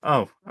like,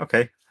 oh,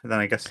 okay, then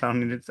I guess I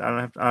don't need to, I don't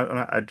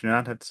have I do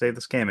not have to save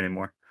this game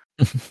anymore.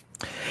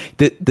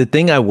 The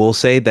thing I will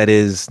say that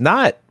is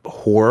not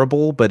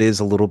horrible, but is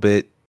a little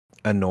bit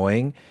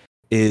annoying,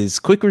 is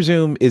quick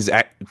resume is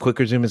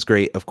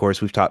great. Of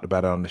course, we've talked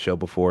about it on the show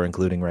before,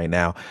 including right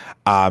now.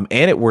 And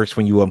it works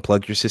when you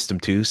unplug your system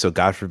too. So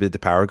God forbid the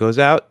power goes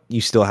out,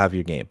 you still have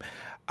your game.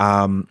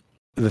 Um,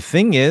 the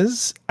thing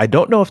is, I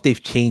don't know if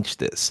they've changed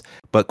this,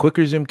 but quick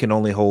resume can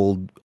only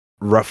hold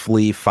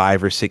roughly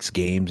 5 or 6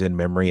 games in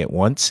memory at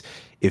once.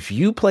 If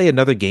you play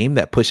another game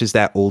that pushes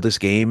that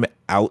oldest game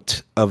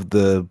out of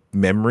the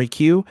memory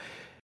queue,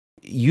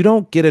 you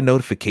don't get a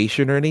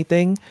notification or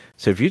anything.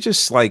 So if you're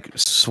just like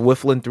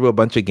swiffling through a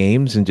bunch of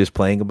games and just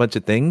playing a bunch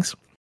of things,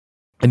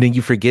 and then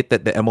you forget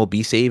that the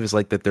MLB save is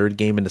like the third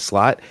game in the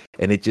slot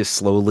and it just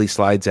slowly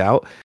slides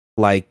out,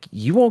 like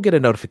you won't get a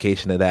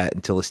notification of that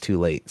until it's too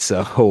late.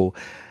 So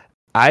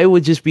I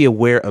would just be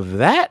aware of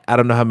that. I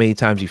don't know how many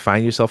times you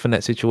find yourself in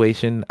that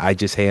situation. I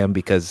just am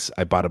because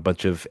I bought a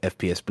bunch of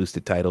FPS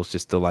boosted titles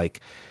just to like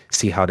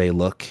see how they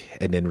look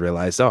and then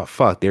realize, oh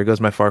fuck, there goes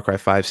my Far Cry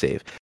 5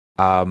 save.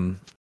 Um,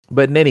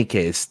 but in any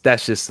case,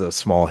 that's just a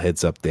small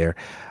heads up there.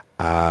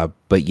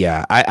 But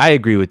yeah, I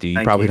agree with you. You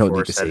Thank probably you don't for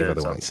need to setting save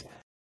us up. otherwise.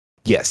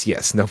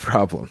 Yes, no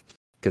problem.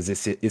 Because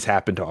it's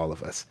happened to all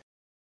of us.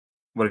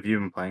 What have you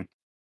been playing?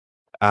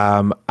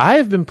 I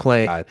have been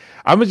playing. I'm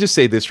gonna just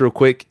say this real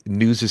quick.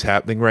 News is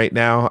happening right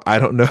now. I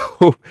don't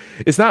know.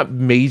 It's not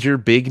major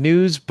big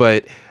news,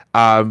 but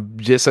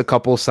just a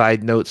couple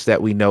side notes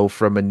that we know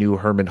from a new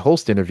Herman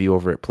Holst interview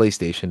over at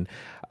PlayStation.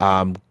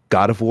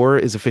 God of War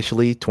is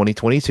officially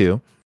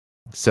 2022.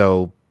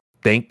 So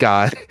thank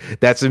God.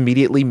 That's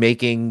immediately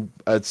making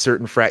a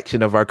certain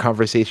fraction of our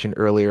conversation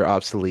earlier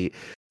obsolete.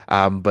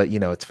 But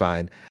it's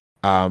fine.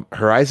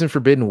 Horizon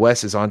Forbidden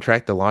West is on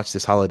track to launch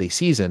this holiday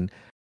season,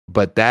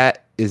 but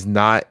that is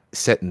not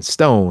set in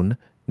stone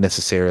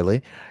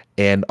necessarily.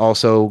 And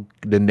also,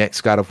 the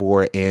next God of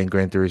War and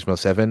Gran Turismo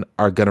 7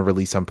 are going to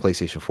release on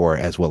PlayStation 4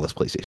 as well as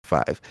PlayStation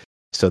 5.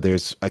 So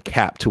there's a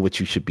cap to what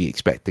you should be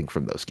expecting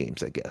from those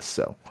games, I guess.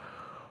 So,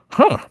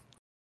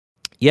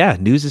 yeah,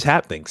 news is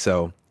happening.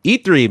 So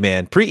E3,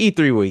 man,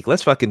 pre-E3 week.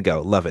 Let's fucking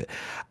go. Love it.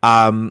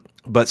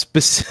 But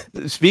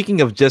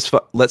speaking of just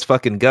let's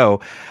fucking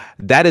go,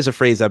 that is a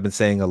phrase I've been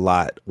saying a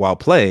lot while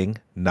playing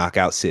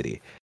Knockout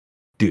City.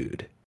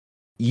 Dude,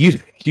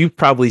 you've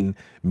probably seen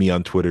me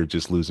on Twitter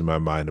just losing my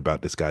mind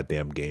about this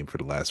goddamn game for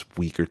the last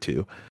week or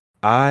two.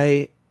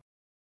 I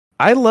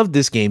love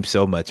this game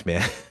so much,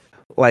 man.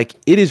 Like,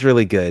 it is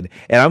really good.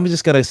 And I'm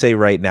just gonna say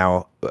right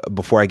now,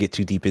 before I get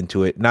too deep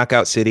into it,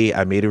 Knockout City,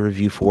 I made a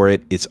review for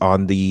it. It's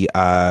on the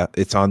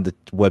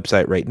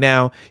website right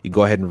now. You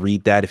go ahead and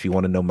read that if you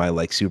want to know my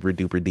like super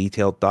duper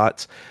detailed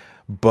thoughts.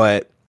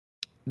 But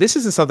this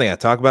isn't something I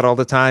talk about all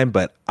the time,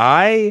 but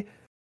I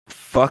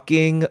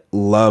fucking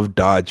love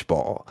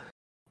dodgeball.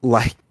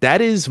 Like,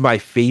 that is my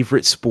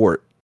favorite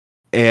sport.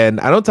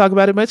 And I don't talk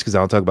about it much because I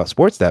don't talk about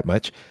sports that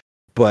much.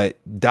 But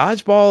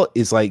dodgeball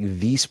is like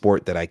the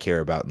sport that I care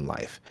about in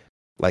life.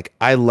 Like,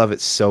 I love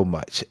it so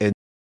much. And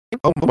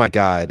oh my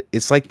God,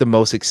 it's like the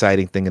most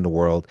exciting thing in the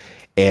world.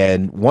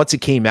 And once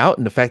it came out,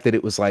 and the fact that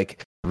it was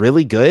like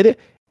really good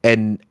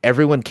and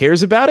everyone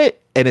cares about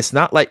it, and it's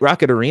not like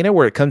Rocket Arena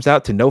where it comes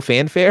out to no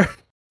fanfare.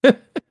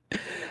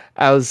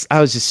 I was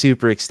just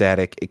super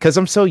ecstatic because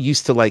I'm so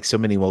used to like so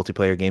many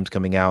multiplayer games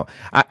coming out.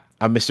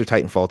 I'm Mr.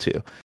 Titanfall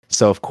 2.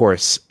 So of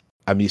course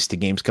I'm used to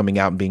games coming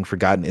out and being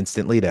forgotten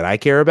instantly that I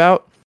care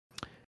about.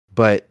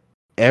 But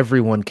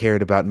everyone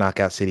cared about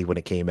Knockout City when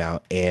it came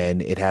out,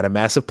 and it had a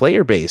massive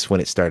player base when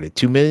it started.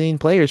 2 million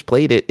players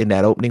played it in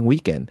that opening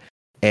weekend.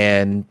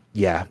 And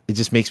yeah, it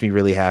just makes me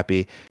really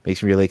happy,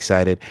 makes me really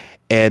excited.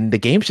 And the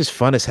game's just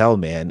fun as hell,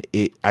 man.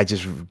 I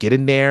just get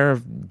in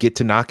there, get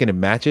to knocking in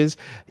matches.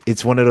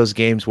 It's one of those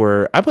games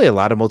where I play a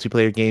lot of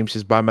multiplayer games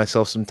just by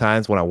myself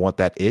sometimes when I want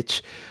that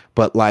itch.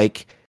 But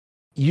like,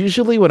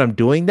 usually when I'm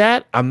doing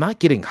that, I'm not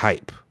getting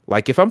hype.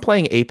 Like, if I'm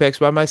playing Apex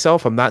by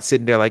myself, I'm not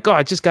sitting there like, oh,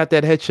 I just got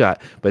that headshot.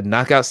 But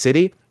Knockout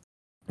City,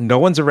 no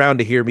one's around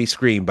to hear me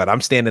scream, but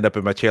I'm standing up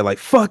in my chair like,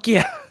 fuck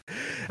yeah,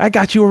 I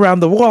got you around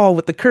the wall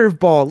with the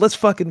curveball. Let's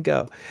fucking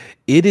go.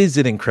 It is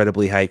an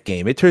incredibly hype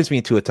game. It turns me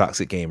into a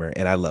toxic gamer,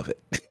 and I love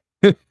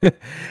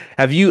it.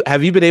 Have you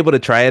been able to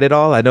try it at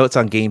all? I know it's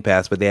on Game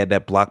Pass, but they had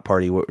that block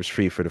party where it was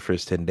free for the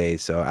first 10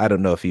 days. So I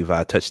don't know if you've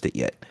touched it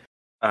yet.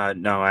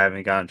 No, I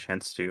haven't gotten a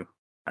chance to.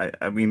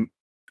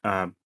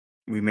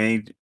 We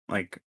made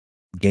like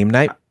Game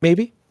night,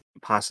 maybe?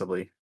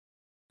 possibly.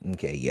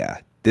 Okay, yeah.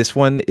 This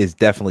one is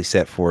definitely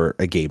set for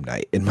a game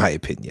night, in my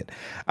opinion.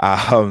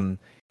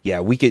 Yeah,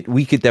 we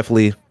could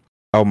definitely.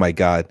 Oh my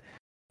God,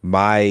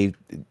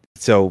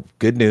 so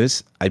good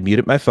news. I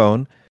muted my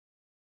phone.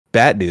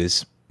 Bad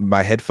news.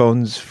 My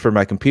headphones for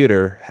my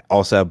computer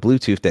also have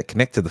Bluetooth that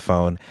connect to the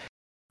phone,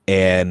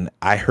 and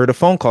I heard a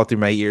phone call through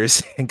my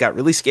ears and got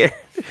really scared.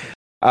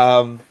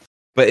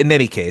 But in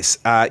any case,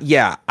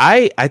 yeah,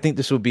 I think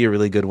this would be a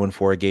really good one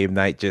for a game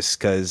night, just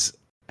because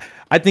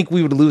I think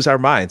we would lose our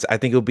minds. I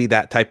think it'll be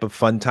that type of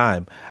fun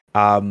time.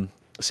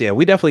 So yeah,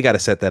 we definitely got to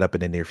set that up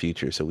in the near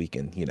future so we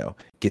can,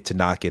 get to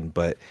knocking.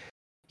 But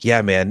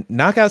yeah, man,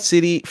 Knockout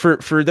City,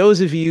 for those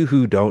of you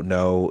who don't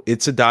know,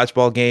 it's a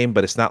dodgeball game,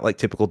 but it's not like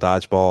typical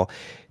dodgeball.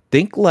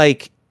 Think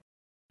like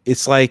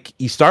it's like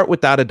you start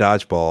without a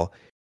dodgeball.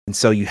 And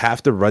so you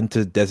have to run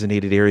to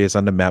designated areas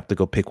on the map to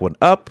go pick one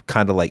up,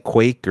 kind of like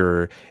Quake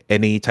or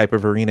any type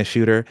of arena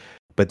shooter.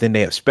 But then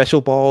they have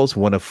special balls,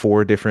 one of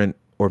 4 different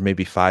or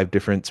maybe 5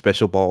 different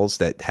special balls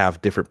that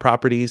have different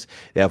properties.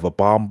 They have a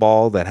bomb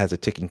ball that has a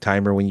ticking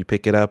timer when you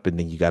pick it up, and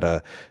then you got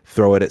to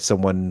throw it at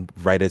someone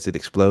right as it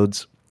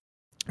explodes.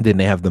 Then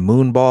they have the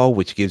moon ball,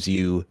 which gives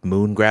you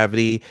moon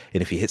gravity.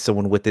 And if you hit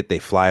someone with it, they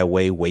fly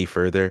away way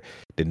further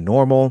than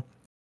normal.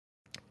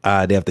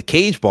 They have the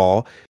cage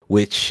ball,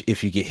 which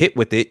if you get hit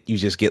with it, you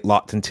just get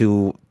locked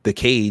into the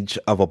cage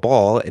of a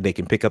ball, and they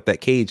can pick up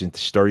that cage and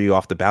throw you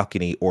off the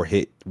balcony or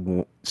hit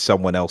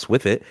someone else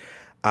with it.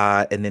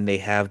 And then they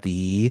have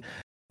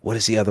what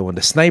is the other one?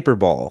 The sniper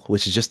ball,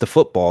 which is just a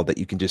football that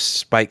you can just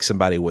spike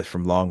somebody with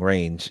from long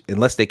range,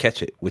 unless they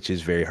catch it, which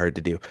is very hard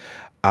to do.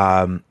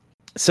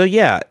 So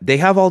yeah, they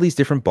have all these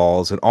different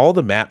balls, and all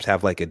the maps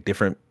have like a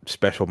different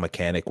special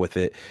mechanic with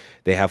it.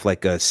 They have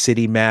like a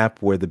city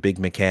map where the big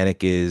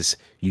mechanic is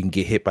you can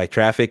get hit by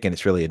traffic and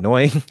it's really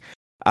annoying.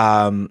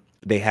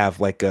 They have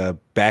like a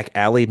back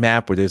alley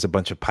map where there's a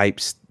bunch of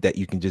pipes that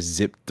you can just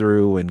zip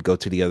through and go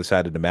to the other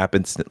side of the map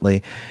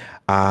instantly.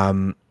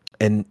 Um,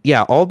 and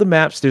yeah, all the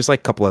maps, there's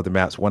like a couple other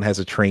maps. One has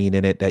a train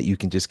in it that you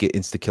can just get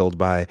insta killed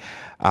by.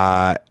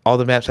 All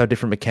the maps have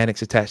different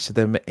mechanics attached to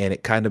them, and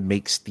it kind of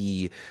makes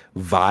the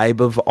vibe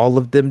of all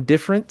of them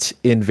different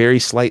in very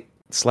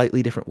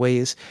slightly different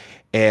ways.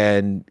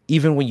 And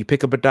even when you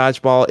pick up a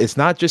dodgeball, it's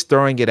not just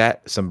throwing it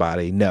at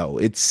somebody. No,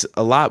 it's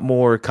a lot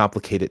more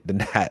complicated than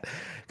that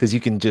because you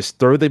can just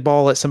throw the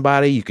ball at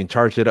somebody, you can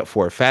charge it up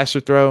for a faster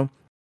throw,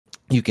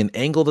 you can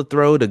angle the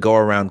throw to go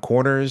around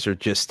corners or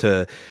just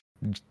to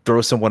throw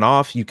someone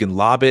off. You can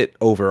lob it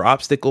over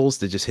obstacles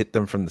to just hit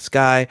them from the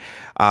sky.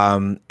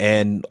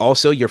 And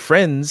also, your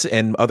friends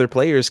and other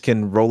players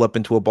can roll up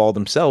into a ball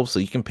themselves, so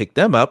you can pick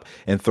them up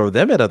and throw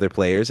them at other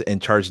players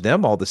and charge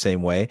them all the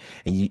same way.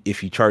 And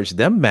if you charge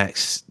them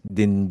max,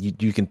 then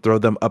you can throw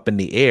them up in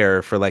the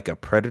air for like a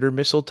predator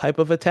missile type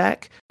of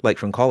attack, like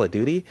from Call of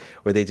Duty,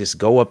 where they just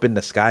go up in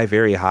the sky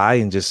very high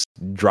and just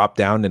drop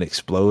down and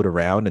explode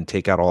around and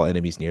take out all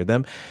enemies near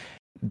them.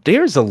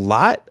 There's a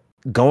lot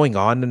going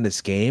on in this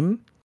game,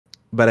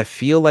 but I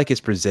feel like it's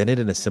presented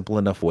in a simple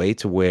enough way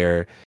to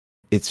where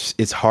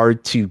it's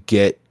hard to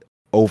get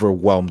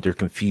overwhelmed or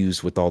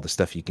confused with all the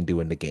stuff you can do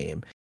in the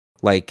game.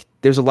 Like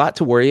there's a lot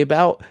to worry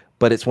about,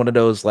 but it's one of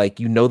those like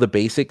you know the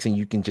basics and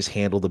you can just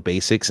handle the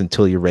basics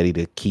until you're ready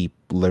to keep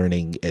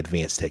learning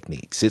advanced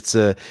techniques. It's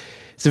a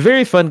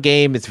very fun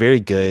game. It's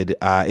very good.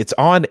 It's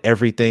on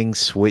everything: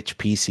 Switch,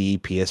 PC,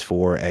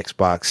 PS4,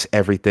 Xbox,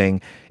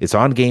 everything. It's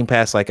on Game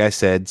Pass, like I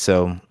said.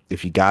 So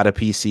if you got a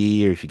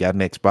PC or if you got an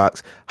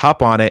Xbox,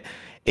 hop on it.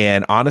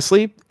 And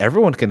honestly,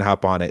 everyone can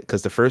hop on it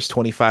because the first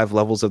 25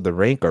 levels of the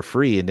rank are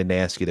free, and then they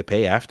ask you to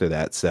pay after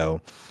that.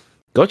 So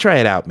go try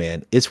it out,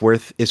 man. It's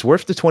worth the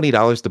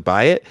 $20 to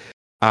buy it.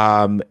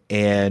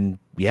 And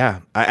yeah,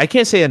 I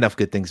can't say enough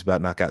good things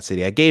about Knockout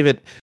City. I gave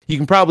it, you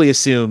can probably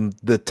assume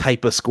the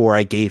type of score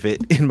I gave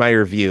it in my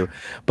review,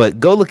 but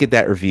go look at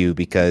that review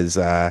because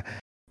I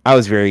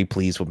was very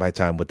pleased with my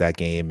time with that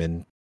game,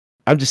 and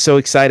I'm just so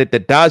excited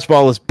that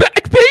Dodgeball is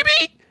back,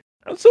 baby.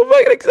 I'm so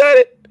fucking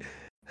excited.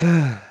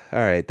 All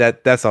right,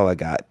 that's all I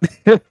got.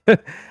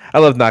 I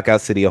love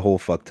Knockout City a whole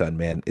fuck ton,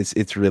 man.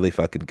 It's really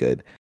fucking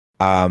good.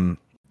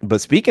 But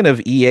speaking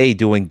of EA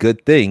doing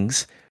good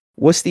things,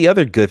 what's the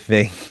other good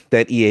thing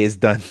that EA has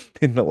done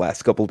in the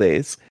last couple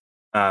days?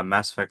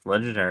 Mass Effect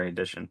Legendary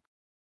Edition.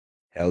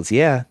 Hells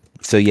yeah.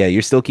 So yeah,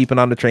 you're still keeping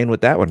on the train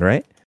with that one,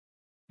 right?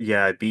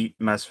 Yeah, I beat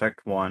Mass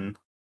Effect 1,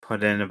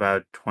 put in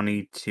about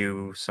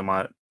 22 some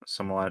odd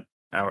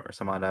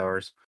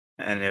hours,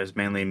 and it was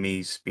mainly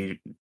me speed.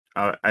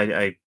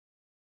 I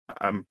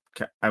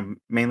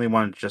mainly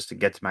wanted just to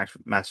get to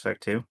Mass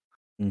Effect 2,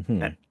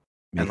 Mm-hmm. and,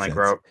 Makes like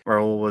sense.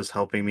 Raul was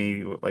helping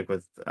me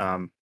with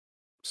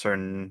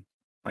certain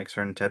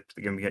certain tips,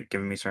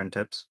 giving me certain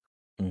tips,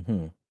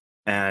 Mm-hmm.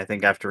 and I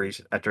think after I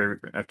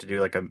have to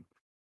do like a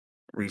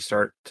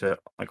restart to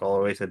like all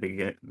the way to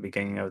the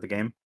beginning of the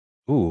game,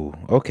 Ooh,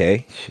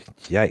 okay.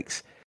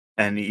 Yikes.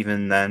 and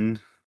even then,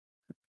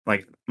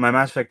 like my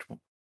Mass Effect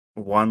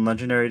 1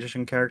 Legendary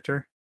Edition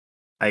character,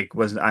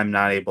 I'm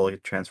not able to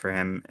transfer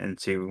him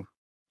into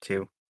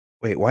 2.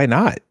 Wait, why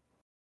not?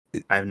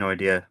 I have no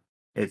idea.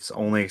 It's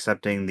only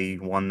accepting the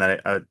one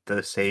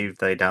the save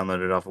that I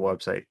downloaded off a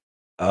website.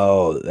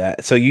 Oh,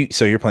 that so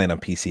you're playing on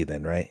PC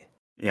then, right?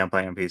 Yeah, I'm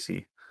playing on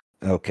PC.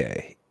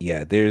 Okay.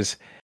 Yeah,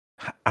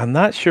 I'm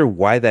not sure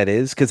why that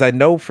is because I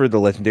know for the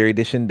Legendary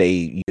Edition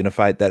they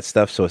unified that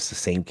stuff so it's the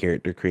same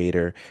character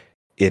creator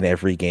in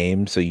every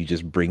game, so you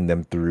just bring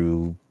them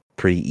through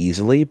pretty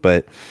easily.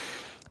 But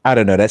I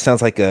don't know. That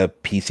sounds like a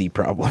PC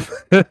problem.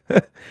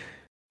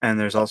 And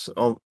there's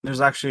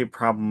actually a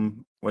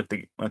problem with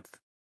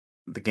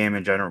the game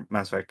in general,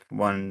 Mass Effect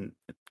 1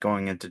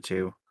 going into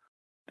 2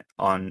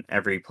 on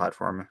every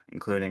platform,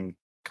 including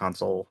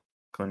console,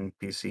 including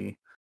PC.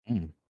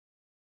 Hmm,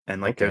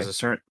 And like okay. there's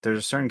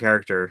a certain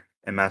character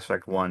in Mass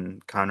Effect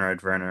 1,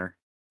 Conrad Werner,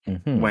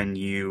 Hmm. when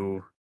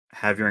you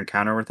have your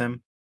encounter with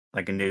him,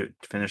 like and you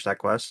finish that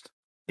quest,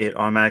 it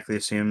automatically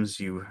assumes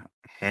you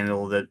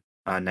handled it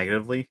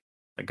negatively.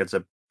 Like it's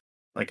a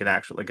like an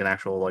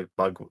actual like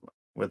bug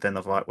within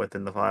the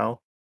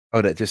file.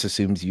 Oh, that just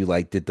assumes you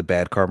like did the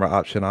bad karma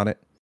option on it.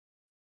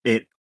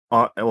 It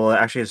well, it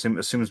actually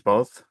assumes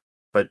both,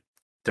 but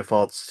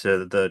defaults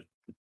to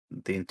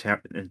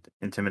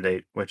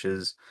intimidate, which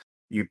is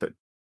but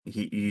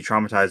you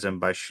traumatize him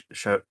by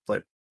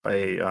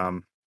by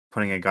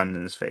putting a gun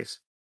in his face.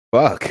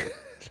 Fuck.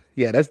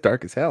 Yeah, that's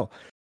dark as hell.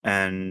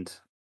 And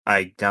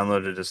I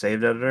downloaded a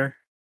saved editor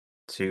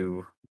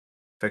to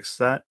fix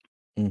that,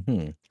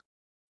 Hmm.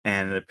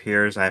 and it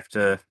appears I have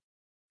to.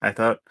 I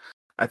thought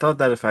I thought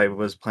that if I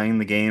was playing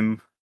the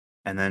game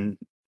and then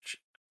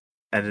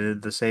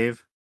edited the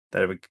save,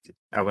 that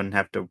I wouldn't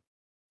have to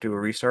do a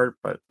restart,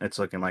 but it's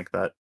looking like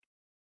that.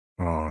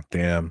 Oh,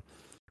 damn.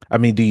 I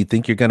mean, do you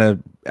think you're gonna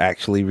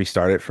actually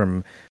restart it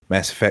from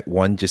Mass Effect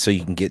 1 just so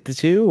you can get the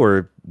 2,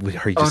 or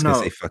are you Oh just gonna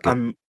say no, fuck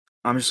it?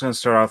 I'm just gonna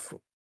start off.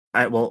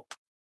 Well,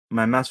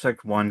 my Mass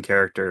Effect 1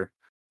 character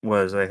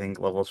was, I think,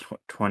 level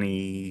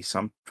 20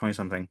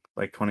 something,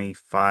 like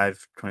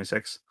 25,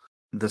 26.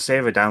 The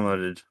save I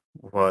downloaded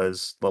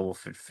was level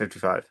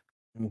 55,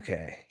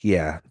 Okay.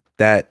 Yeah.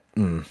 That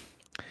and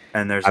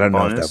there's I a don't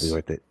know if that'll be bonus.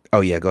 worth it.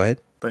 Oh yeah, go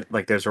ahead.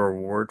 Like there's a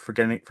reward for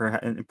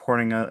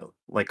importing a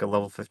like a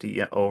level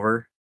 50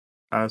 over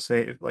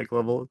say like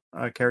level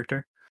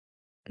character.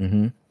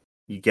 Mm-hmm.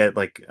 You get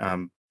like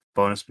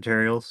bonus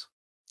materials.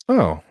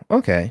 Oh,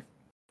 okay.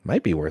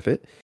 Might be worth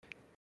it.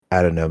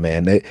 I don't know,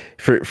 man.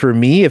 For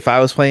me, if I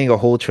was playing a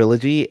whole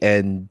trilogy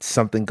and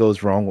something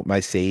goes wrong with my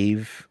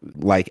save,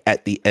 like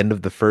at the end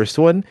of the first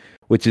one,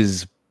 which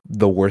is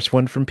the worst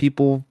one from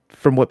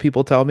what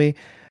people tell me,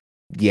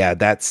 yeah,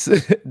 that's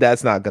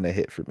that's not gonna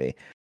hit for me.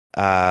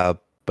 Uh,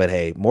 but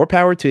hey, more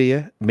power to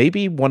you.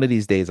 Maybe one of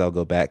these days I'll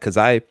go back because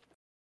I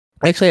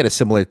actually had a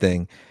similar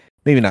thing.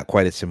 Maybe not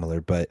quite as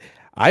similar, but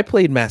I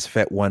played Mass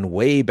Effect 1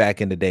 way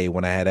back in the day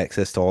when I had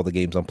access to all the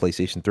games on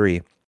PlayStation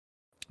 3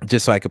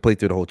 just so I could play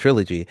through the whole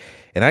trilogy.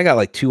 And I got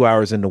like 2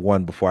 hours into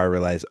one before I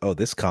realized, oh,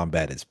 this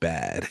combat is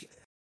bad.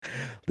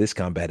 This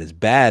combat is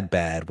bad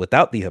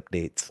without the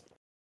updates.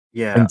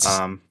 Yeah, And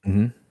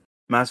mhm,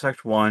 Mass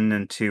Effect 1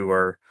 and 2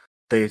 are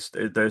there's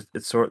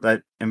it's sort of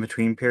that in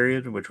between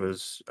period, which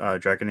was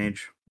Dragon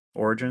Age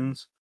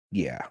Origins,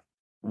 yeah.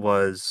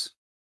 was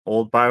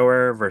old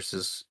BioWare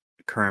versus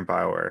current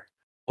BioWare.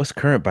 What's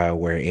current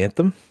BioWare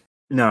Anthem?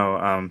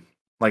 No,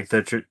 like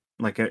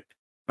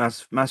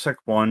Mass Effect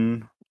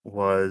 1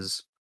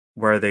 was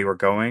where they were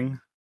going,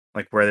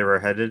 like where they were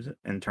headed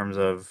in terms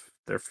of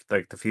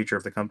like the future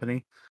of the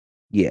company.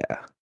 Yeah.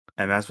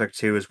 And Mass Effect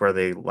 2 is where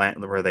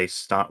they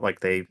stopped, like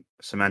they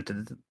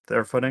cemented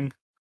their footing.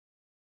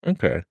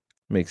 Okay.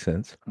 Makes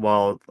sense.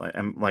 While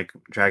like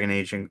Dragon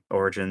Age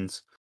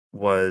Origins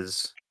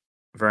was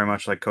very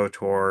much like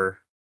KOTOR,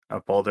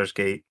 Baldur's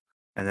Gate,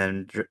 and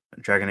then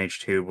Dragon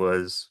Age 2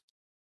 was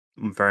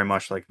very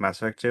much like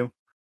Mass Effect 2.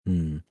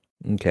 Hmm.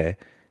 Okay.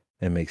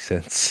 That makes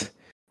sense.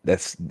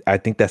 I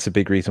think that's a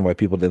big reason why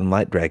people didn't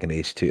like Dragon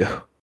Age 2.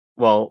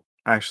 Well,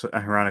 actually,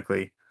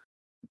 ironically,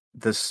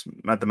 the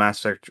Mass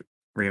Effect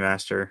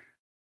remaster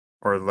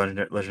or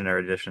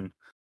Legendary Edition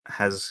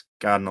has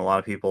gotten a lot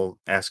of people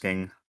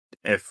asking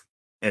if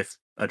if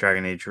a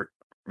Dragon Age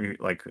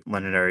like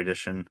Legendary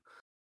Edition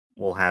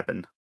will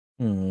happen.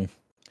 Hmm.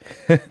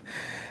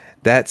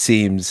 That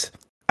seems,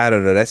 I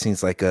don't know, that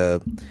seems like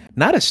a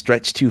not a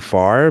stretch too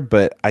far,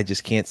 but I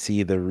just can't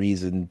see the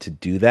reason to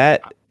do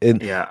that.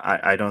 And Yeah,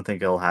 I don't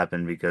think it'll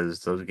happen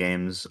because those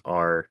games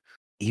are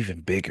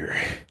even bigger.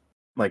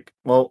 like,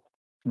 well,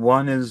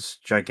 one is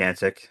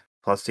gigantic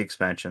plus the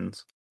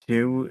expansions.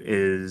 Two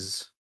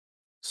is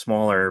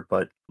smaller,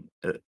 but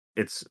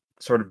it's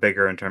sort of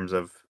bigger in terms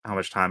of how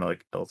much time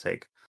it'll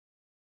take.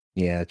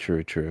 Yeah,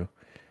 true.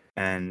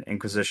 And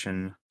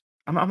Inquisition,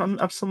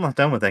 I'm still not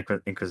done with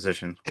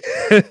Inquisition.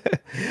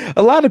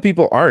 A lot of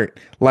people aren't.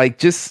 Like,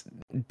 just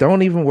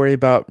don't even worry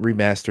about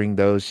remastering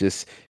those.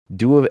 Just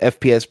do a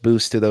FPS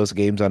boost to those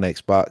games on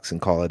Xbox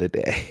and call it a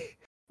day.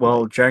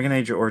 Well, Like, Dragon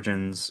Age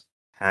Origins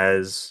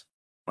has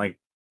like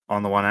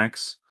on the One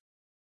X,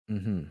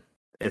 hmm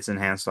it's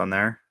enhanced on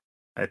there.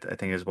 I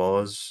think as well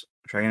as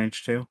Dragon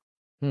Age 2.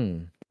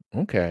 hmm.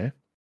 Okay.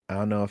 I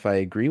don't know if I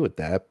agree with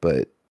that,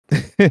 but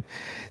then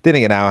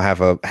again, I don't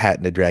have a hat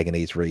in the Dragon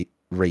Age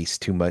race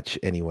too much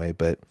anyway,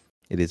 but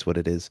it is what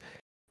it is.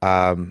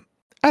 Um,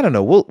 I don't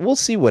know. We'll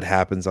see what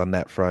happens on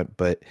that front,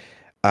 but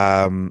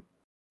um,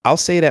 I'll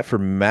say that for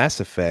Mass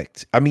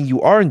Effect, I mean,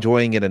 you are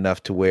enjoying it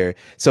enough to where.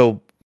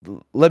 So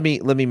let me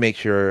make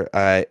sure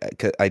I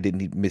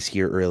didn't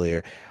mishear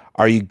earlier.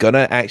 Are you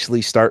gonna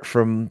actually start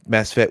from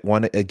Mass Effect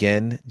 1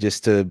 again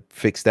just to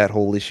fix that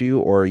whole issue,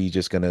 or are you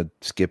just gonna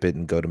skip it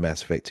and go to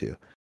Mass Effect 2?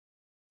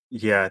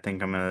 Yeah, I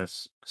think I'm gonna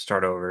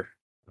start over.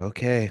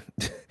 Okay.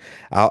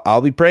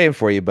 I'll be praying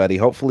for you, buddy.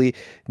 Hopefully,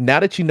 now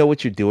that you know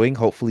what you're doing,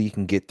 hopefully you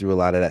can get through a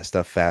lot of that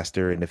stuff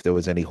faster. And if there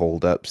was any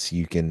holdups,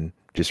 you can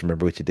just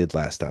remember what you did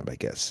last time, I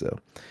guess. So,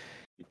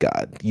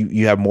 God,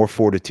 you have more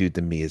fortitude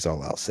than me, is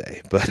all I'll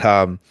say. But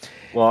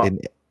Well, in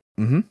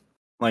hmm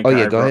like oh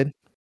yeah, go ahead.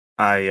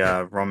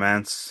 I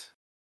romance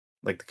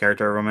like the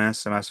character I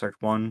romanced in Mass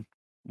Effect 1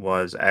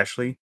 was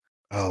Ashley,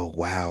 Oh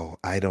wow,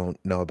 I don't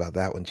know about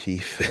that one,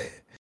 Chief.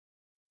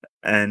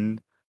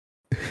 and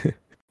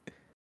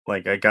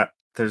like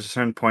there's a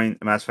certain point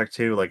in Mass Effect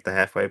 2, like the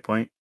halfway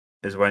point,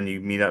 is when you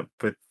meet up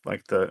with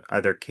like the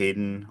either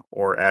Caden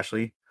or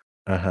Ashley,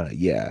 Uh-huh,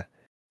 yeah.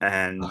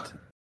 and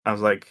I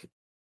was like,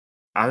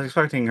 I was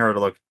expecting her to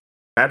look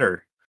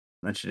better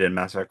than she did in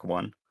Mass Effect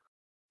 1.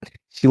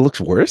 She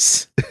looks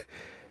worse.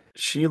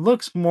 She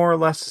looks more or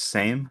less the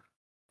same.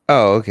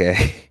 Oh,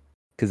 okay.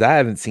 Because I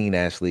haven't seen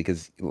Ashley.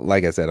 Because,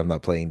 like I said, I'm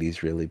not playing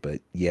these really.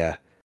 But yeah,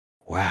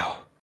 wow,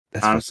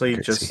 that's fucking Honestly,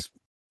 crazy. just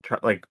try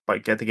like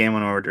get the game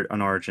on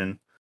Origin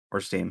or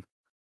Steam.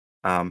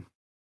 Um,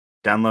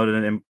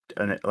 download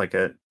like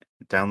a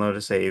download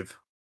a save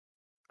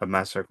of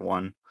Mass Effect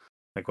 1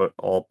 like what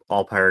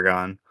all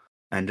Paragon,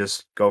 and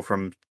just go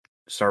from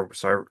start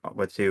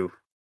with 2.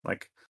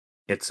 Like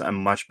it's a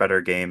much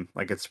better game.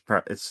 Like it's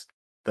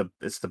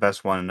the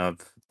best one of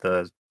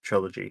the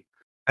trilogy.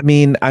 I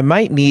mean, I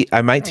might need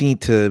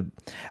to,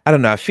 I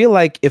don't know. I feel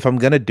like if I'm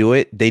gonna do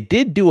it, they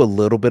did do a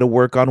little bit of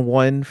work on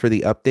 1 for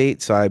the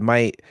update, so I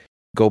might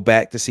go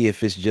back to see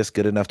if it's just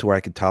good enough to where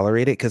I could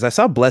tolerate it. Because I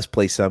saw Bless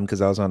play some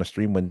because I was on a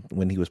stream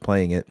when he was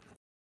playing it.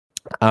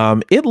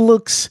 It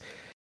looks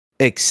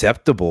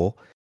acceptable.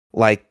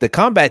 Like the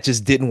combat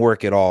just didn't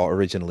work at all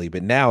originally,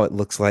 but now it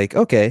looks like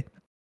okay,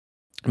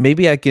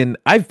 maybe I can.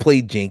 I've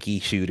played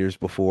janky shooters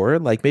before.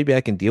 Like maybe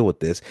I can deal with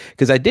this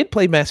because I did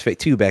play Mass Effect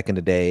 2 back in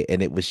the day,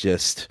 and it was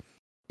just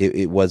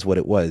it was what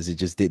it was. It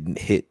just didn't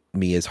hit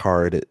me as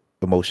hard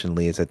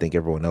emotionally as I think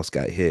everyone else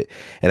got hit,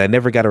 and I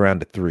never got around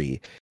to 3.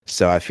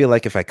 So I feel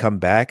like if I come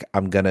back,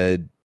 I'm gonna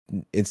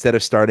instead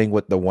of starting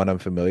with the one I'm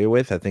familiar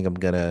with, I think I'm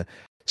gonna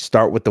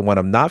start with the one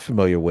I'm not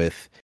familiar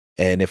with.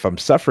 And if I'm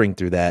suffering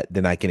through that,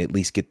 then I can at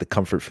least get the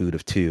comfort food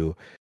of 2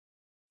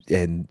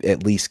 and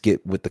at least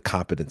get with the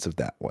competence of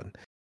that one.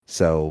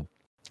 So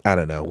I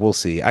don't know. We'll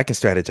see. I can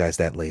strategize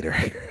that later,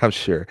 I'm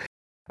sure.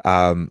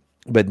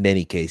 But in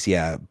any case,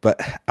 yeah.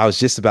 But I was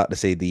just about to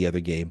say the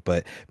other game,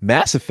 but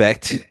Mass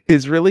Effect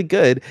is really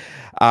good.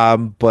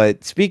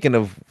 But speaking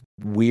of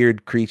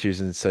weird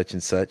creatures and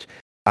such,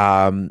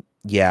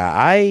 yeah,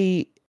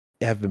 I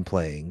have been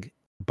playing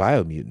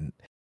Biomutant.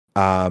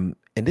 And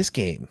this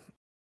game,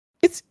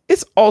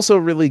 it's also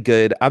really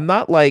good. I'm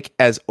not like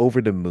as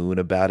over the moon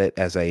about it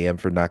as I am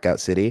for Knockout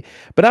City,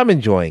 but I'm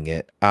enjoying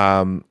it.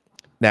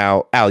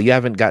 Now, Al, you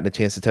haven't gotten a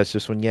chance to touch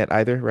this one yet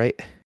either,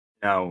 right?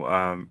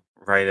 No,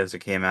 right as it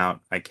came out,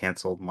 I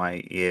canceled my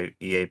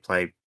EA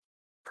Play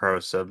Pro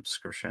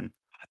subscription.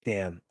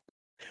 Damn.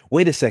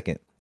 Wait a second.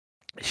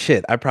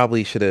 Shit, I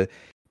probably should have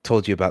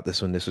told you about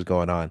this when this was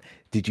going on.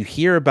 Did you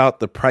hear about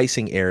the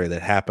pricing error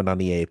that happened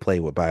on EA Play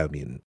with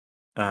Biomutant?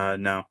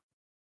 No.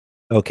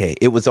 Okay,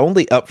 it was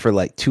only up for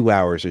like 2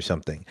 hours or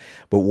something.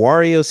 But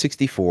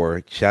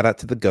Wario64, shout out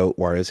to the GOAT,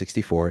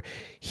 Wario64,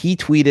 he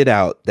tweeted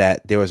out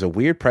that there was a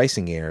weird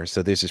pricing error.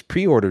 So there's this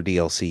pre-order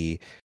DLC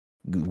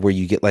where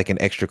you get like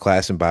an extra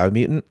class in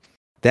Biomutant.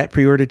 That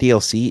pre-order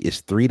DLC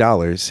is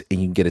 $3 and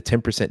you can get a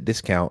 10%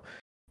 discount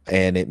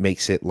and it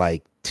makes it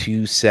like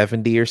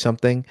 $270 or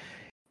something.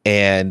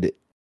 And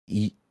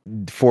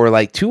for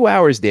like 2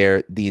 hours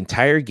there, the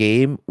entire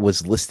game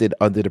was listed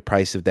under the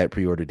price of that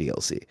pre-order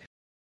DLC.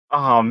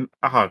 Oh,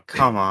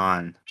 come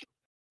on.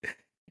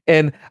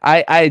 And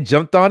I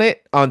jumped on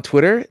it on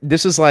Twitter.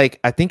 This was like,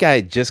 I think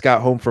I just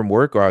got home from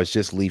work or I was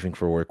just leaving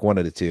for work, one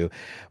of the two.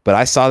 But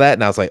I saw that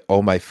and I was like,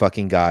 oh my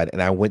fucking God.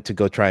 And I went to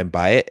go try and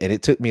buy it. And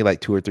it took me like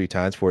 2 or 3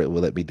 times for it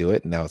would let me do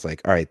it. And I was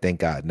like, all right, thank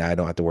God. Now I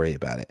don't have to worry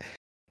about it.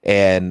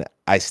 And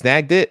I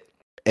snagged it.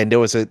 And there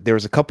was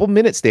a couple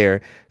minutes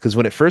there because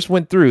when it first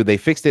went through, they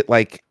fixed it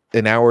like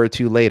an hour or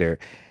 2 later.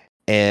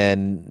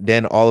 And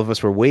then all of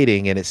us were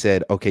waiting and it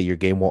said, okay, your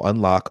game will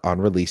unlock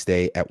on release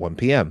day at 1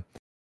 p.m.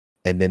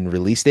 And then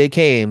release day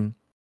came,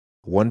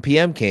 1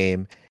 p.m.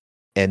 came,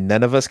 and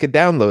none of us could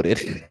download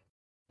it.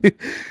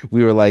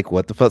 We were like,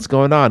 what the fuck's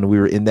going on? We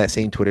were in that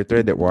same Twitter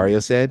thread that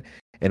Wario said.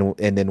 And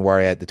then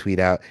Wario had to tweet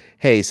out,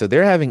 hey, so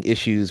they're having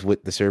issues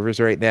with the servers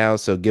right now,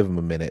 so give them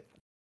a minute.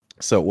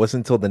 So it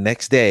wasn't until the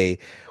next day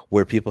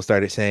where people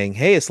started saying,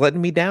 hey, it's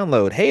letting me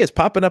download. Hey, it's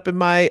popping up in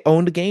my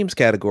owned games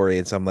category.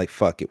 And so I'm like,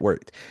 fuck, it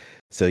worked.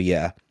 So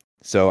yeah.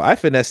 So I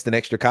finessed an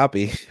extra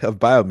copy of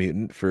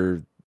Biomutant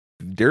for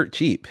dirt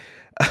cheap.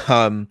 But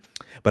I'm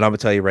gonna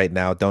tell you right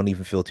now, don't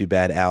even feel too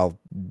bad, Al.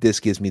 This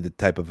gives me the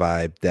type of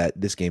vibe that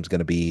this game's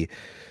gonna be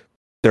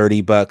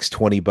 $30,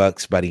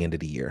 $20 by the end of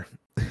the year.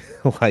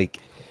 Like,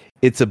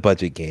 it's a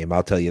budget game.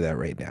 I'll tell you that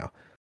right now.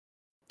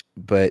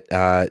 But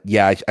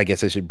yeah, I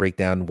guess I should break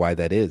down why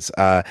that is.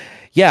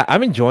 Yeah,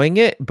 I'm enjoying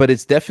it, but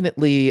it's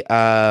definitely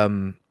a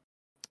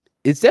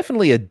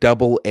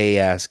double A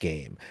ass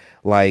game.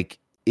 Like,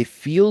 it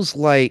feels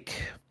like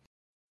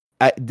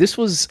I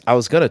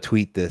was gonna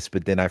tweet this,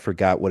 but then I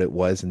forgot what it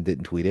was and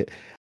didn't tweet it.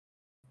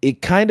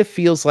 It kind of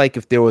feels like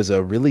if there was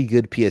a really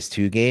good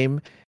PS2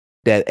 game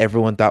that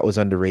everyone thought was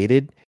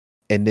underrated,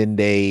 and then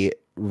they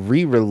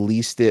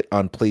re-released it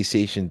on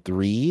PlayStation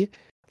 3,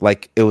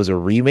 like it was a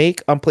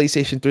remake on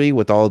PlayStation 3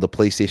 with all the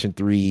PlayStation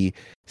 3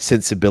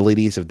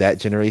 sensibilities of that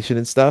generation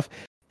and stuff,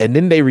 and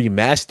then they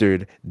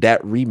remastered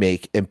that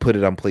remake and put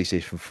it on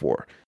PlayStation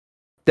 4.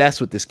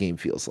 That's what this game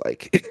feels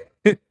like.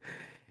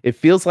 It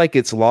feels like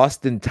it's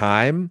lost in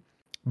time,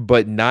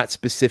 but not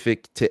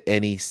specific to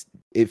any.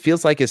 It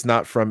feels like it's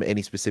not from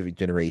any specific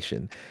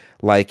generation.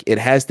 Like, it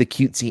has the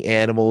cutesy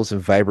animals and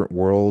vibrant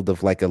world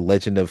of like a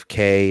Legend of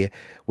K,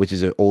 which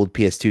is an old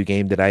PS2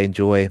 game that I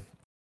enjoy,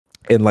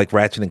 and like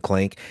Ratchet and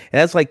Clank. It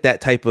has like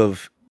that type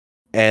of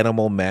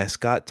animal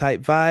mascot type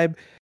vibe,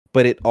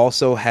 but it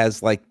also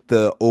has like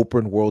the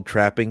open world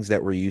trappings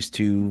that we're used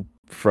to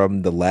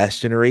from the last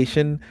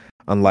generation,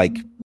 unlike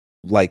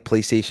like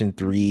PlayStation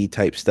 3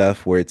 type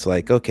stuff where it's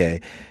like, okay,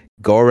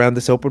 go around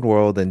this open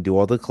world and do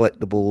all the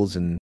collectibles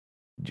and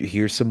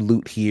here's some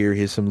loot here,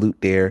 here's some loot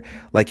there.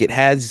 Like, it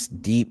has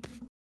deep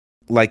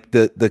like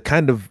the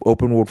kind of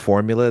open world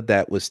formula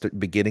that was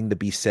beginning to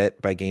be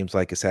set by games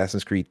like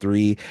Assassin's Creed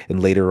 3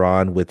 and later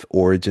on with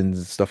Origins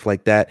and stuff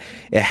like that.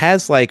 It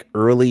has like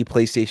early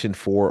PlayStation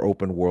 4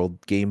 open world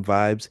game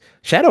vibes.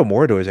 Shadow of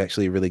Mordor is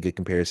actually a really good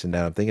comparison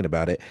now I'm thinking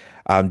about it.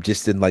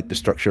 Just in like the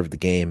structure of the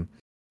game.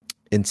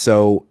 And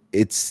so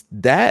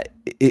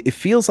it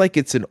feels like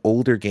it's an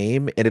older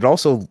game, and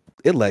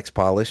it lacks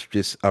polish,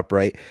 just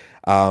upright.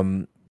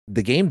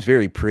 The game's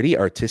very pretty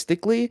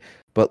artistically,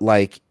 but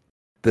like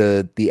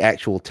the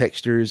actual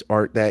textures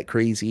aren't that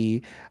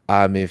crazy.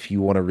 If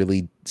you want to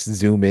really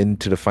zoom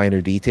into the finer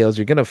details,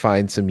 you're gonna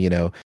find some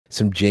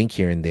jank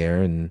here and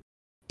there, and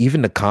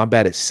even the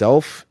combat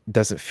itself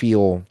doesn't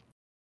feel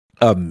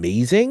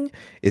amazing.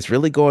 It's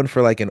really going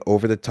for like an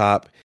over the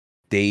top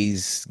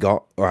Days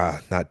Gone,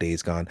 not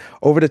Days Gone,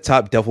 over the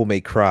top Devil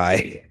May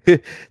Cry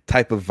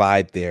type of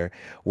vibe there,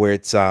 where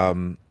it's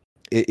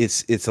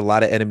a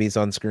lot of enemies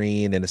on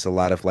screen, and it's a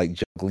lot of like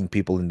juggling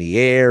people in the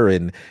air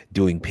and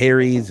doing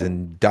parries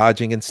and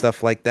dodging and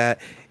stuff like that.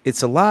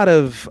 It's a lot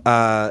of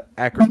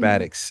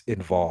acrobatics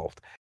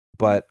involved,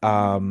 but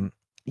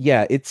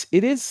yeah, it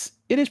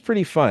is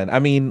pretty fun. I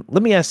mean,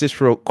 let me ask this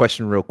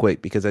question real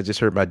quick because I just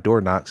heard my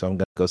door knock, so I'm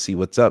gonna go see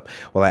what's up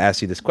while I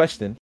ask you this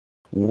question.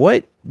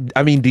 What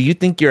I mean, do you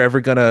think you're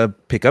ever gonna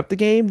pick up the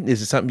game? Is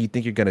it something you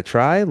think you're gonna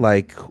try?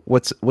 Like,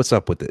 what's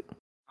up with it?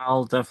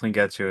 I'll definitely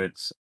get to it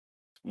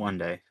one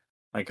day.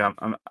 Like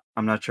I'm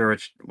not sure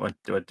what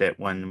day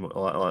when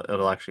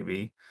it'll actually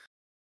be,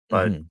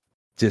 but Mhm.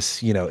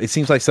 Just it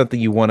seems like something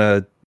you want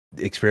to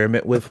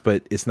experiment with,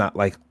 but it's not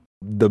like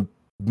the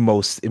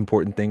most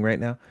important thing right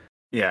now.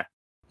 yeah,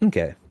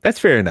 Okay, that's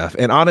fair enough.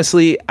 And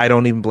honestly, I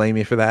don't even blame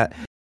you for that.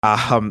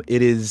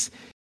 It is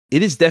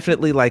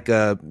definitely like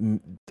a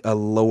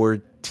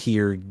lower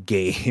tier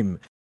game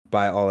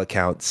by all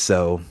accounts.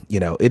 So,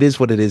 it is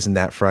what it is in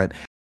that front.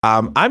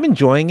 I'm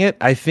enjoying it.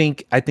 I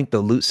think the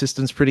loot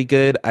system's pretty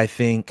good. I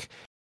think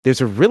there's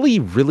a really,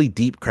 really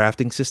deep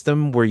crafting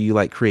system where you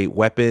like create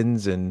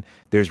weapons, and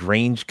there's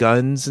range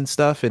guns and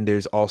stuff. And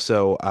there's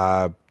also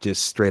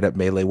just straight up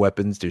melee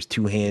weapons. There's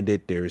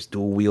two-handed, there's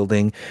dual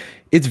wielding.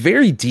 It's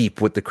very deep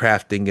with the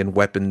crafting and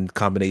weapon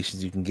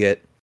combinations you can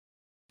get.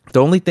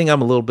 The only thing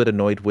I'm a little bit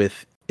annoyed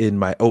with in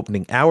my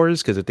opening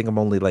hours, because I think I'm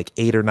only like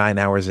 8 or 9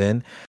 hours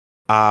in,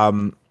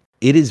 um,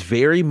 it is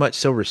very much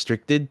so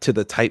restricted to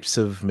the types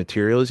of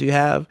materials you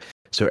have.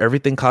 So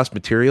everything costs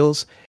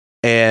materials,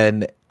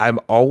 and I'm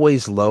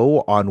always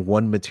low on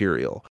one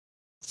material.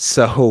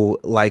 So,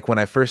 like when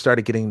I first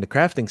started getting the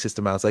crafting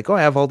system, I was like, oh,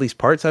 I have all these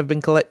parts I've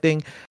been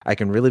collecting. I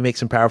can really make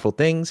some powerful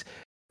things,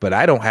 but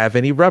I don't have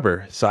any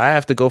rubber. So I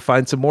have to go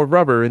find some more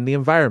rubber in the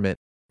environment.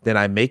 Then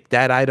I make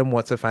that item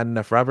once I find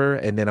enough rubber,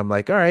 and then I'm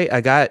like, all right,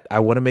 I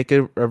want to make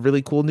a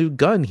really cool new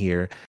gun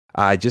here.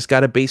 I just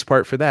got a base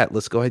part for that.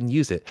 Let's go ahead and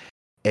use it.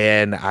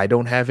 And I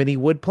don't have any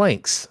wood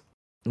planks.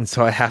 And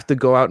so I have to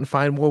go out and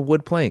find more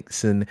wood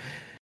planks. And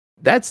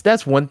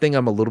that's one thing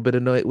I'm a little bit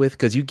annoyed with,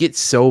 because you get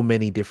so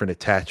many different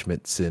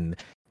attachments and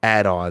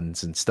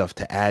add-ons and stuff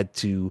to add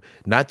to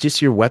not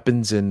just your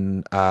weapons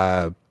and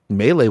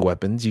melee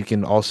weapons. You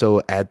can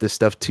also add this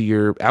stuff to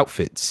your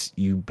outfits.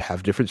 You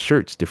have different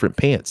shirts, different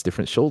pants,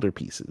 different shoulder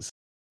pieces,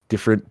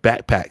 different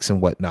backpacks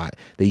and whatnot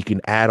that you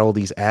can add all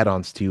these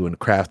add-ons to and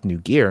craft new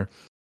gear.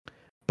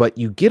 But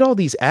you get all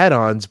these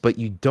add-ons, but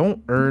you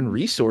don't earn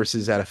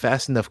resources at a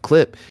fast enough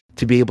clip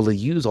to be able to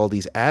use all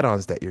these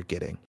add-ons that you're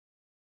getting.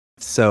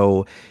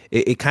 So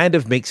it kind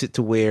of makes it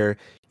to where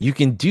you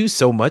can do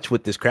so much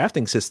with this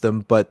crafting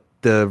system, but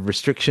the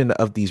restriction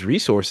of these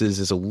resources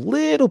is a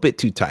little bit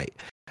too tight.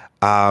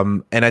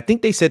 And I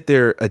think they said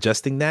they're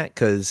adjusting that,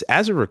 because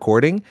as a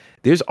recording,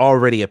 there's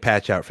already a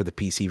patch out for the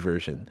PC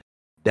version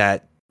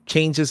that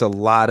changes a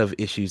lot of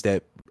issues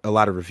that a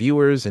lot of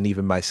reviewers and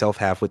even myself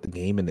have with the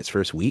game in its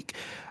first week.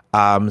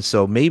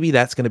 So maybe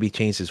that's going to be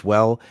changed as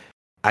well.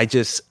 I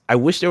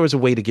wish there was a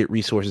way to get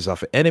resources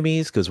off of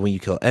enemies, because when you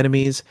kill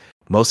enemies,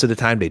 most of the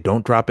time they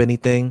don't drop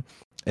anything.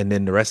 And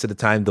then the rest of the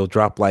time they'll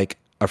drop like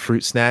a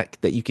fruit snack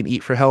that you can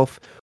eat for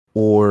health,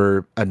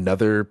 or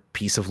another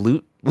piece of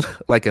loot,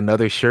 like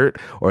another shirt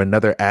or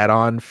another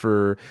add-on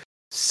for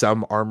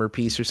some armor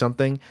piece or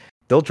something.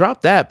 They'll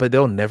drop that, but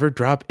they'll never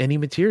drop any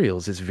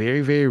materials. It's very,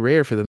 very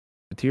rare for the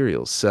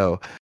materials. So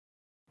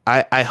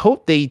I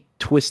hope they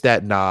twist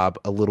that knob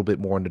a little bit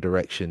more in the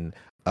direction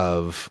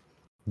of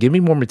give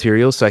me more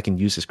materials so I can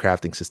use this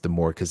crafting system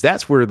more, because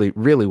that's really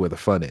where the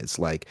fun is.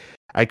 Like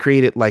I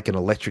created like an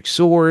electric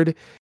sword,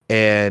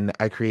 and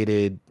I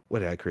created, what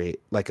did I create?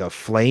 Like a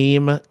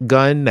flame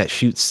gun that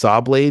shoots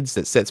saw blades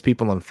that sets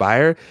people on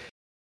fire.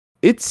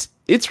 It's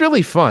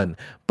really fun,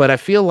 but I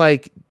feel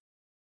like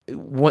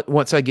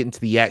once I get into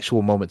the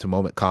actual moment to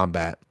moment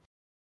combat,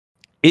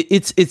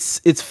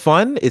 it's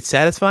fun, it's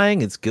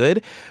satisfying, it's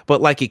good, but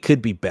like it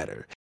could be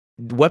better.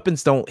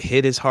 Weapons don't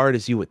hit as hard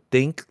as you would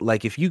think.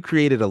 Like if you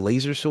created a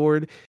laser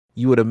sword,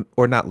 you would,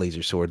 or not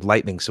laser sword,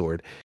 lightning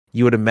sword,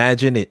 you would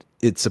imagine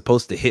it's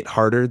supposed to hit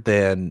harder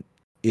than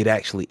it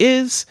actually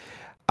is.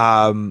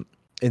 And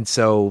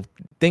so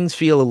things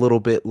feel a little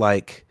bit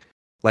like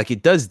Like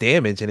it does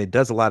damage and it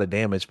does a lot of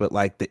damage, but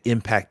like the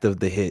impact of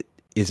the hit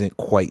isn't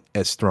quite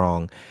as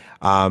strong.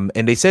 And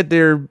they said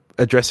they're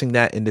addressing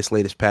that in this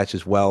latest patch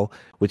as well,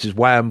 which is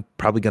why I'm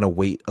probably going to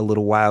wait a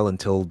little while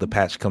until the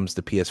patch comes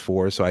to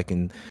PS4 so I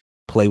can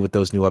play with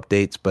those new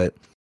updates. But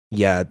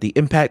yeah, the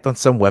impact on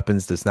some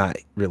weapons does not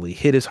really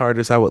hit as hard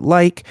as I would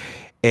like.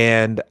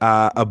 And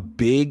a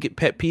big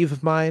pet peeve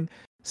of mine.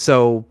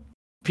 So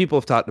people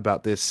have talked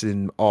about this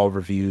in all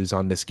reviews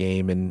on this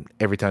game, and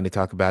every time they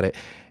talk about it,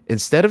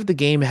 instead of the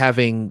game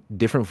having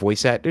different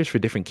voice actors for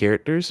different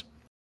characters,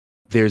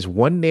 there's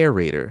one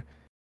narrator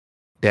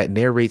that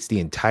narrates the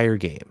entire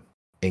game,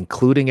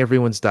 including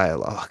everyone's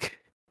dialogue.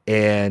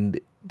 And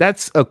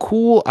that's a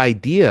cool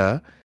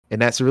idea.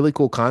 And that's a really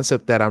cool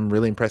concept that I'm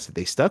really impressed that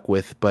they stuck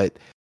with. But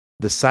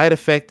the side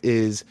effect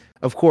is,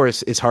 of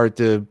course, it's hard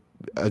to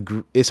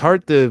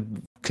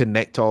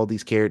connect to all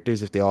these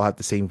characters if they all have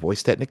the same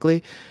voice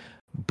technically.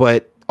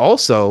 But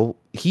also,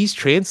 he's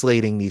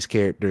translating these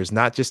characters,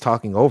 not just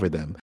talking over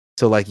them.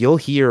 So like you'll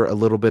hear a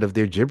little bit of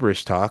their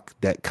gibberish talk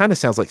that kind of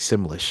sounds like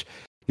Simlish.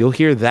 You'll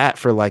hear that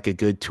for like a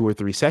good 2 or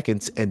 3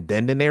 seconds, and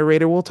then the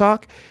narrator will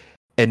talk.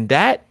 And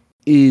that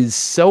is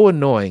so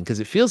annoying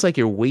because it feels like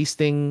you're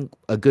wasting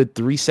a good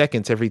 3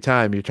 seconds every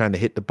time you're trying to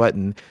hit the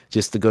button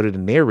just to go to the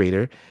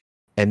narrator.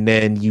 And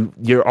then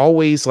you're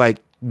always like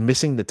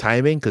missing the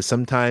timing because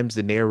sometimes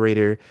the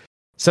narrator,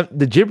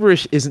 the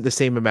gibberish isn't the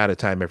same amount of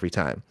time every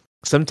time.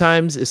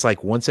 Sometimes it's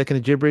like 1 second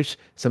of gibberish.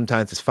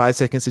 Sometimes it's 5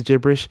 seconds of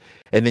gibberish.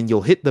 And then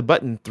you'll hit the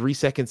button 3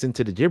 seconds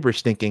into the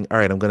gibberish thinking, all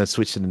right, I'm going to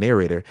switch to the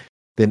narrator.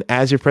 Then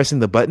as you're pressing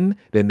the button,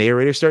 the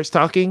narrator starts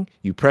talking.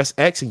 You press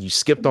X and you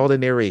skipped all the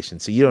narration.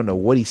 So you don't know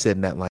what he said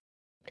in that line.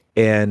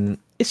 And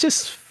it's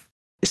just,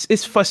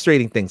 it's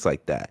frustrating things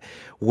like that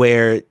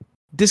where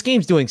this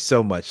game's doing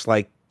so much.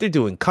 Like they're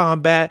doing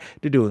combat,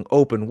 they're doing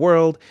open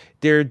world,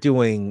 they're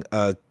doing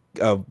a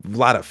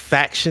lot of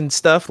faction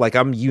stuff. Like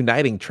I'm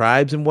uniting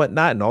tribes and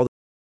whatnot and all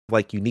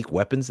like unique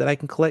weapons that I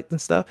can collect and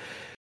stuff.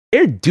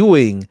 They're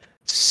doing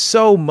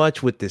so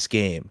much with this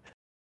game,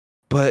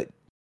 but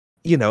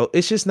you know,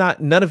 it's just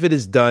none of it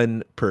is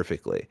done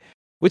perfectly,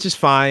 which is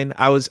fine.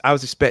 I was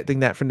expecting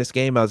that from this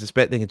game. I was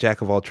expecting a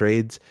jack of all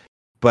trades,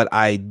 but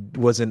I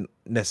wasn't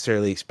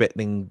necessarily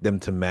expecting them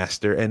to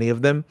master any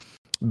of them.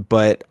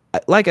 But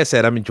like I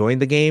said, I'm enjoying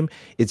the game.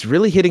 It's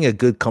really hitting a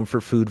good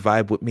comfort food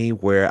vibe with me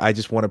where I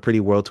just want a pretty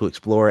world to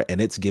explore,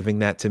 and it's giving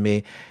that to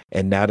me.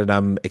 And now that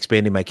I'm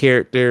expanding my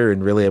character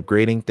and really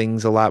upgrading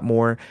things a lot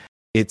more,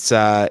 it's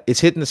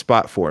hitting the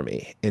spot for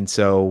me. And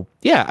so,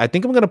 yeah, I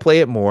think I'm going to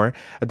play it more.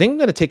 I think I'm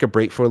going to take a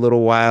break for a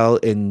little while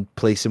and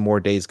play some more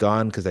Days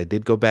Gone because I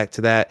did go back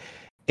to that.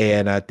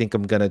 And I think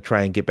I'm going to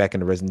try and get back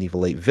into Resident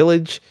Evil 8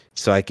 Village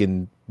so I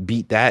can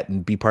beat that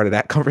and be part of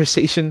that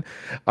conversation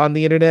on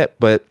the internet.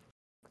 But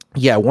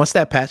yeah, once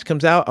that patch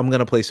comes out, I'm going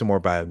to play some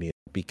more Biomutant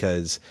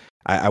because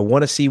I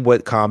want to see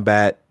what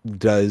combat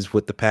does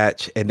with the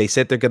patch. And they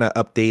said they're going to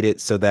update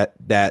it so that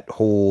that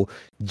whole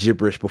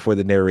gibberish before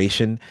the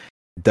narration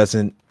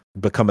doesn't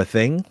become a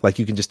thing. Like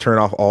you can just turn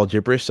off all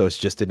gibberish, so it's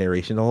just a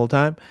narration the whole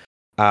time.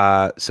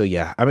 So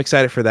yeah, I'm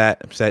excited for that.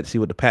 I'm excited to see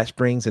what the patch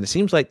brings. And it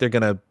seems like they're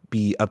going to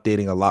be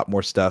updating a lot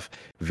more stuff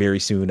very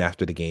soon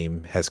after the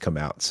game has come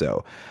out.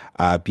 So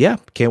yeah,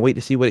 can't wait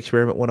to see what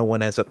Experiment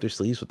 101 has up their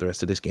sleeves with the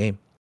rest of this game.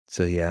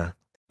 So yeah,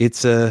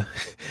 it's an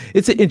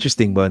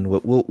interesting one.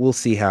 We'll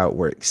see how it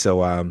works.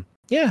 So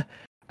yeah,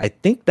 I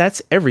think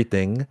that's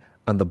everything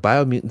on the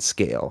Biomutant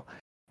scale.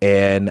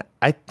 And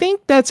I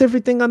think that's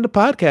everything on the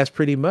podcast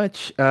pretty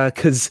much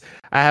because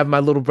I have my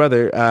little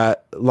brother.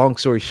 Long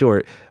story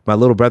short, my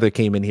little brother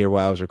came in here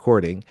while I was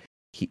recording.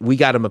 We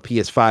got him a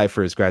PS5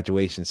 for his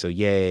graduation. So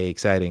yay,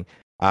 exciting.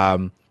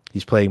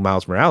 He's playing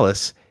Miles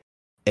Morales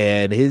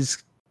and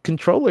his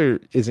controller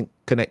isn't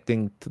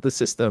connecting to the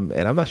system.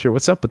 And I'm not sure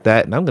what's up with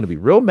that. And I'm going to be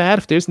real mad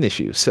if there's an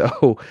issue.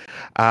 So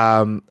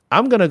I'm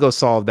going to go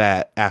solve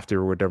that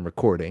after we're done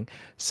recording.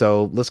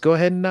 So let's go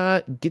ahead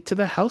and get to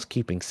the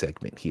housekeeping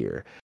segment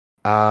here.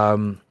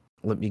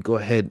 Let me go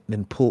ahead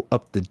and pull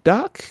up the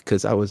doc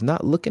because I was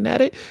not looking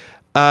at it.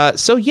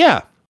 So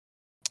yeah,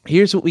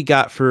 here's what we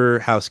got for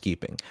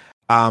housekeeping.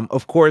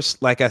 Of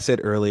course, like I said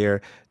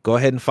earlier, go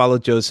ahead and follow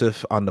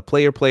Joseph on the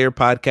Player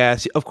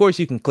podcast. Of course,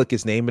 you can click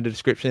his name in the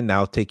description. Now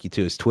I'll take you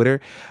to his Twitter.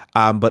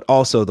 But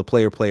also the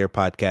Player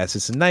podcast.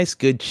 It's a nice,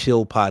 good,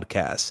 chill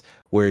podcast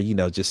where, you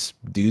know, just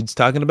dudes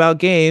talking about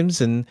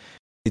games, and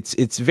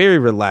it's very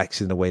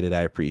relaxed in a way that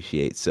I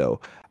appreciate.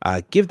 So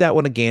give that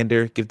one a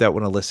gander, give that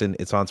one a listen.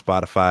 It's on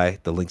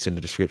Spotify. The link's in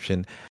the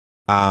description.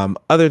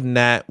 Other than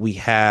that, we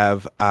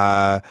have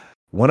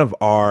one of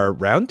our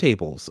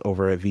roundtables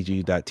over at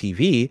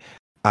VGU.tv.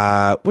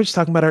 We're just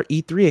talking about our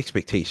E3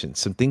 expectations,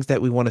 some things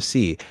that we want to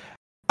see.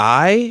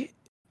 I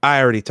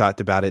already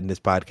talked about it in this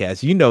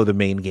podcast. You know the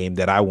main game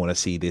that I want to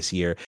see this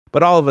year,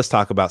 but all of us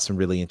talk about some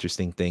really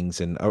interesting things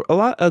and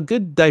a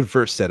good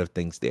diverse set of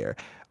things there.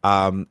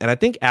 And I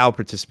think Al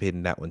participated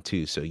in that one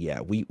too. So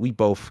yeah, we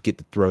both get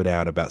to throw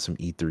down about some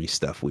E3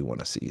 stuff we want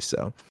to see.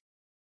 So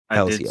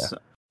I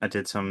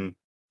did some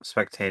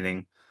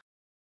spectating,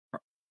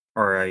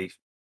 or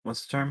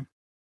what's the term?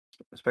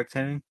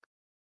 spectating.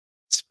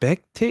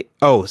 Spectate?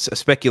 Oh,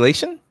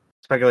 speculation?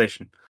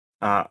 Speculation.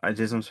 I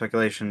did some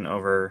speculation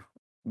over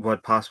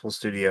what possible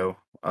studio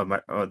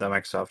that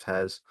Microsoft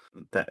has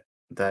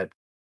that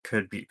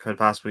could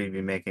possibly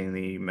be making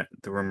the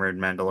rumored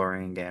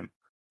Mandalorian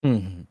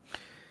game.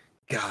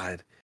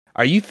 God,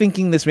 are you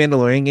thinking this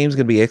Mandalorian game is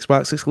going to be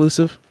Xbox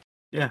exclusive?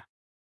 Yeah.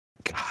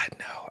 God,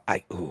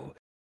 no.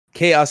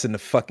 Chaos in the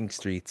fucking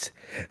streets.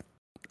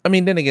 I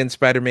mean, then again,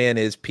 Spider-Man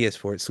is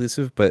PS4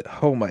 exclusive, but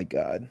oh my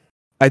God.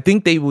 I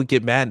think they would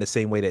get mad in the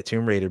same way that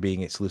Tomb Raider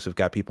being exclusive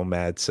got people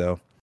mad, so.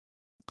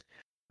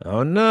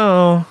 Oh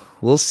no.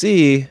 We'll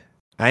see.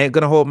 I ain't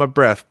gonna hold my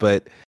breath,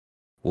 but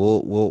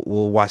we'll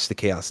watch the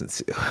chaos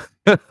ensue.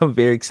 I'm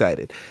very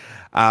excited.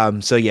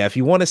 So yeah, if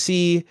you want to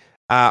see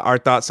our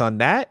thoughts on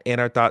that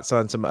and our thoughts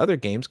on some other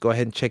games, go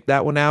ahead and check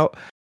that one out.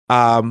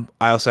 I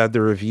also have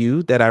the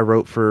review that I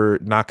wrote for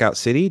Knockout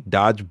City,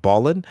 Dodge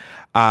Ballin'.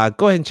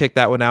 Go ahead and check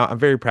that one out. I'm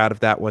very proud of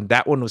that one.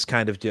 That one was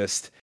kind of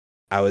just,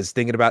 I was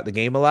thinking about the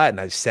game a lot and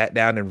I sat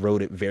down and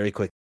wrote it very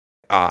quick.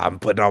 I'm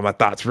putting all my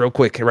thoughts real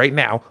quick right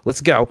now.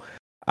 Let's go.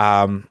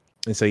 And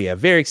so, yeah,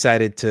 very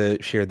excited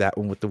to share that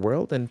one with the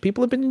world. And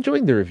people have been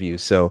enjoying the review.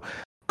 So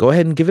go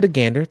ahead and give it a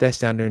gander. That's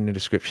down there in the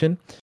description.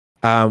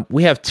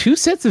 We have 2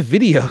 sets of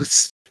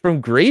videos from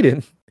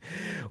Graydon.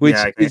 Which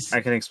I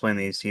can explain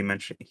these. He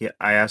mentioned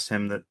I asked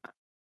him that,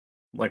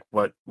 like,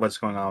 what's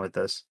going on with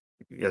this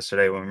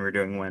yesterday when we were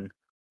doing Win.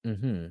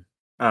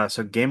 Mm-hmm.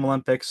 So Game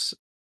Olympics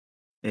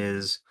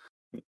is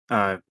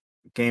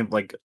game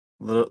like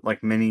a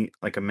mini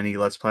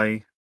Let's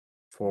Play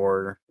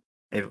for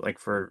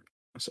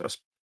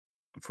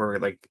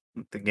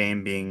the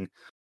game being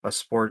a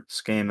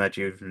sports game that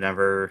you've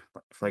never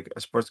a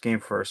sports game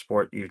for a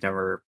sport you've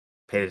never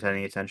paid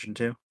any attention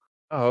to.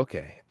 Oh,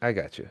 okay, I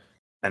got you.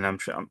 And I'm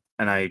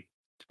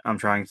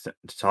trying to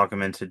talk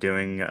him into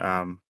doing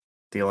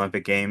the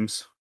Olympic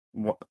Games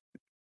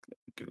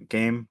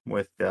game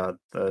with and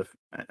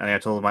I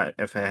told him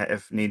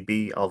if need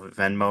be I'll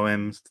Venmo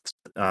him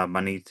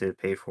money to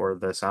pay for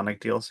the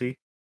Sonic DLC.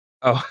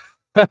 Oh,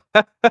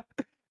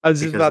 I was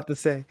just about to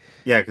say.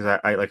 Yeah, because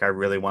I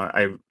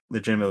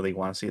legitimately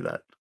want to see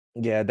that.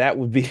 Yeah, that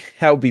would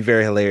be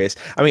very hilarious.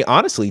 I mean,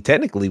 honestly,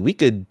 technically, we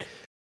could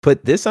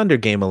put this under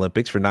Game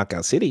Olympics for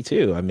Knockout City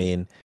too. I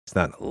mean, it's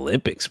not an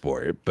Olympic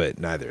sport, but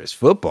neither is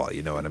football.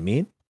 You know what I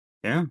mean?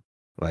 Yeah.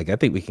 Like, I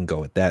think we can go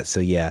with that. So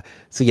yeah,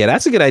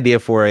 that's a good idea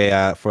for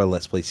a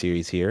Let's Play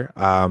series here.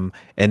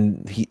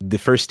 And the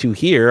first 2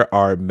 here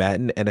are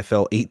Madden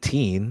NFL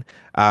 18,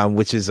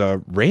 which is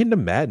a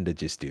random Madden to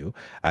just do.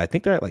 I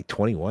think they're at like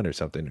 21 or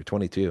something, or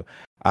 22,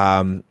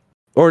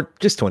 or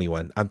just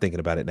 21. I'm thinking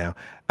about it now.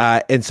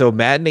 And so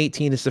Madden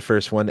 18 is the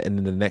first one, and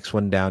then the next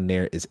one down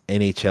there is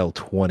NHL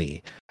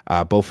 20.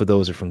 Both of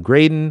those are from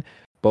Graydon.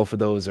 Both of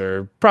those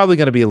are probably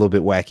going to be a little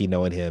bit wacky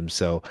knowing him.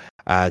 So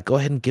go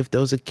ahead and give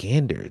those a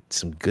gander.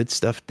 Some good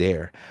stuff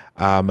there.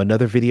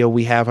 Another video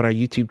we have on our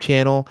YouTube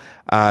channel,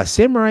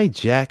 Samurai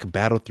Jack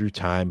Battle Through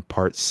Time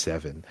Part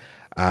 7.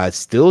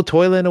 Still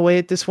toiling away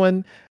at this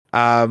one.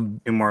 2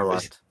 more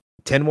left.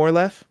 10 more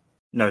left?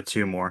 No,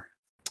 2 more.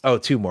 Oh,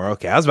 2 more.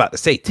 Okay, I was about to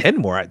say 10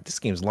 more. This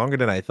game's longer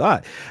than I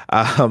thought.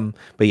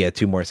 But yeah,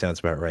 2 more sounds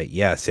about right.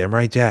 Yeah,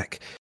 Samurai Jack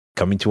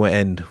coming to an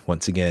end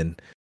once again.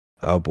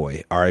 Oh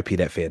boy, R.I.P.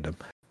 that fandom.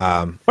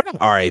 Or not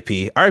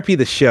R.I.P. R.I.P.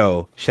 the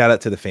show. Shout out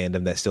to the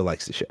fandom that still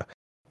likes the show.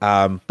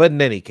 But in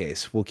any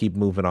case, we'll keep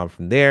moving on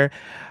from there.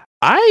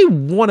 I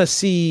want to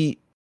see.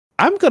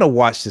 I'm gonna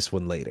watch this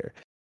one later.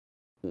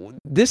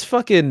 This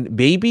fucking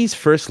baby's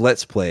first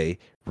Let's Play,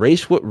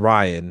 Race with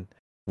Ryan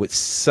with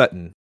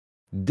Sutton.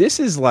 This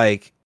is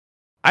like,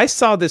 I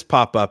saw this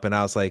pop up and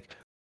I was like,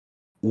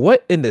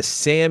 what in the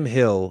Sam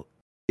Hill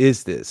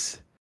is this?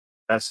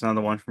 That's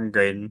another one from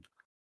Graydon.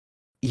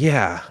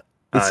 Yeah.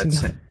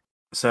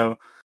 So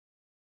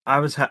I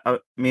was I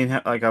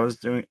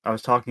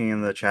was talking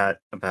in the chat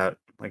about,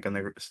 like, in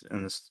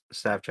the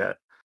staff chat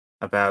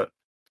about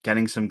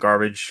getting some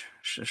garbage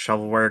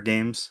shovelware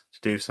games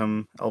to do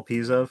some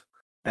LPs of,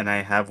 and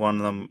I have one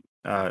of them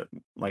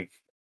like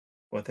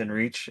within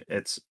reach.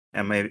 It's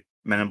Men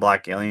in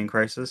Black Alien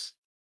Crisis.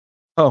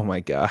 Oh my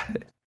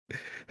God.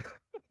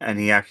 And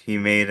he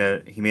made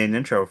an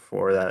intro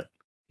for that.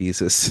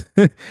 Jesus.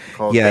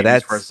 Called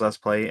Baby's First Let's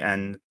Play,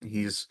 and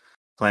he's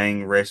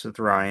playing Race with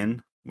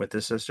Ryan with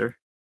his sister.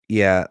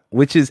 Yeah,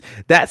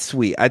 that's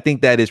sweet. I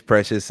think that is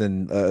precious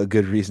and a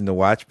good reason to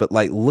watch. But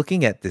like,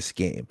 looking at this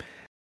game,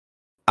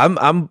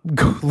 I'm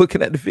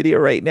looking at the video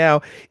right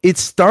now. It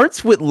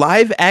starts with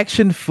live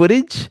action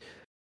footage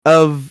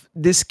of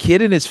this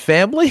kid and his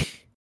family.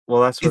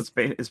 Well, that's what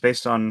it's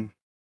based on.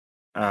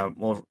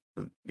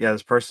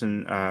 This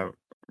person,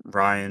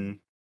 Ryan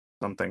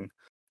something,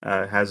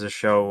 has a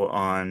show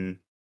on,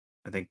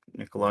 I think,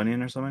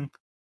 Nickelodeon or something.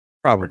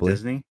 Probably or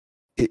Disney.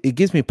 It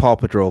gives me Paw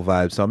Patrol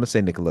vibes, so I'm gonna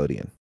say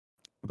Nickelodeon.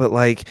 But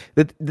like,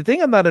 the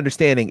thing I'm not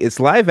understanding is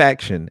live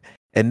action,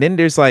 and then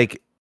there's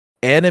like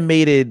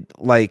animated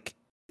like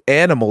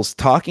animals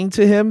talking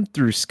to him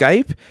through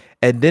Skype,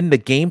 and then the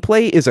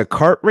gameplay is a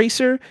kart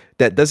racer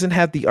that doesn't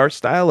have the art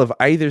style of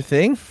either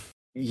thing.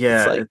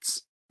 Yeah, like,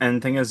 and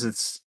the thing is,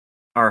 it's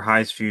our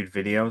highest viewed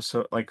video.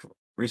 So like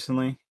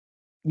recently,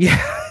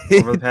 yeah,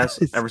 over the it past,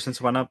 does. ever since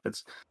it went up,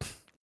 it's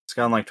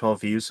gotten like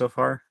 12 views so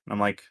far. And I'm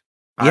like,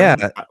 Yeah,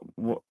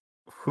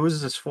 who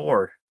is this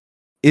for?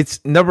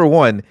 it's number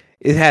one.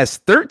 It has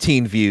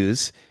 13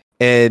 views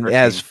and it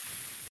has 13.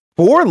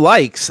 4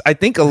 likes. I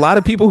think a lot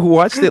of people who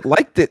watched it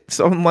liked it.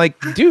 So I'm like,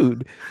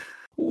 dude,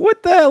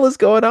 what the hell is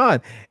going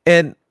on?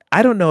 And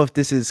I don't know if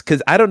this is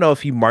because I don't know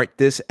if he marked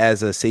this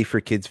as a safe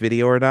for kids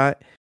video or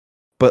not.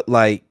 But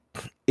like,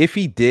 if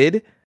he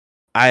did,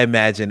 I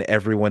imagine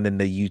everyone in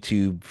the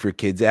YouTube for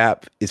Kids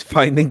app is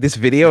finding this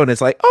video and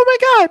it's like, oh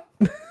my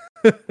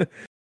God,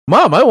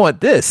 Mom, I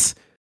want this.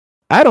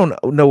 I don't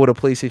know what a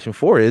PlayStation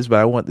 4 is, but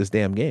I want this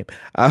damn game.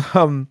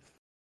 Um,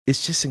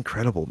 it's just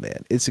incredible,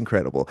 man. It's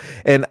incredible.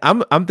 And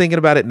I'm thinking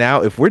about it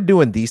now. If we're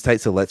doing these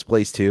types of Let's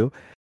Plays too,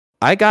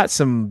 I got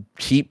some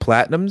cheap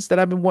platinums that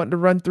I've been wanting to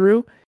run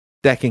through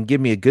that can give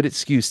me a good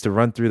excuse to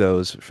run through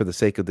those for the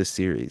sake of this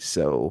series.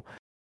 So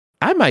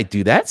I might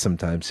do that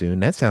sometime soon.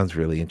 That sounds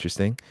really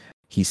interesting.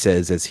 He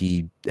says as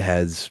he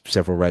has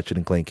several Ratchet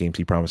and Clank games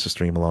he promised to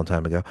stream a long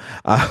time ago.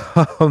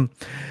 Um,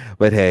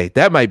 but hey,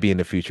 that might be in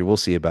the future. We'll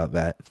see about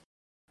that.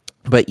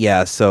 But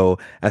yeah, so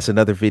that's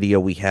another video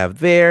we have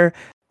there.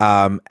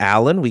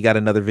 Alan, we got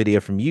another video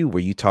from you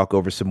where you talk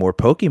over some more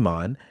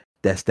Pokemon.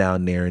 That's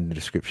down there in the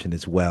description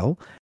as well.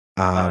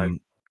 Um,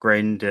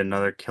 Graydon did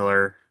another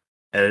killer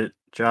edit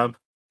job.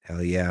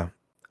 Hell yeah.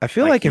 I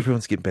feel Like like he-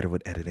 everyone's getting better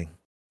with editing.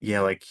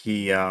 Yeah, like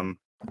he or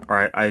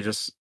I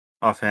just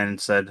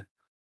offhand said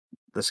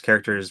this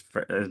character is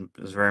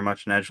very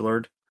much an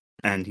edgelord,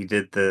 and he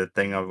did the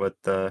thing of with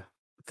the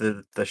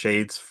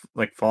shades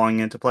like falling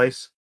into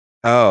place,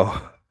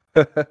 Oh.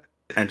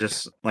 and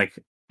just like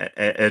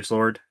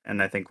edgelord,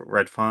 and I think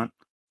red font.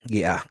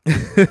 Yeah.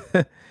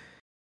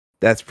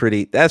 That's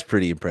pretty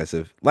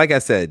impressive. Like I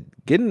said,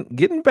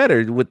 getting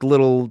better with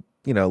little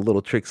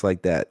tricks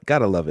like that.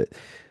 Gotta love it.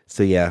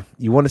 So yeah,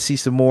 you want to see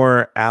some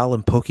more Al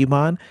and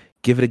Pokemon?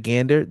 Give it a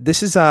gander.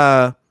 This is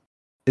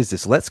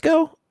this Let's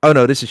Go? Oh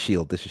no, this is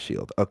Shield. This is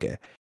Shield. Okay.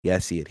 Yeah, I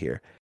see it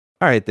here.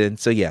 All right then.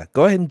 So yeah,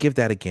 go ahead and give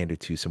that a gander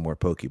to some more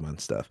Pokemon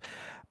stuff.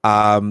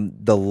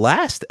 The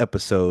last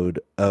episode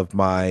of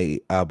my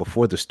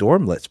Before the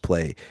Storm Let's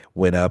Play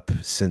went up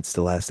since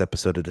the last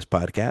episode of this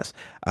podcast.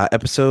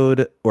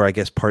 Episode, or I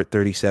guess part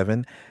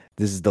 37.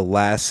 This is the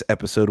last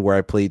episode where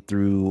I played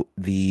through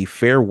the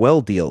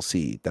Farewell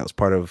DLC that was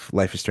part of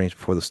Life is Strange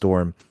Before the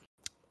Storm.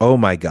 Oh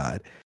my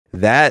God.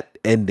 That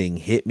ending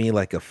hit me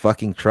like a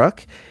fucking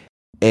truck.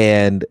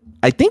 And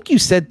I think you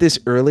said this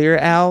earlier,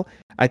 Al.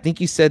 I think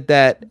you said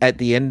that at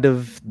the end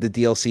of the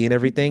DLC and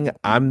everything,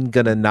 I'm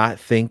going to not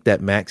think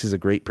that Max is a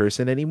great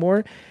person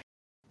anymore.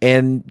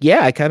 And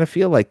yeah, I kind of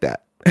feel like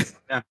that.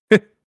 Yeah.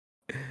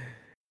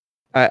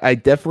 I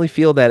definitely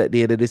feel that at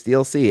the end of this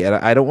DLC. And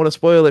I don't want to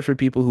spoil it for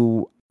people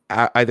who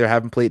either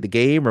haven't played the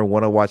game or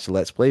want to watch the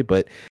Let's Play,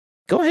 but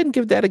go ahead and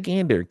give that a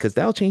gander because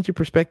that'll change your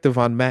perspective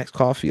on Max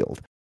Caulfield.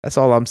 That's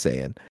all I'm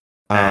saying.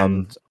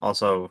 And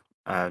also,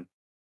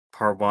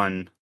 part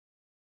one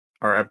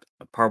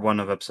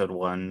of episode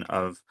 1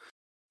 of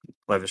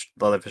Life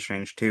is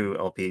Strange 2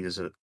 LP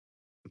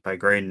by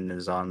Graydon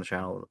is on the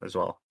channel as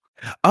well.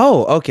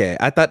 Oh, okay.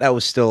 I thought that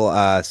was still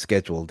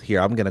scheduled. Here,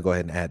 I'm gonna go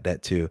ahead and add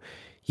that too.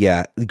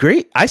 Yeah,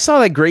 great. I saw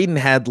that Graydon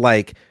had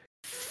like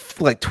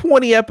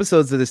 20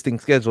 episodes of this thing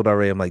scheduled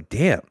already. I'm like,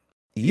 damn.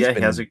 He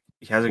has it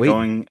waiting.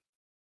 going,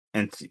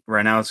 and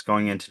right now it's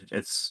going into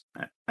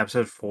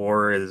episode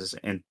 4 is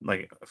in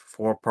like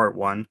 4 part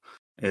 1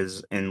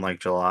 is in like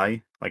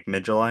July, like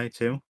mid-July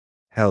too.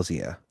 Hells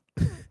yeah.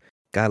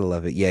 Gotta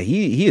love it. Yeah,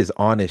 he is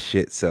on his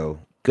shit, so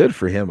good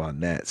for him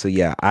on that. So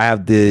yeah, I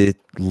have the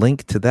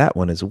link to that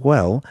one as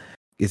well.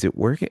 Is it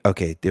working?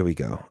 Okay, there we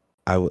go.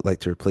 I would like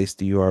to replace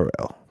the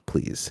URL,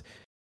 please.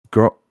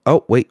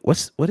 Oh, wait,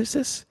 what is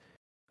this?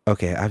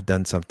 Okay, I've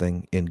done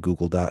something in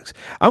Google Docs.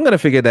 I'm going to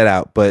figure that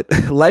out. But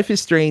Life is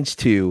Strange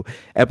 2,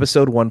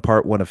 episode 1,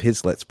 part 1 of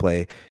his Let's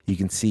Play. You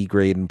can see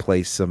Graydon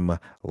play some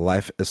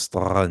Life is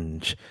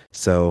Strange.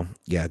 So,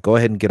 yeah, go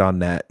ahead and get on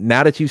that.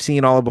 Now that you've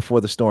seen all of Before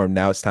the Storm,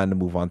 now it's time to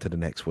move on to the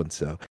next one.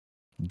 So,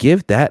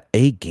 give that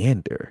a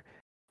gander.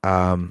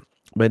 But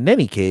in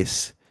any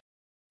case,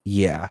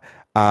 yeah.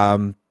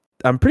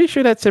 I'm pretty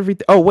sure that's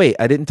everything. Oh, wait,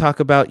 I didn't talk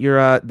about your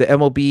the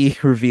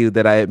MLB review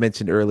that I had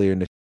mentioned earlier in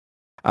the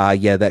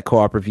yeah, that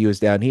co-op review is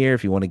down here.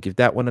 If you want to give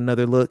that one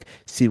another look,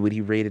 see what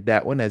he rated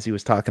that one as he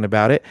was talking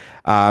about it.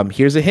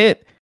 Here's a hint.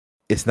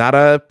 It's not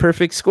a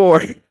perfect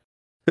score,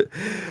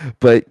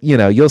 but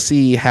you'll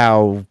see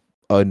how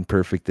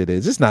unperfect it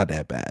is. It's not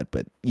that bad,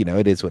 but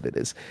it is what it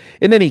is.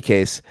 In any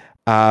case,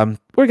 we're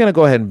going to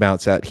go ahead and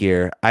bounce out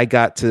here. I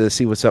got to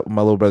see what's up with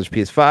my little brother's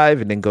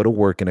PS5 and then go to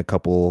work in a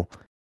couple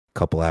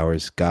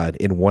hours,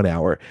 in 1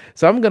 hour.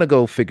 So I'm going to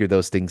go figure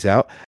those things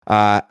out.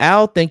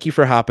 Al, thank you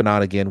for hopping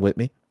on again with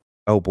me.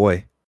 Oh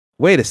boy.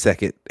 Wait a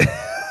second.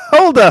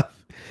 Hold up.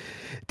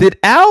 Did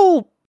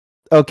Al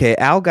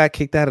got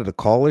kicked out of the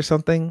call or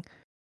something?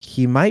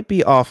 He might be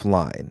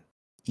offline.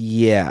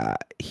 Yeah,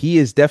 he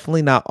is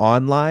definitely not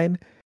online.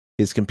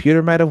 His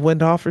computer might have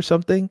went off or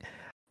something.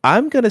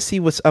 I'm going to see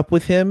what's up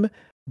with him,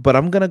 but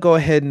I'm going to go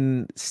ahead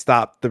and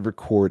stop the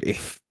recording.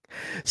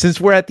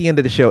 Since we're at the end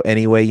of the show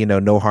anyway,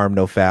 no harm,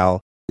 no foul.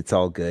 It's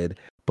all good.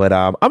 But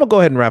I'm going to go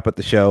ahead and wrap up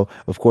the show.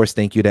 Of course,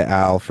 thank you to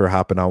Al for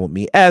hopping on with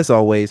me. As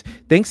always,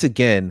 thanks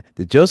again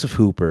to Joseph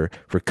Hooper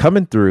for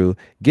coming through,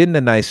 getting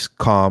a nice,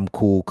 calm,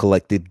 cool,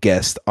 collected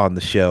guest on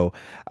the show.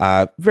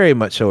 Very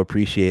much so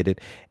appreciated.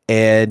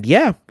 And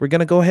yeah, we're going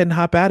to go ahead and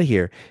hop out of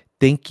here.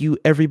 Thank you,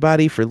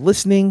 everybody, for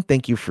listening.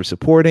 Thank you for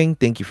supporting.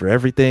 Thank you for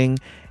everything.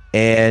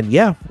 And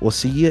yeah, we'll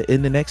see you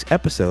in the next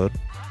episode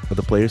of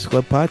the Players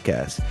Club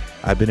podcast.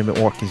 I've been Emmett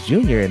Watkins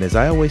Jr., and as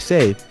I always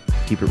say,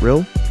 keep it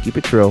real, keep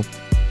it trill,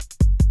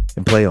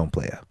 and play on,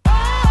 player.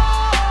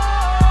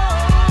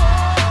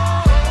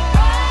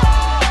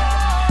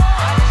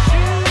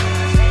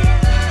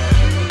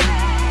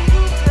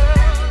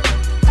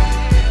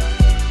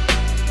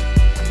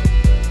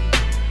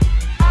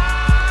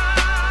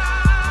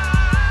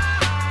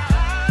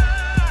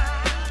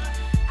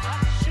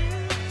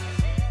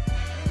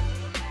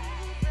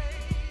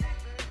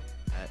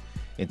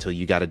 Until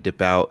you got to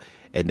dip out,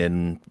 and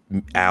then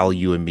Al,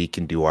 you and me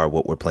can do our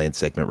what we're playing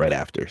segment right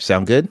after.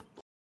 Sound good?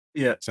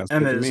 Yeah. Sounds good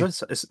Emmett, to me.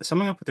 is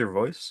something up with your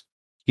voice?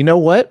 You know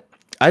what?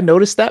 I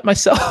noticed that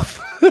myself.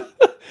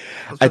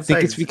 I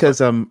think it's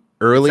because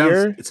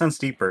earlier. It sounds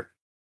deeper.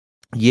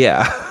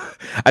 Yeah,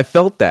 I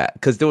felt that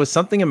because there was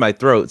something in my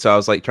throat. So I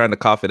was like trying to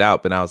cough it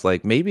out, but I was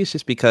like, maybe it's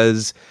just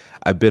because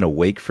I've been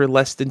awake for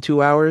less than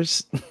 2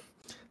 hours.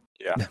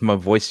 Yeah. My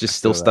voice just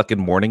still stuck in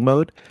morning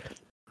mode.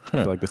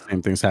 I feel like the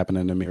same thing's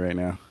happening to me right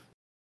now.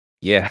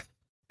 Yeah.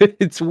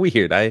 It's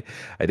weird. I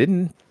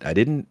didn't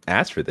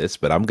ask for this,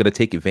 but I'm gonna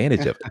take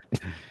advantage of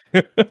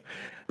it.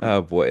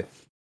 Oh boy.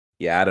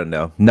 Yeah, I don't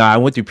know. No, I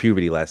went through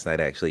puberty last night,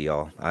 actually,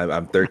 y'all.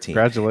 I'm 13.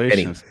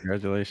 Congratulations.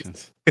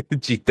 Congratulations.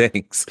 Gee,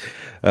 thanks.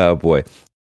 Oh boy.